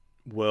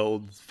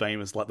world's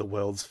famous the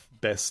world's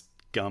best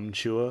gum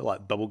chewer,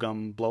 bubble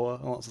gum blower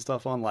and lots of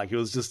stuff on.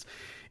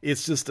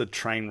 It's just a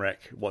train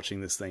wreck watching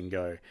this thing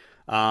go.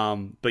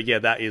 But yeah,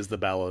 that is the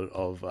ballad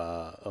of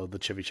the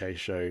Chevy Chase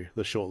show,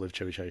 the short-lived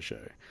Chevy Chase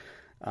show,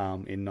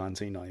 in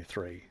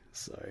 1993.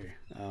 So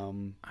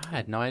I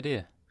had no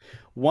idea.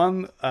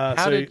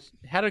 How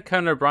did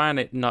Conan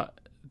O'Brien not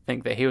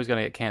think that he was going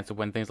to get cancelled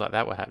when things like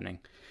that were happening?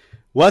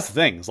 Well, that's the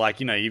thing.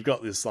 You've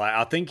got this.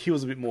 I think he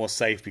was a bit more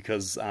safe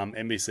because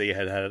NBC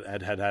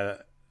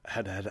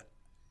had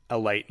a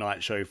late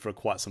night show for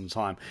quite some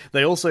time.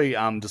 They also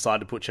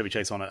decided to put Chevy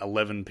Chase on at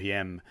 11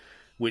 p.m.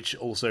 which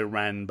also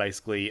ran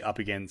basically up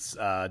against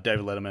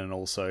David Letterman and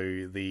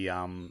also the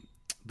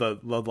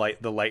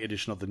late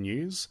edition of the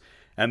news.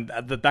 And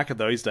back at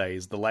those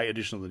days, the late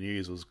edition of the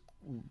news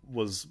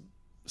was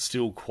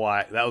still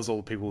quite. That was all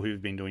the people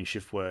who've been doing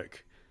shift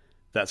work.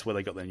 That's where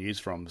they got their news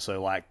from.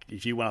 So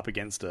if you went up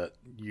against it,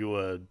 you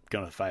were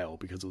gonna fail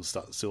because it was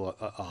still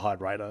a high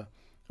rater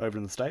over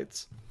in the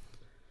States.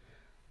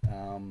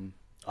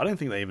 I don't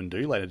think they even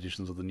do late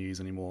editions of the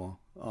news anymore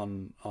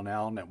on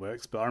our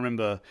networks, but I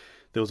remember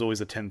there was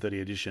always a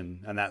 10:30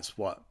 edition, and that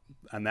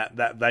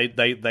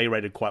they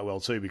rated quite well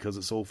too because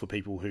it's all for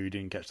people who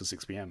didn't catch the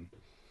 6 p.m.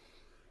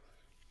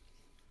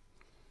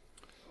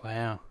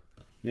 Wow.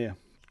 Yeah,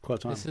 quite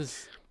a time. This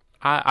is.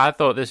 I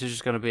thought this was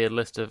just going to be a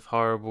list of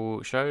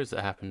horrible shows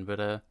that happened, but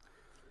no.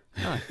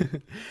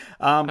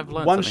 I've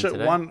learned one something show,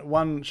 today.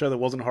 one show that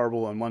wasn't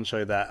horrible, and one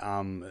show that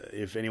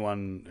if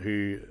anyone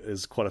who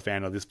is quite a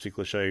fan of this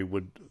particular show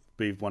would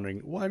be wondering,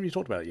 why haven't you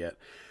talked about it yet?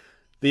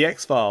 The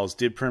X-Files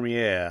did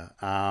premiere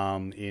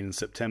in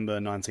September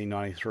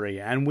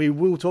 1993, and we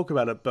will talk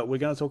about it, but we're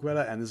going to talk about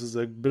it, and this is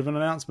a bit of an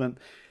announcement.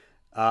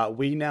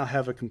 We now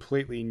have a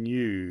completely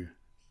new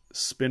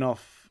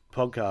spin-off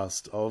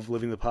podcast of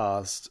Living the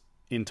Past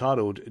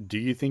entitled Do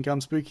You Think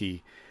I'm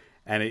Spooky?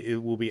 And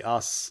it will be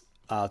us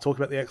talk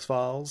about the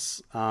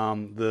X-Files,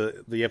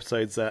 the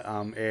episodes that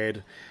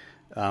aired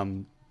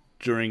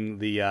during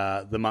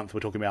the month we're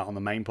talking about on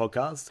the main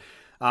podcast.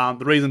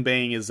 The reason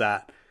being is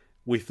that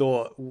we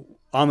thought,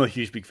 I'm a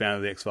huge big fan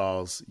of the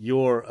X-Files.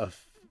 You're a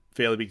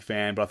fairly big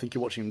fan, but I think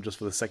you're watching them just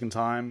for the second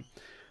time.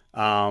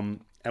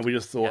 And we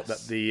just thought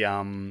that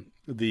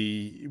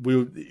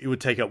it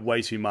would take up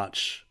way too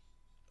much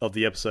of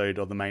the episode,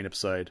 of the main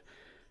episode,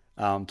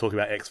 talking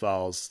about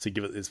X-Files to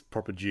give it its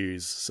proper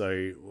dues.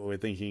 So we're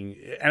thinking,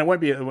 and it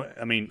won't be,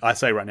 I mean, I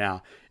say right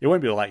now, it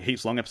won't be like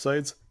heaps long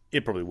episodes.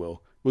 It probably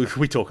will.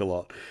 We talk a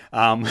lot.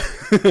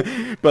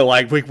 But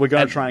like, we're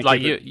going to try and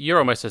like, keep you're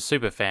almost a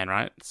super fan,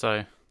 right?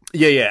 So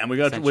yeah, and we're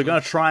going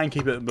to try and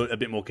keep it a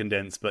bit more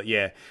condensed. But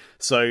yeah,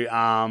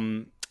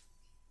 so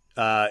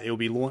it'll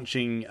be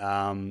launching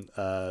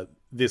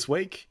this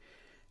week,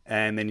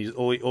 and then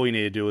all you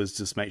need to do is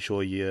just make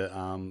sure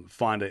you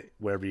find it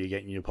wherever you're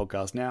getting your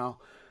podcast now,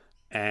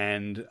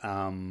 and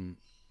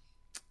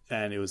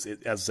as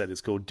I said,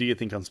 it's called "Do You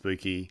Think I'm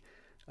Spooky?"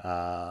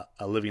 A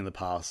Living in the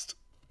Past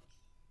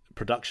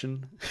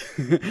production,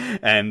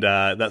 and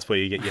that's where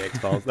you get your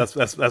X-Files.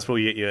 That's where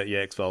you get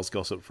your X-Files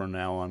gossip from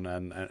now on,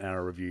 and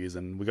our reviews,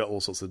 and we got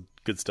all sorts of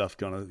good stuff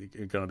gonna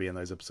be in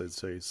those episodes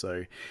too.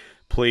 So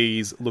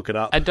please look it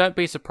up. And don't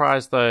be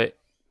surprised though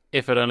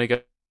if it only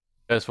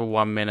goes for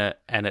 1 minute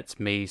and it's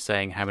me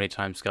saying how many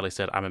times Scully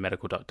said I'm a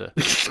medical doctor,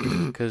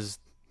 because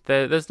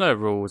there's no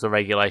rules or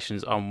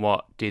regulations on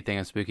what Do You Think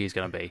I'm Spooky is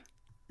going to be.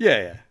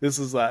 Yeah. This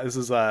is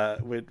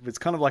it's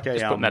kind of like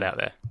just putting that out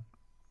there.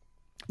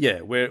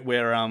 Yeah, we're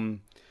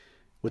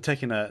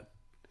taking a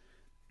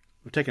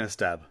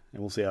stab,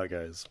 and we'll see how it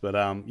goes. But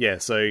yeah,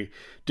 so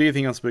Do You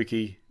Think I'm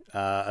Spooky?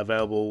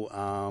 Available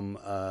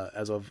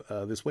as of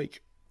this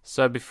week.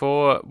 So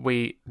before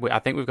we I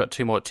think we've got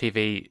 2 more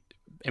TV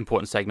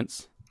important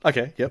segments.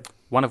 Okay, yep.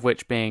 One of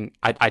which being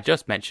I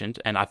just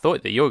mentioned, and I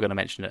thought that you were going to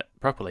mention it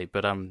properly,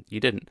 but you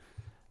didn't.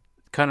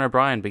 Conan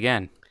O'Brien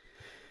began.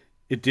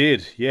 It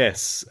did,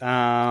 yes.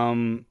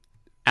 And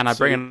I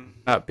bring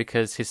it up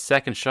because his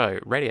second show,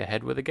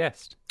 Radiohead, with a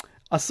guest.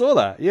 I saw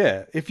that.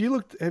 Yeah, if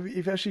you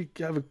actually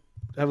have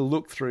a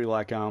look through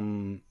like a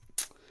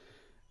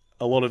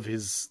lot of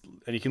his,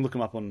 and you can look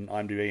him up on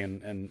IMDb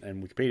and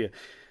Wikipedia,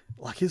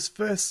 like his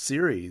first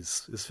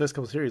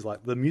couple of series,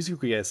 like the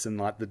musical guests and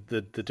like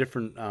the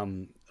different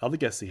other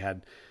guests he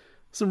had,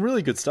 some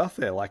really good stuff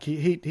there. Like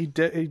he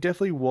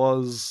definitely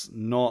was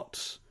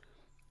not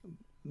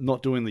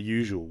doing the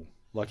usual.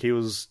 Like he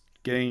was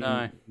getting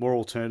more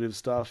alternative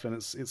stuff, and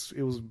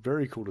it was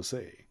very cool to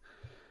see.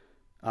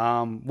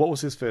 What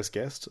was his first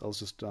guest? I was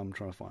just trying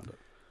to find it.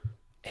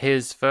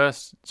 His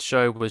first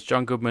show was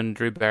John Goodman,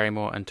 Drew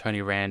Barrymore, and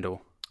Tony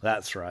Randall.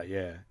 That's right.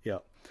 Yeah.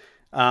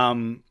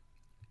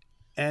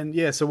 And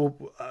yeah,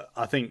 so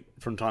I think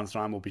from time to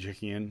time we'll be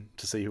checking in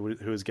to see who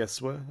his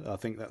guests were. I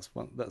think that's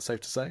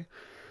safe to say.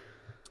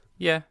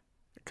 Yeah,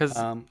 because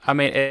I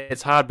mean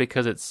it's hard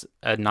because it's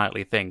a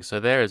nightly thing, so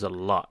there is a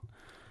lot.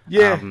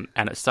 Yeah,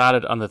 and it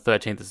started on the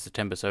 13th of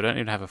September, so I don't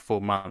even have a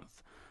full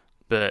month.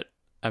 But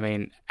I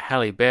mean,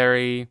 Halle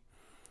Berry,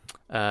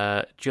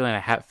 Juliana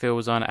Hatfield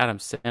was on, Adam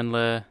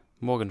Sandler,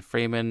 Morgan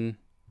Freeman,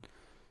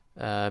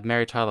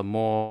 Mary Tyler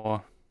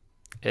Moore.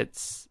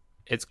 It's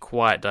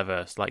quite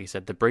diverse, like you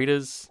said. The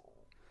Breeders.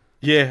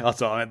 Yeah, I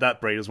saw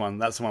that Breeders one.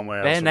 That's the one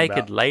where Bare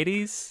Naked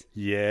Ladies.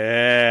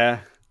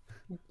 Yeah,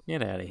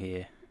 get out of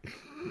here.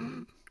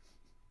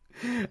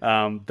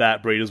 That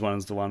Breeders one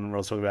is the one where I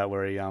was talking about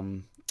where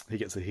he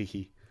gets a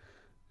hickey.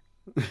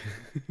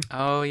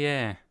 Oh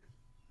yeah.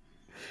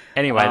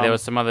 Anyway, there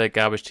was some other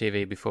garbage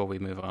TV before we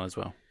move on as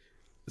well.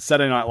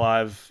 Saturday Night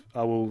Live,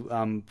 I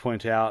will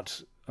point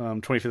out,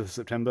 25th of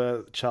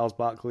September, Charles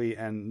Barkley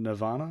and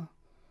Nirvana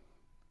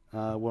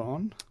were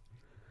on.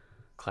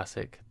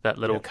 Classic. That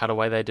little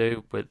cutaway they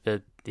do with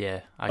the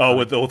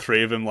with all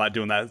three of them like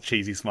doing that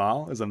cheesy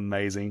smile is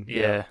amazing.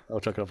 Yeah. I'll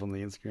chuck it up on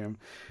the Instagram.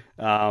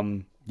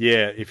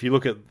 If you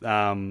look at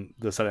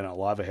the Saturday Night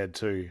Live ahead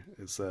too,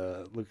 it's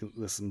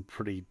there's some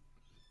pretty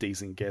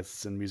decent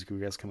guests and musical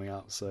guests coming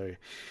up. So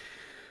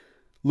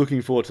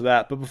looking forward to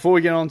that. But before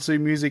we get on to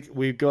music,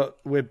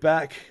 we're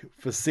back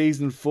for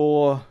season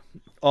 4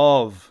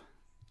 of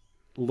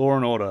Law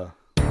and Order.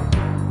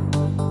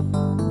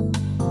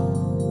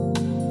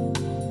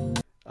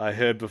 I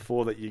heard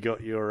before that you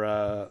got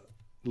your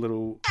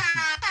little.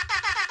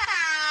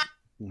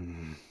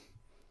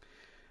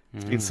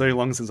 It's been so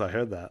long since I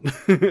heard that.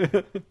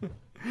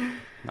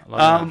 Not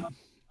long enough.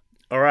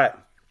 All right,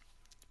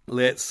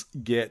 let's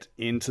get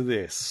into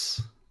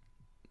this.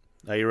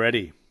 Are you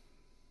ready?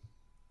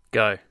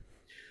 Go.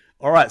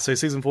 All right, so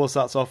season 4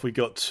 starts off. We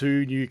got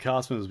 2 new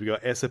cast members. We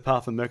got Essa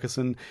Partha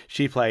Murkison.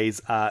 She plays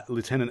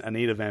Lieutenant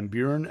Anita Van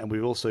Buren, and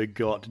we've also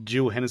got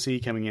Jill Hennessy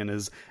coming in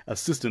as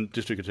Assistant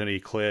District Attorney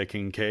Claire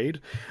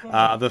Kincaid.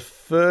 The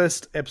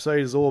first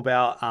episode is all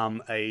about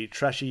a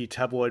trashy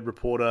tabloid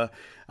reporter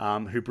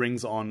who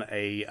brings on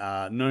a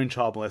known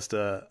child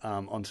molester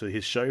onto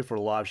his show for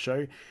a live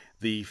show.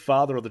 The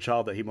father of the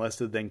child that he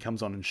molested then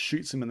comes on and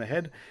shoots him in the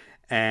head,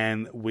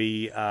 And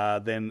we are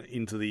then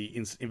into the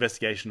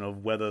investigation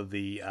of whether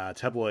the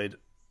tabloid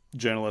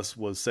journalist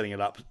was setting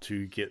it up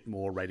to get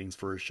more ratings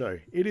for his show.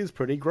 It is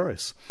pretty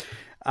gross.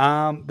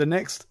 The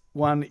next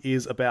one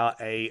is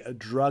about a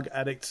drug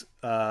addict,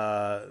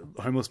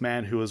 homeless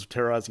man who was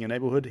terrorizing a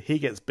neighborhood. He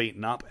gets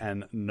beaten up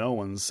and no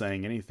one's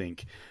saying anything.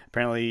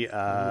 Apparently,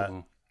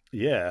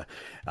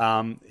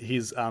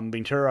 he's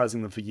been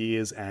terrorizing them for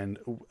years, and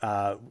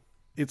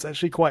it's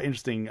actually quite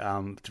interesting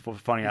for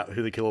finding out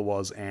who the killer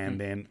was. And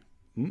then,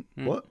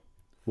 what?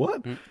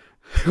 What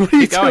are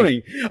you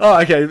doing? Oh,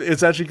 okay.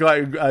 It's actually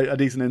quite a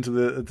decent end to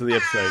the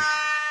episode.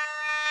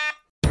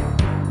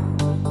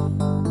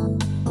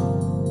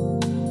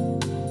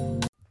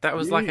 That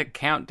was like a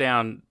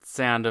countdown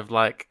sound of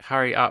like,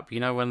 hurry up. You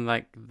know when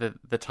like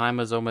the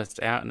timer's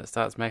almost out and it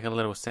starts making a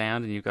little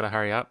sound and you've got to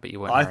hurry up, but you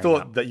weren't. I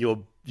thought that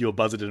your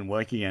buzzer didn't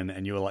work again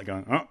and you were like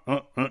going,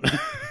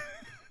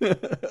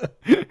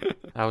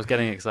 I was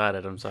getting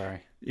excited. I'm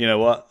sorry. You know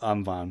what?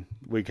 I'm fine.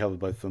 We covered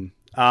both of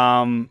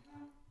them.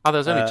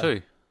 There's only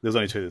two. There's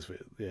only two this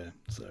week. Yeah.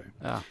 So.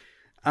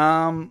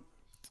 Oh.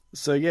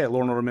 So yeah,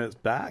 Law and Order Minute's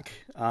back.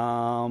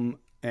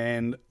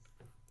 And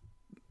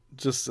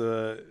just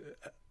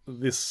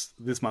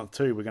this month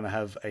too, we're going to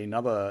have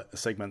another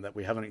segment that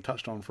we haven't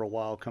touched on for a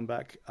while come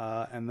back,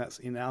 and that's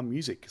in our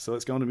music. So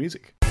let's go on to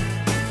music.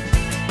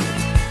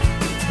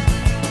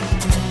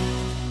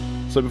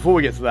 So before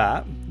we get to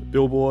that,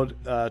 Billboard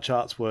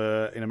charts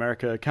were in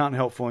America: Can't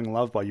Help Falling in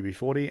Love by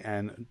UB40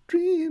 and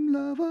Dream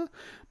Lover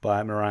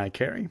by Mariah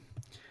Carey.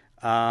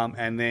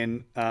 And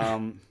then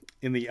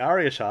in the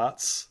ARIA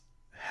charts,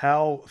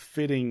 How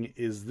Fitting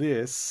Is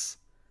This?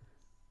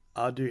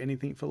 I'd Do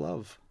Anything for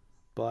Love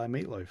by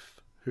Meatloaf,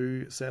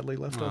 who sadly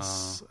left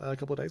us a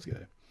couple of days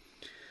ago.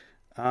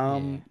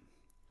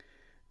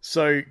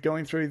 So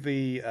going through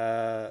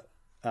the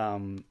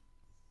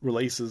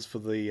releases for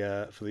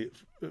the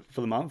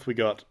month, we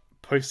got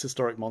Post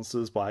Historic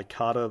Monsters by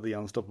Carter the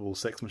Unstoppable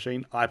Sex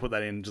Machine. I put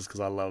that in just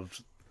because I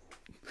loved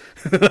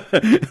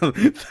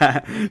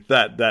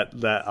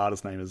that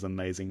artist name is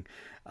amazing.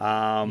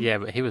 Yeah,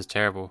 but he was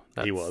terrible.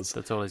 He was.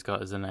 That's all he's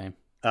got is a name.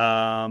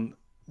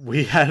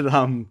 We had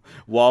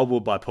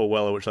Wildwood by Paul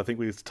Weller, which I think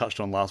we touched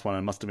on last one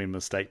and must have been a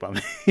mistake by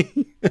me.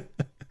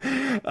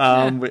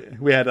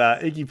 We had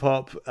Iggy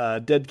Pop,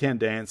 Dead Can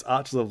Dance,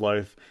 Archers of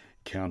Loath,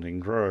 Counting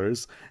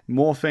Crows,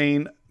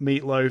 Morphine,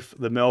 Meatloaf,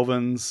 The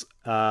Melvins,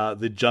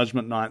 the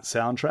Judgment Night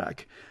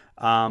soundtrack,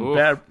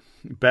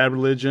 Bad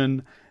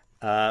Religion,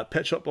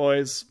 Pet Shop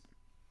Boys,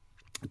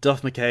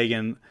 Duff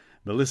McKagan,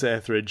 Melissa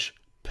Etheridge,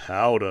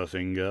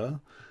 Powderfinger,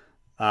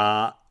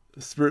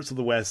 Spirits of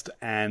the West,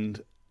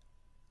 and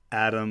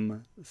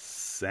Adam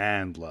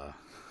Sandler.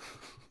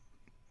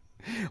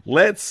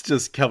 Let's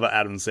just cover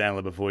Adam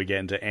Sandler before we get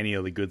into any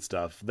of the good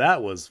stuff.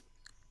 That was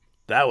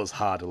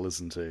hard to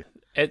listen to.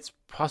 It's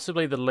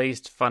possibly the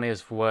least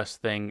funniest,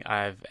 worst thing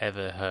I've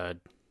ever heard.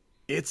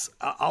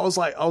 I was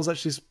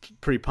actually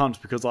pretty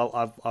pumped because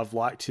I've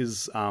liked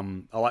his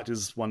I liked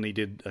his one he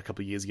did a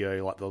couple of years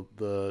ago, like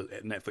the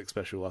Netflix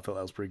special. I thought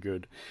that was pretty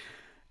good.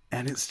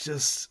 And it's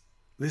just,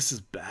 this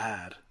is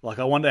bad. Like,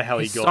 I wonder how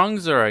his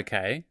songs are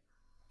okay.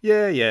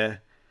 Yeah.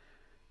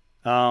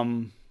 I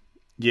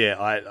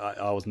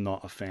was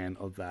not a fan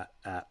of that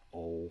at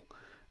all.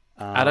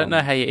 I don't know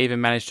how you even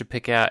managed to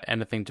pick out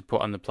anything to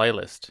put on the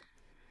playlist.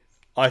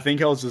 I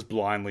think I was just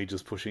blindly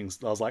just pushing.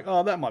 I was like,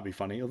 oh, that might be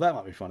funny, or that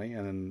might be funny,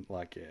 and then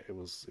it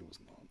was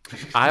not.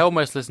 I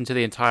almost listened to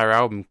the entire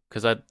album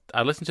because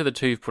I listened to the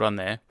two you've put on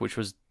there, which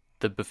was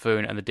The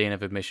Buffoon and The Dean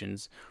of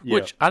Admissions,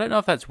 which I don't know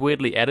if that's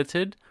weirdly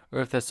edited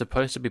or if there's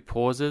supposed to be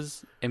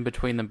pauses in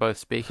between them both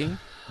speaking.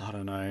 I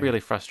don't know. Really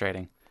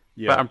frustrating.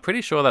 Yeah. But I'm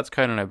pretty sure that's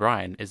Conan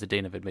O'Brien is the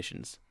Dean of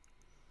Admissions.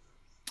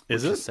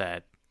 Is it? Which is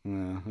sad.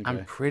 Yeah, okay.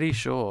 I'm pretty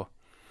sure.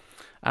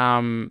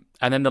 And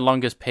then The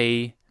Longest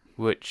Pee,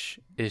 which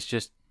is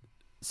just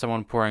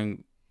someone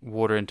pouring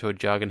water into a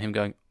jug and him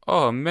going,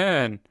 oh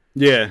man.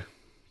 Yeah.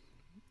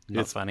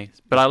 Not funny.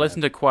 But I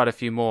listened to quite a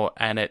few more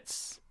and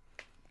it's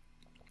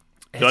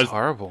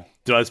horrible.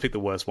 Did I just pick the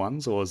worst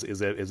ones, or is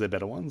there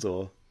better ones,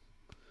 or?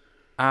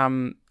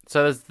 So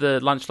there's the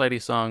Lunch Lady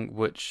song,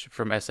 which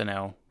from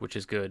SNL, which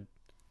is good.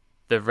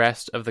 The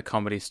rest of the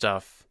comedy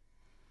stuff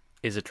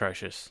is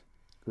atrocious.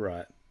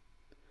 Right.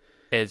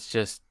 It's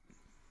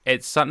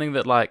something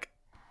that like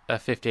a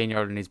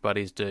 15-year-old and his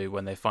buddies do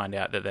when they find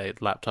out that their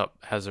laptop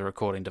has a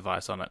recording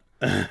device on it.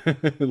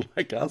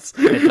 Like us.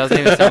 It doesn't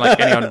even sound like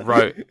anyone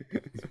wrote.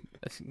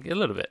 A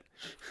little bit.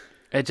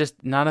 It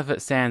just, none of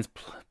it sounds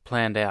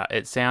planned out.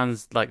 It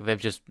sounds like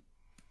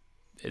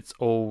it's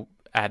all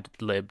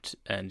ad-libbed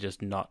and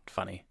just not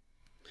funny.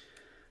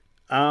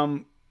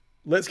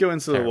 Let's go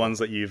into the ones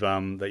that you've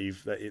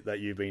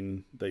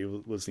been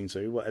listening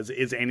to.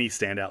 Is any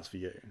standouts for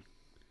you?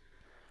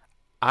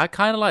 I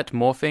kind of liked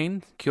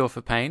Morphine, Cure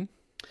for Pain.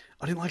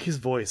 I didn't like his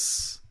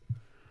voice.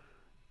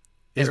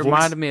 It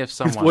reminded me of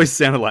someone. His voice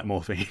sounded like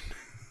morphine.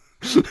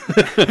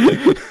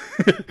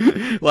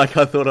 Like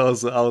I thought I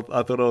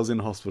was in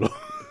hospital.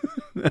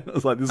 I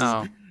was like,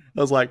 I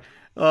was like,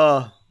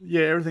 oh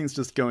yeah, everything's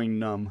just going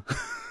numb.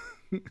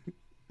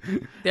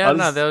 Yeah,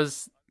 no,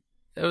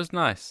 it was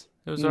nice.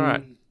 It was all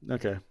right.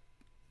 Okay.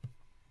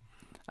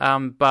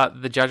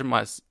 But the Judgment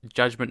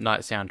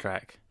Night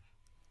soundtrack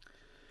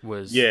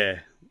was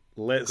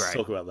Let's great.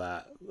 talk about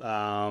that.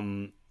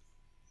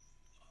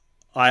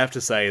 I have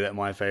to say that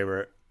my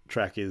favorite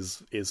track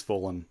is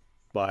 "Fallen"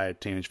 by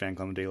Teenage Fanclub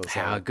and De La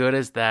Soul. How good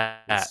is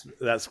that?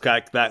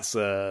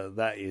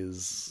 That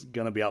is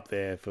gonna be up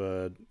there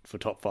for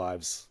top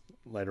fives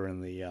later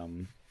in the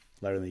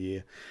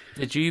year.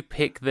 Did you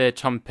pick the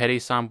Tom Petty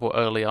sample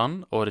early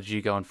on, or did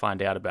you go and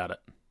find out about it?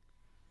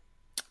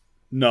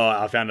 No,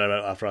 I found out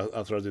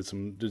after I did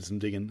some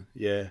digging.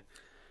 Yeah,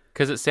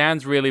 because it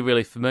sounds really,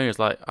 really familiar. It's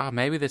like, oh,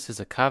 maybe this is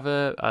a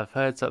cover. I've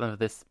heard something of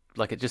this.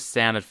 Like, it just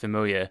sounded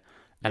familiar,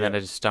 and then I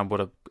just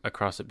stumbled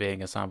across it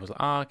being a sample. I was like,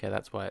 oh, okay,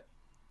 that's why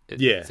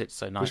it sits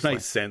so nicely. Which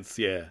makes sense.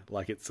 Yeah,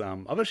 like it's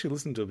I've actually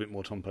listened to a bit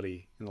more Tom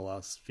Petty in the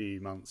last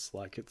few months.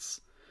 Like, it's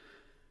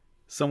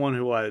someone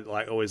who I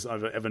like always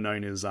I've ever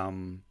known as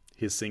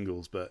his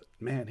singles, but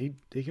man,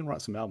 he can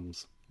write some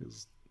albums.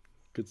 It's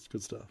good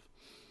stuff.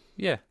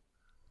 Yeah.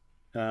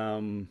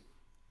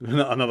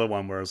 Another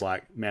one where I was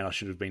like, man, I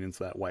should have been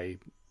into that way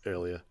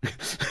earlier.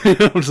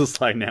 I'm just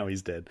like, now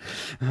he's dead.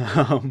 So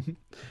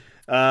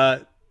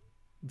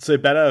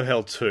Bat Out of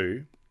Hell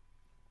 2.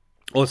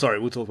 Oh, sorry,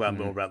 we'll talk about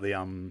more about the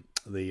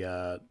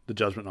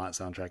Judgment Night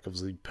soundtrack.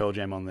 Obviously, Pearl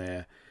Jam on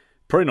there.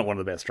 Probably not one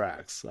of the best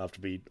tracks, I have to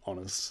be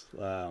honest.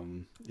 I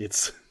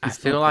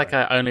feel like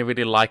I only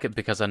really like it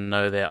because I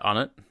know they're on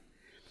it.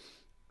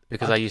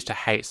 Because I used to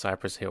hate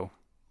Cypress Hill.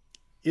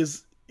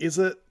 Is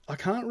it? I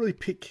can't really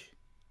pick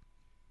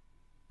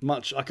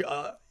much.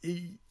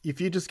 If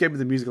you just gave me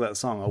the music of that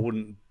song, I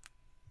wouldn't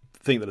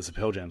think that it's a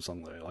Pearl Jam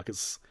song though. Like,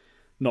 it's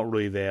not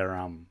really their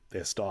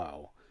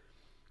style.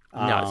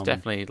 No, it's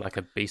definitely like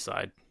a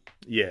B-side.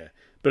 Yeah,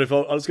 but if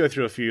I'll just go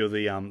through a few of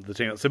the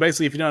team. So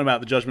basically, if you know about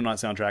the Judgment Night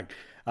soundtrack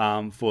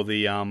for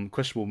the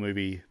questionable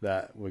movie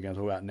that we're going to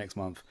talk about next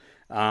month.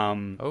 What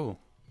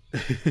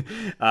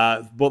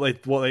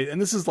they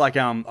and this is like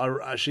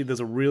actually there's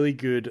a really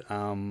good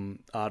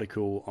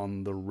article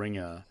on The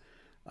Ringer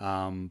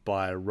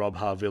by Rob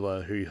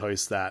Harvilla, who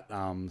hosts that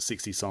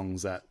 60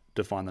 songs that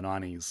define the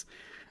 90s.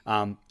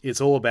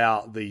 It's all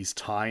about these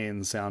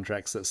tie-in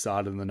soundtracks that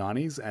started in the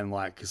 90s and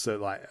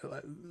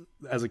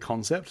as a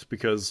concept,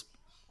 because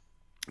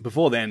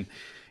before then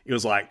it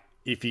was like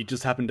if you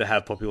just happened to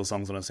have popular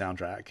songs on a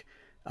soundtrack,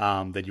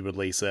 then you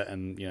release it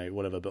and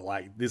whatever. But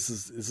like this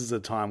is a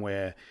time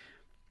where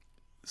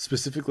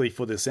specifically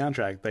for this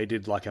soundtrack they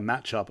did like a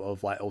matchup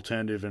of like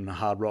alternative and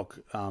hard rock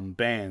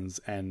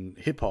bands and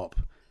hip hop,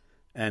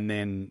 and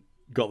then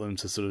got them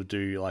to sort of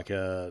do like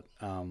do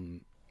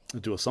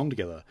a song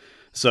together.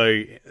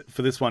 So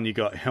for this one, you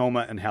got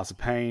Helmet and House of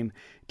Pain,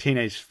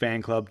 Teenage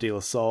Fanclub, De La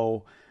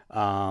Soul.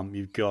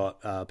 You've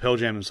got Pearl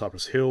Jam and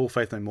Cypress Hill,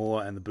 Faith No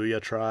More and the Booyah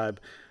Tribe,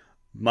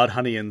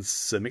 Mudhoney and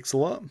Sir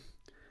Mix-a-Lot.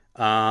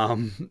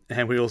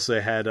 And we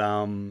also had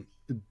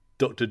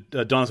Dr.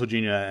 Dinosaur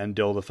Jr. and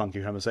Del the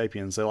Funky Homo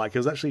Sapiens. So like it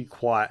was actually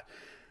quite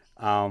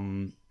a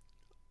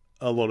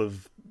lot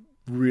of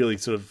really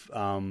sort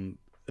of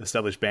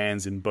established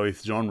bands in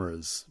both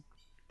genres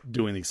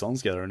doing these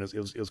songs together, and it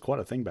was quite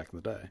a thing back in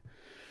the day.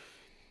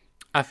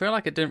 I feel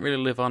like it didn't really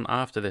live on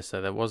after this,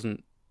 though. That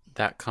wasn't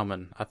that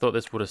common. I thought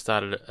this would have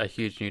started a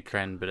huge new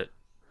trend, but it...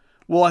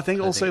 Well, I think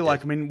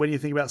when you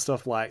think about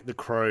stuff like The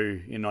Crow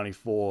in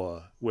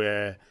 94,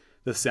 where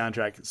the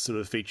soundtrack sort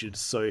of featured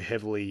so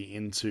heavily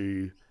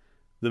into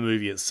the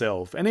movie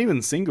itself, and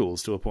even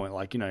Singles to a point,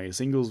 like,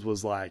 Singles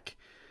was like...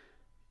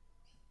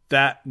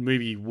 That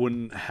movie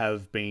wouldn't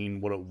have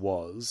been what it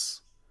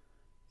was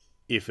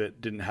if it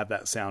didn't have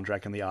that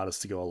soundtrack and the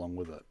artists to go along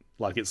with it.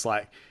 Like it's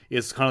kind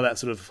of that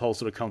sort of whole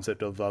sort of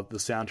concept of the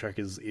soundtrack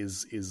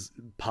is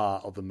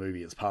part of the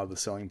movie. It's part of the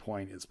selling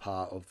point. It's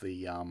part of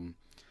the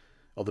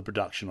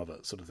production of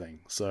it, sort of thing.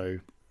 So,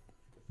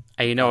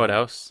 and you know what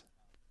else?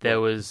 There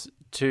was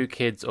two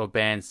kids or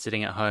bands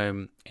sitting at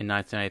home in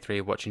 1983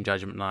 watching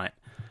Judgment Night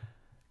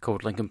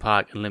called Linkin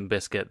Park and Limp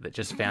Bizkit that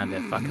just found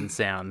their fucking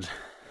sound.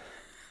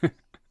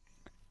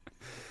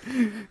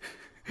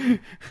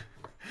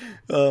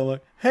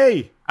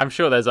 Hey! I'm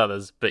sure there's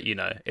others, but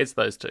it's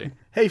those two.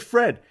 Hey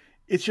Fred,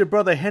 it's your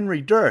brother Henry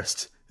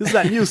Durst. This is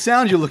that new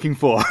sound you're looking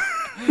for.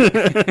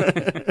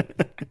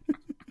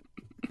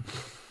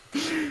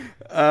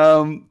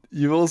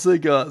 You've also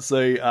got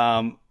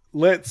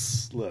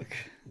let's look.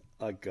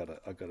 I gotta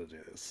do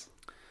this.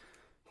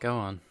 Go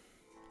on.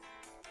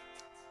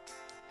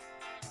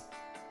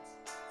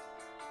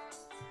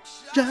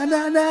 Na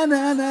na na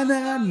na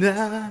na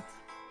na.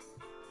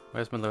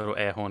 Where's my little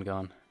air horn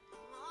gone?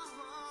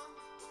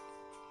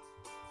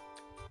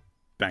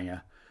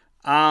 Banger.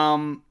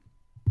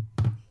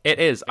 It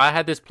is. I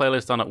had this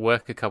playlist on at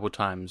work a couple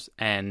times,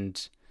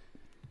 and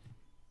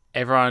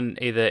everyone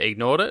either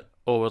ignored it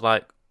or was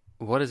like,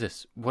 "What is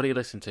this? What are you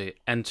listening to?"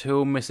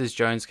 Until Mrs.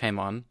 Jones came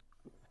on,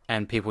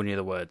 and people knew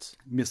the words.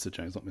 Mr.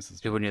 Jones, not Mrs.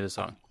 Jones. People knew the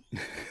song.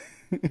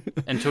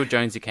 Until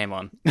Jonesy came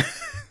on.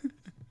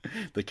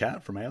 The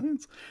cat from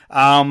Aliens?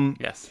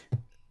 Yes.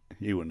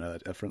 You wouldn't know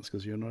that reference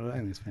because you're not an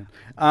Aliens fan.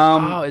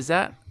 Is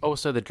that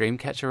also the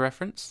Dreamcatcher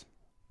reference?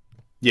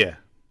 Yeah,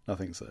 I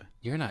think so.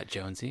 You're not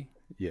Jonesy.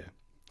 Yeah.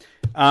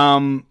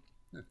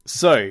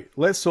 So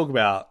let's talk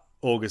about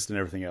August and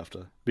everything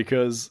after,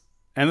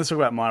 and let's talk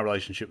about my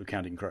relationship with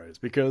Counting Crows,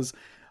 because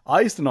I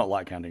used to not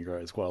like Counting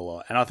Crows quite a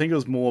lot, and I think it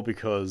was more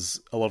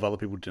because a lot of other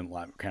people didn't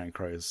like Counting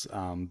Crows,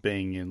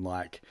 being in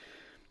like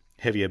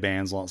heavier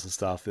bands, lots of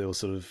stuff. They were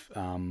sort of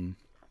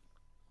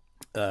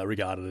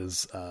regarded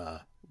as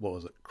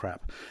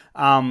crap,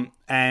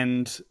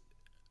 and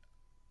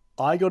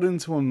I got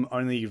into them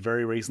only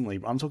very recently.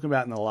 I'm talking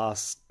about in the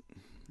last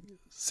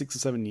 6 or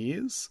 7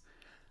 years.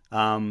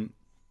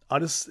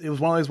 It was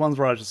one of those ones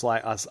where I just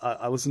like,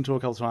 I listened to a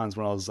couple of times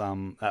when I was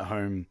at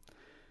home,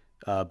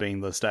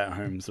 being the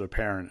stay-at-home sort of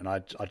parent, and I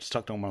just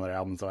tucked on one of their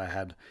albums that I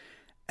had,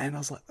 and I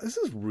was like, this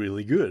is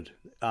really good.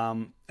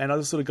 And I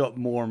just sort of got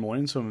more and more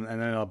into them,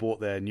 and then I bought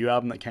their new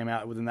album that came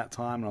out within that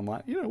time, and I'm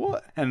like, you know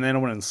what? And then I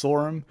went and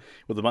saw them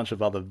with a bunch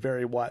of other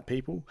very white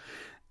people,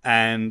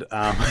 and it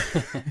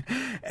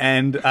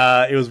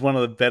was one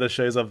of the better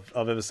shows I've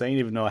ever seen,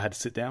 even though I had to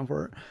sit down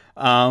for it.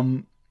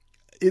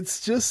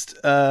 It's just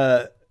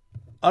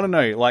I don't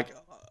know, like,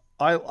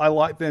 I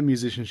like their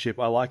musicianship.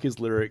 I like his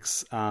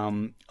lyrics.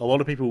 A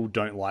lot of people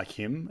don't like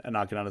him, and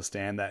I can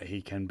understand that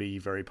he can be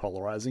very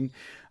polarizing.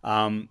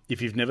 If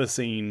you've never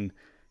seen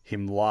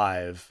him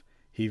live,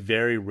 he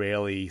very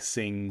rarely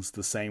sings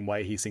the same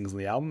way he sings on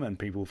the album, and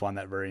people find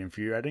that very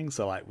infuriating.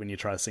 So, like, when you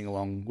try to sing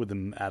along with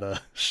him at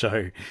a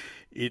show,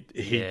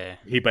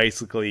 he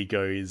basically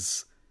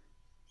goes...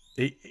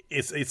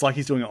 It's like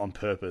he's doing it on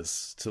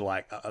purpose to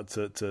like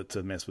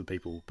to mess with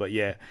people. But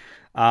yeah,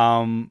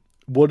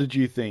 what did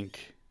you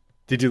think?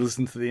 Did you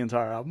listen to the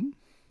entire album?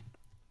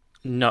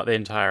 Not the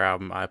entire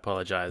album. I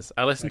apologize.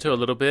 I listened to a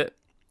little bit,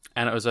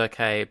 and it was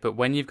okay. But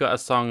when you've got a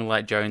song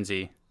like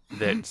Jonesy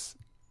that's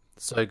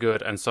so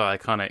good and so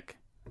iconic,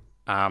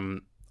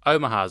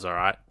 Omaha's all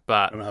right.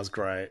 But Omaha's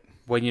great.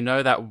 When you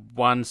know that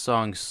one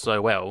song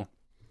so well,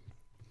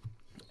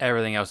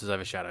 everything else is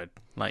overshadowed.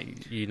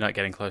 Like, you're not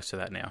getting close to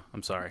that now.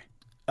 I'm sorry.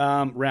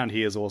 Round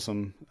Here is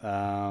awesome.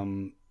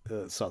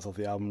 It starts off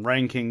the album.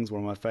 Rain King's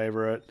one of my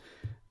favorite.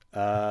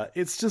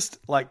 It's just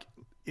like,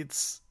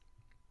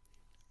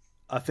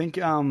 I think,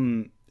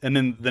 and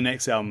then the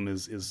next album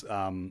is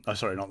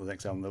sorry, not the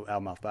next album, the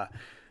album after that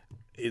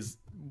is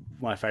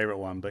my favorite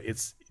one, but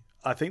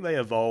I think they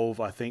evolve.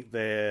 I think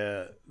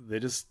they're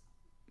just,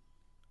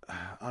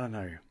 I don't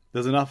know.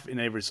 There's enough in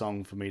every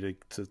song for me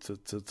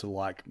to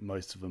like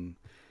most of them.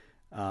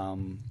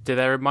 Do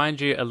they remind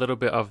you a little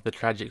bit of the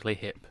Tragically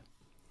Hip?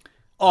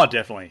 Oh,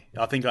 definitely.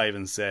 I think I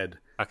even said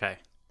okay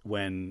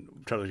when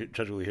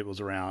Tragically Hip was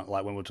around,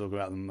 like when we were talking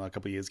about them a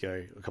couple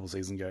of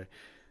seasons ago,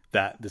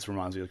 that this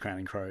reminds me of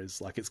Counting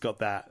Crows. Like, it's got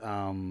that,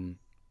 and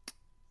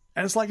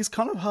it's like, it's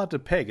kind of hard to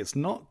peg. It's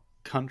not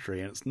country,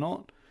 and it's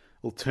not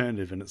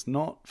alternative, and it's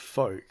not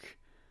folk.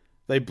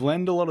 They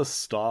blend a lot of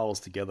styles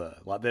together.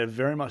 Like, they're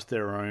very much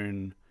their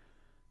own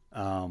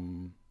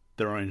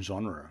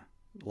genre.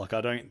 Like,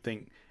 I don't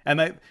think,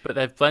 but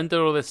they've blended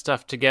all this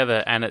stuff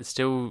together, and it's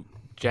still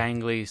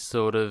jangly,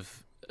 sort of.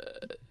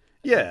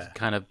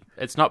 Kind of.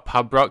 It's not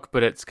pub rock,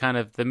 but it's kind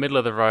of the middle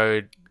of the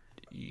road.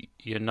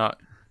 You're not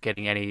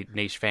getting any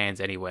niche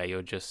fans anywhere.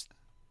 You're just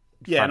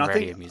fun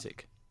radio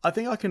music. I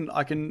think I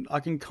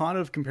can kind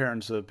of compare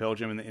them to Pearl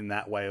Jam in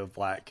that way of,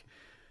 like,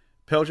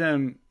 Pearl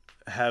Jam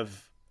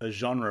have a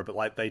genre, but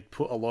like, they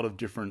put a lot of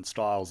different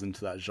styles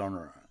into that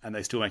genre, and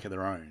they still make it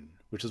their own,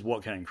 which is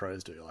what Counting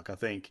Crows do. Like, I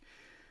think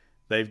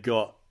they've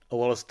got a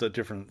lot of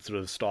different sort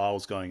of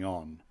styles going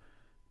on,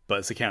 but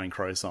it's a Counting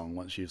Crow song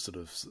once you sort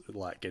of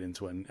like get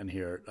into it and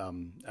hear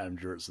Adam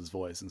Duritz's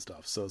voice and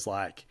stuff. So it's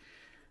like,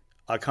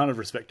 I kind of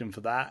respect him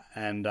for that,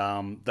 and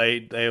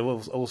they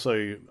have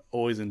also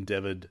always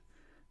endeavored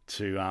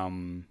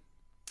to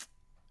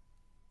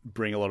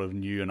bring a lot of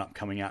new and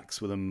upcoming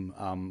acts with them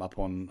up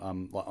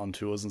on like on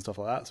tours and stuff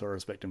like that. So I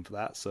respect him for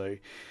that. So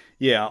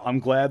yeah, I'm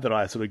glad that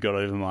I sort of got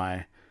over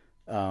my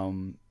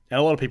and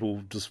a lot of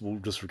people will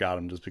disregard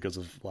him just because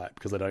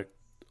they don't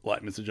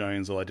like Mr.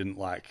 Jones, or they didn't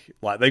like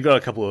they got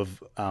a couple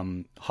of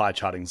high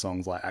charting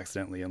songs like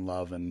Accidentally in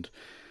Love and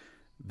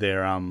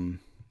their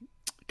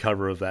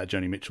cover of that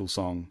Joni Mitchell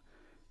song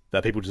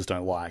that people just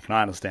don't like, and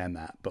I understand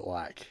that, but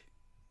like,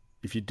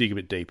 if you dig a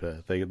bit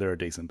deeper, they're a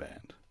decent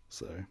band.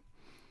 So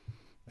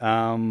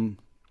but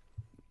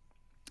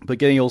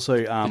getting also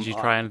did you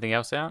try anything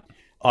else out?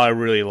 I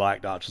really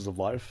liked Archers of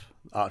Loaf.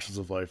 Archers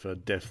of Loaf are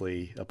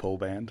definitely a Paul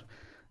band.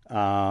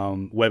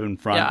 Web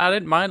and Front. Yeah, I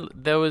didn't mind.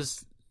 There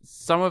was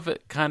some of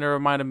it kind of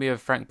reminded me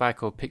of Frank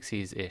Black or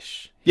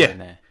Pixies-ish. Yeah.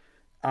 There.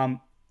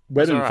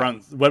 Web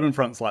and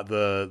Front's like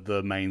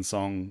the main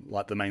song,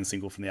 like the main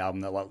single from the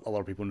album that a lot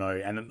of people know.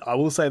 And I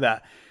will say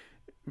that,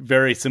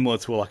 very similar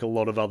to like a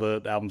lot of other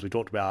albums we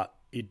talked about,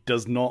 it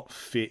does not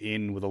fit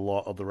in with a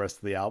lot of the rest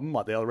of the album.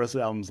 Like, the rest of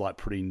the album's like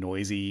pretty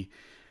noisy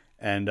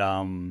and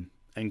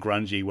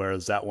grungy,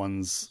 whereas that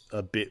one's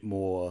a bit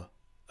more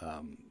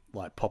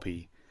like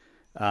poppy.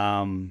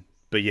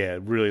 But yeah,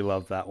 really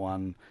love that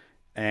one.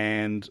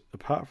 And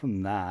apart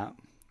from that,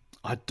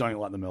 I don't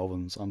like the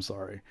Melvins. I'm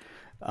sorry.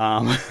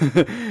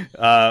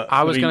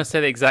 I was going to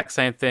say the exact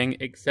same thing,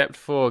 except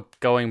for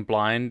Going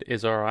Blind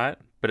is all right,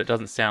 but it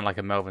doesn't sound like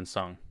a Melvin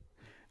song.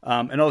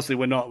 And obviously,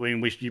 we're not. I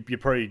mean, you're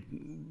probably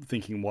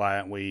thinking, why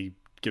aren't we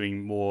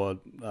giving more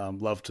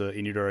love to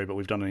Inudori? But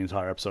we've done an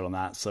entire episode on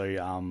that. So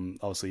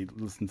obviously,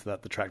 listen to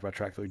that, the track by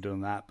track that we're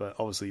doing that. But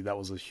obviously, that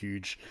was a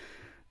huge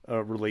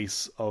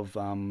release of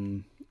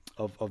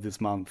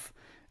this month.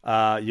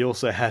 You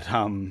also had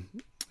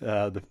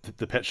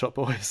the Pet Shop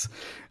Boys,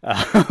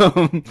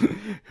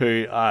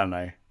 who I don't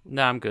know.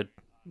 No, I'm good.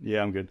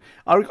 Yeah, I'm good.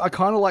 I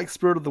kind of like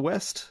Spirit of the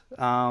West.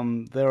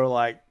 They were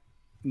like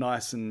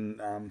nice and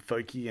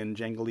folky and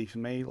jangly for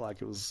me.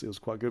 Like it was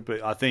quite good.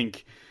 But I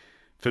think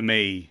for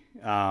me,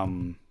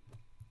 Counting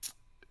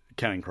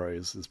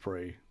Crows is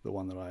probably the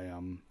one that I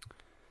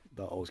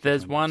always.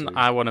 There's one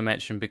I want to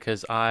mention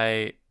because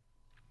I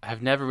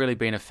have never really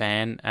been a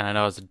fan, and I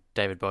know as a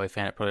David Bowie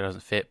fan it probably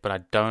doesn't fit, but I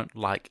don't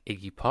like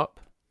Iggy Pop.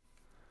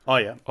 Oh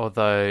yeah.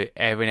 Although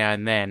every now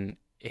and then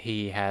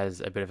he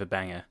has a bit of a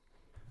banger,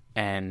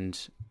 and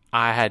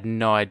I had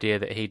no idea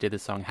that he did the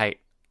song "Hate."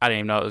 I didn't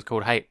even know it was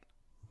called "Hate."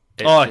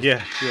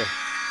 Yeah.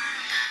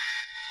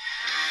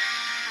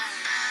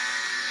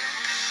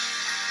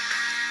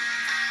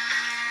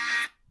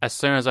 As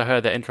soon as I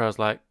heard that intro, I was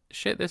like,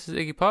 "Shit, this is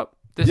Iggy Pop.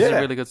 This is a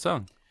really good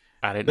song."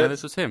 I didn't know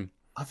this was him.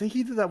 I think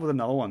he did that with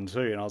another one too,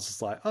 and I was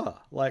just like,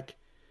 like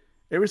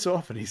every so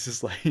often he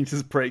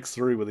just breaks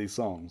through with these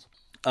songs.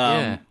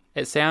 Yeah.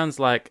 It sounds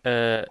like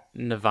a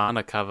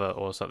Nirvana cover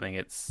or something.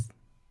 I was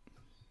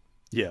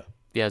a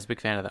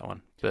big fan of that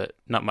one, but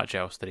not much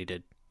else that he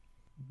did.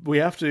 We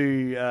have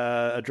to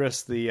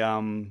address the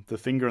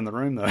finger in the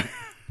room though,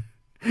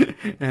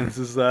 and this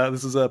is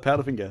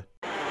Powderfinger.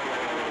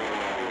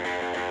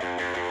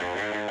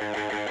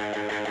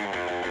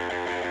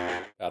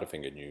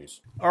 Powderfinger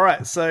news. All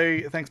right, so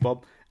thanks,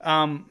 Bob.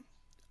 I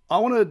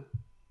want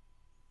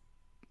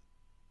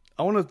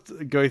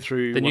to go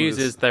through. The news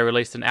is they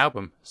released an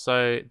album,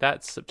 so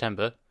that's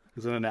September.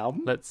 Is it an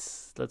album?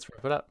 Let's wrap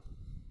it up.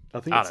 I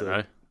don't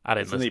know. I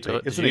didn't listen to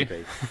it. It's an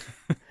EP.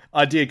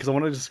 I did because I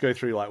want to just go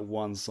through like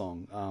one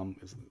song.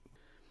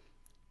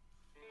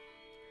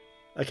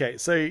 Okay,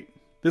 so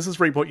this is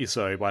Reap What You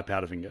Sow by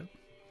Powderfinger.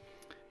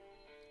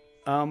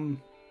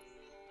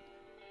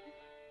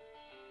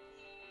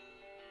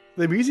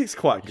 The music's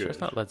quite good. Sure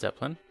it's not Led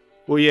Zeppelin.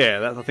 Well,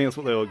 yeah, I think that's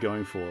what they were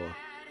going for.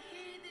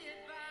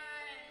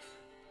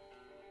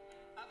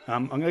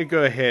 I'm going to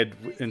go ahead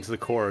into the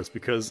chorus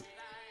because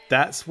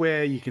that's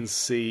where you can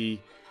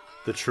see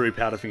the true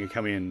Powderfinger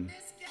come in.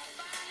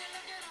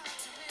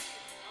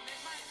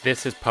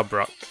 This is pub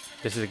rock.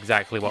 This is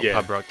exactly what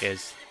pub rock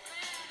is.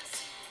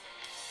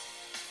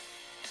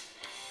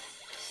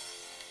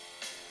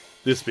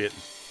 This bit.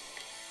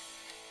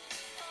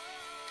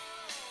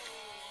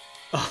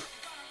 Oh.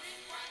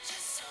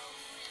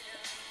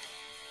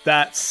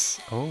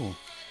 That's... Oh.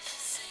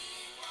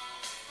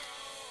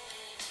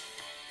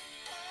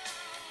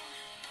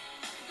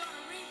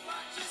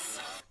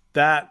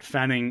 That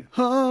fanning,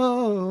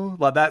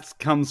 like that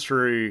comes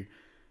through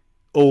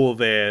all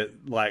their,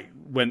 like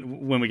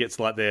when we get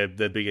to like their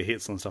bigger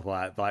hits and stuff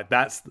like that. Like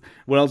that's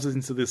when I was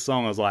listening to this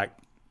song, I was like,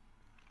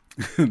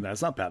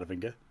 that's not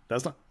Powderfinger.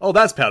 That's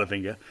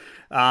Powderfinger.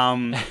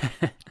 I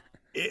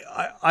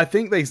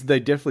think they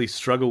definitely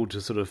struggled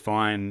to sort of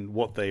find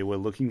what they were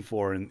looking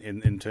for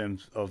in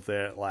terms of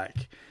their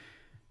like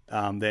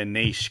their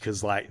niche,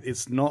 because like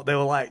it's not, they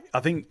were like, I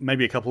think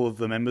maybe a couple of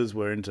the members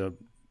were into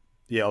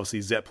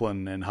obviously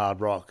Zeppelin and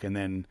hard rock, and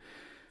then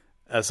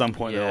at some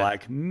point they're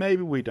like,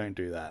 maybe we don't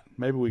do that.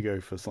 Maybe we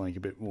go for something a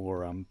bit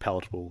more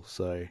palatable.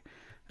 So,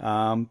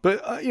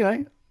 but you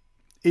know,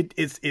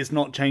 it's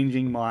not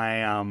changing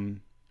my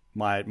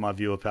my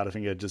view of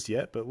Powderfinger just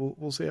yet. But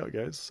we'll see how it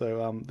goes.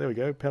 So there we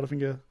go,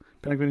 Powderfinger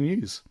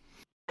news.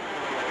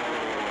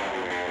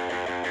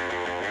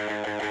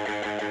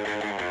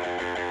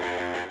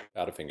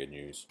 Powderfinger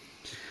news.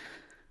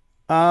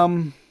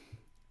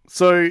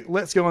 So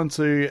let's go on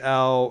to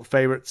our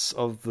favorites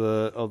of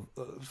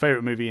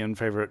favorite movie and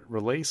favorite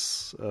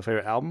release,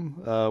 favorite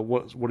album.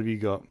 What have you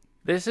got?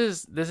 This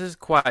is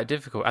quite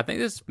difficult. I think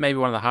this may be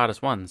one of the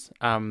hardest ones.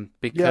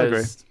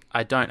 Because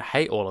I don't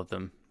hate all of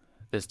them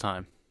this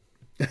time.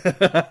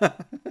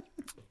 But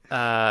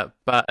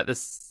at the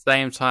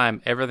same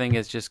time, everything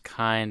is just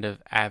kind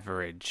of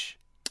average.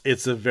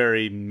 It's a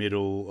very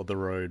middle of the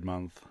road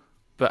month.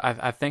 But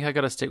I think I got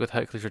to stick with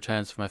Hercules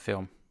Returns for my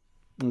film.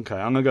 Okay,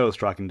 I'm gonna go with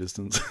Striking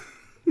Distance.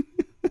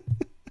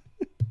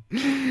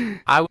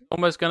 I was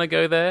almost gonna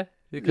go there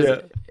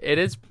because it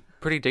is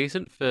pretty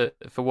decent for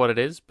what it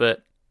is,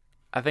 but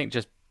I think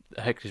just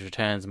Hercules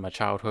Returns and my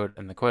childhood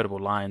and the quotable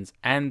lines,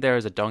 and there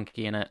is a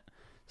donkey in it.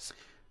 So,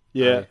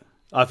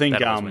 I think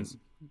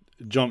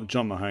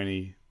John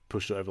Mahoney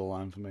pushed it over the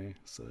line for me.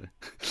 So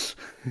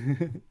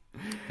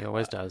he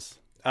always does.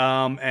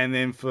 And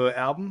then for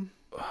album,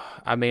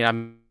 I mean,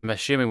 I'm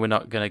assuming we're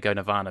not gonna go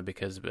Nirvana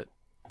because, but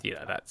you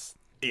know that's.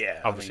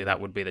 Yeah, obviously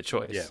that would be the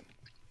choice. Yeah,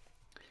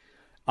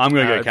 I'm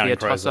going to go Counting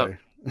Crows.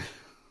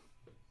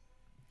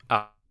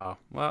 Oh,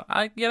 well,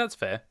 yeah, that's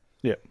fair.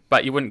 Yeah.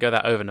 But you wouldn't go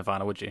that over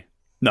Nirvana, would you?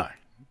 No.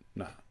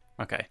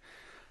 Okay.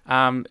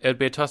 It would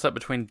be a toss-up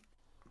between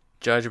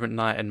Judgment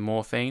Night and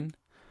Morphine.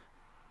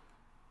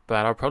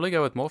 But I'll probably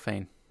go with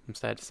Morphine, I'm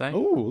sad to say.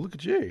 Oh, look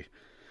at you.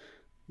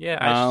 Yeah,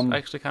 I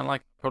actually kind of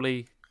like.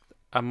 Probably,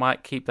 I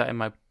might keep that in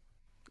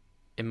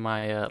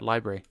my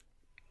library.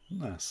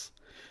 Nice.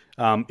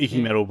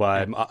 Icky Metal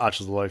by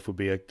Archers of the Loaf would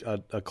be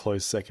a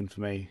close second for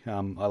me. I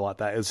like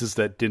that. It's just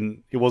that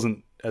it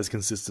wasn't as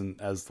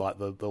consistent as like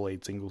the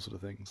lead single sort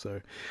of thing.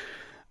 So,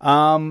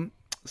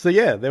 so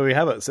yeah, there we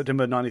have it.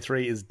 September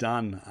 '93 is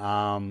done.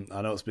 I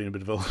know it's been a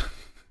bit of a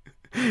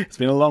it's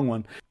been a long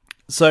one.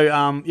 So,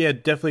 yeah,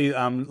 definitely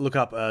look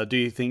up Do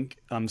You Think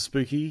I'm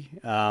Spooky,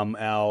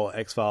 our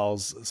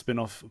X-Files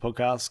spin-off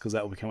podcast, because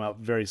that will be coming up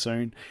very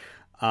soon.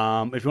 If you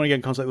want to get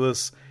in contact with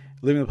us,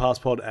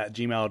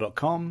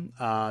 livingthepastpod@gmail.com.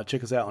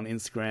 Check us out on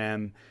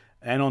Instagram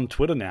and on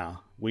Twitter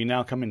now. We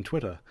now come in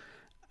Twitter.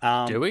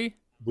 Do we?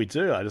 We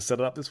do. I just set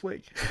it up this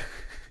week.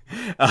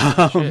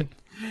 Shit.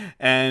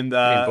 And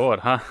getting bored,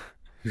 huh?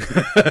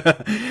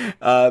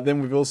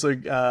 Then we've also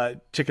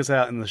check us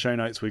out in the show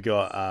notes. We've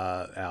got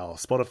our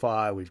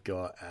Spotify, we've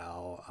got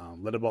our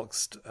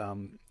Letterboxd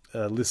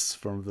lists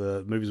from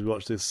the movies we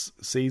watched this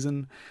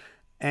season,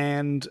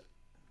 and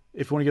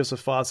if you want to give us a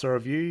 5-star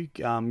review,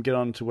 get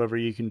on to wherever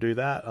you can do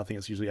that. I think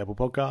it's usually Apple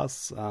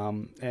Podcasts,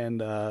 and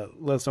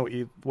let us know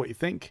what you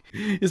think.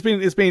 It's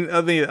been.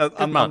 I think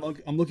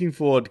I'm looking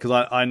forward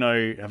because I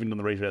know, having done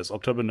the research,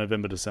 October,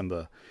 November,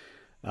 December,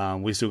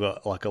 we still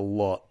got like a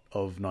lot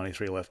of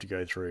 93 left to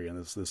go through,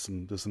 and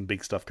there's some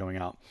big stuff coming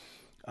up.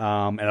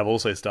 And I've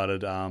also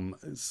started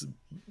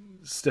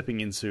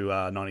stepping into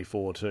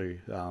 94 too,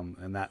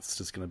 and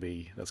that's going to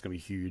be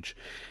huge.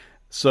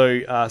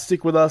 So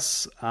stick with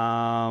us.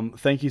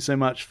 Thank you so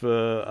much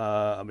for.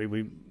 I mean,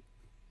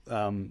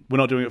 we're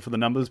not doing it for the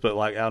numbers, but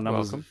like our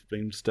numbers have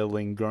been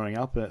steadily going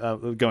up,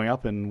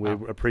 and we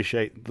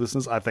appreciate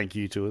listeners. I thank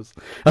you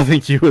I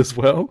thank you as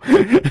well.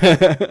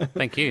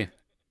 Thank you.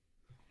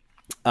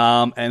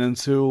 And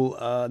until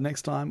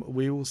next time,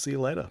 we will see you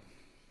later.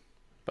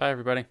 Bye,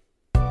 everybody.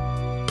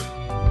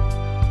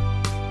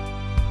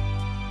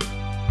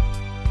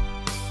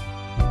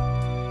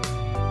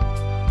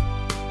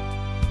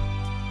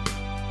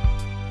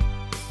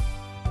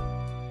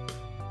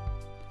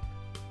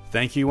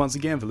 Thank you once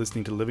again for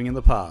listening to Living in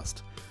the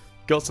Past.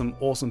 Got some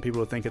awesome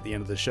people to thank at the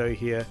end of the show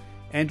here.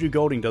 Andrew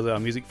Golding does our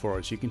music for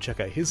us. You can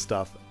check out his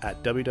stuff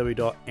at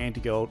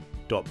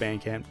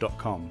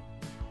www.antigold.bandcamp.com.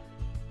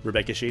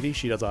 Rebecca Sheedy,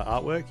 she does our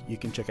artwork. You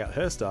can check out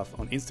her stuff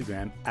on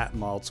Instagram at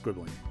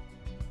mildscribbling.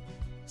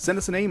 Send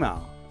us an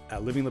email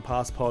at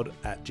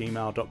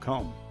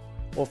livingthepastpod@gmail.com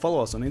or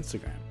follow us on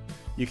Instagram.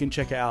 You can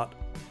check out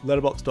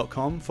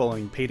letterboxd.com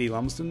following PD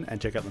Lumsden and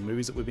check out the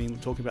movies that we've been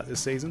talking about this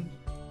season.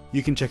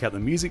 You can check out the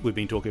music we've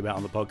been talking about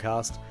on the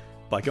podcast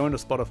by going to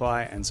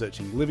Spotify and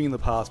searching Living in the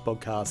Past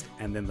podcast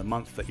and then the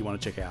month that you want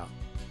to check out.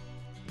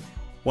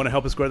 Want to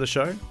help us grow the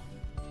show?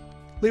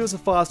 Leave us a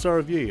 5-star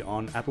review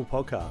on Apple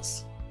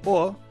Podcasts.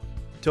 Or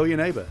tell your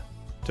neighbour,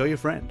 tell your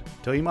friend,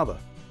 tell your mother.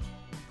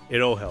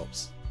 It all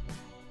helps.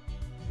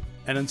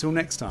 And until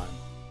next time,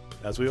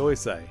 as we always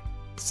say,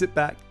 sit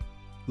back,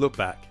 look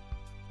back,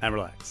 and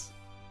relax.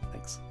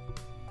 Thanks.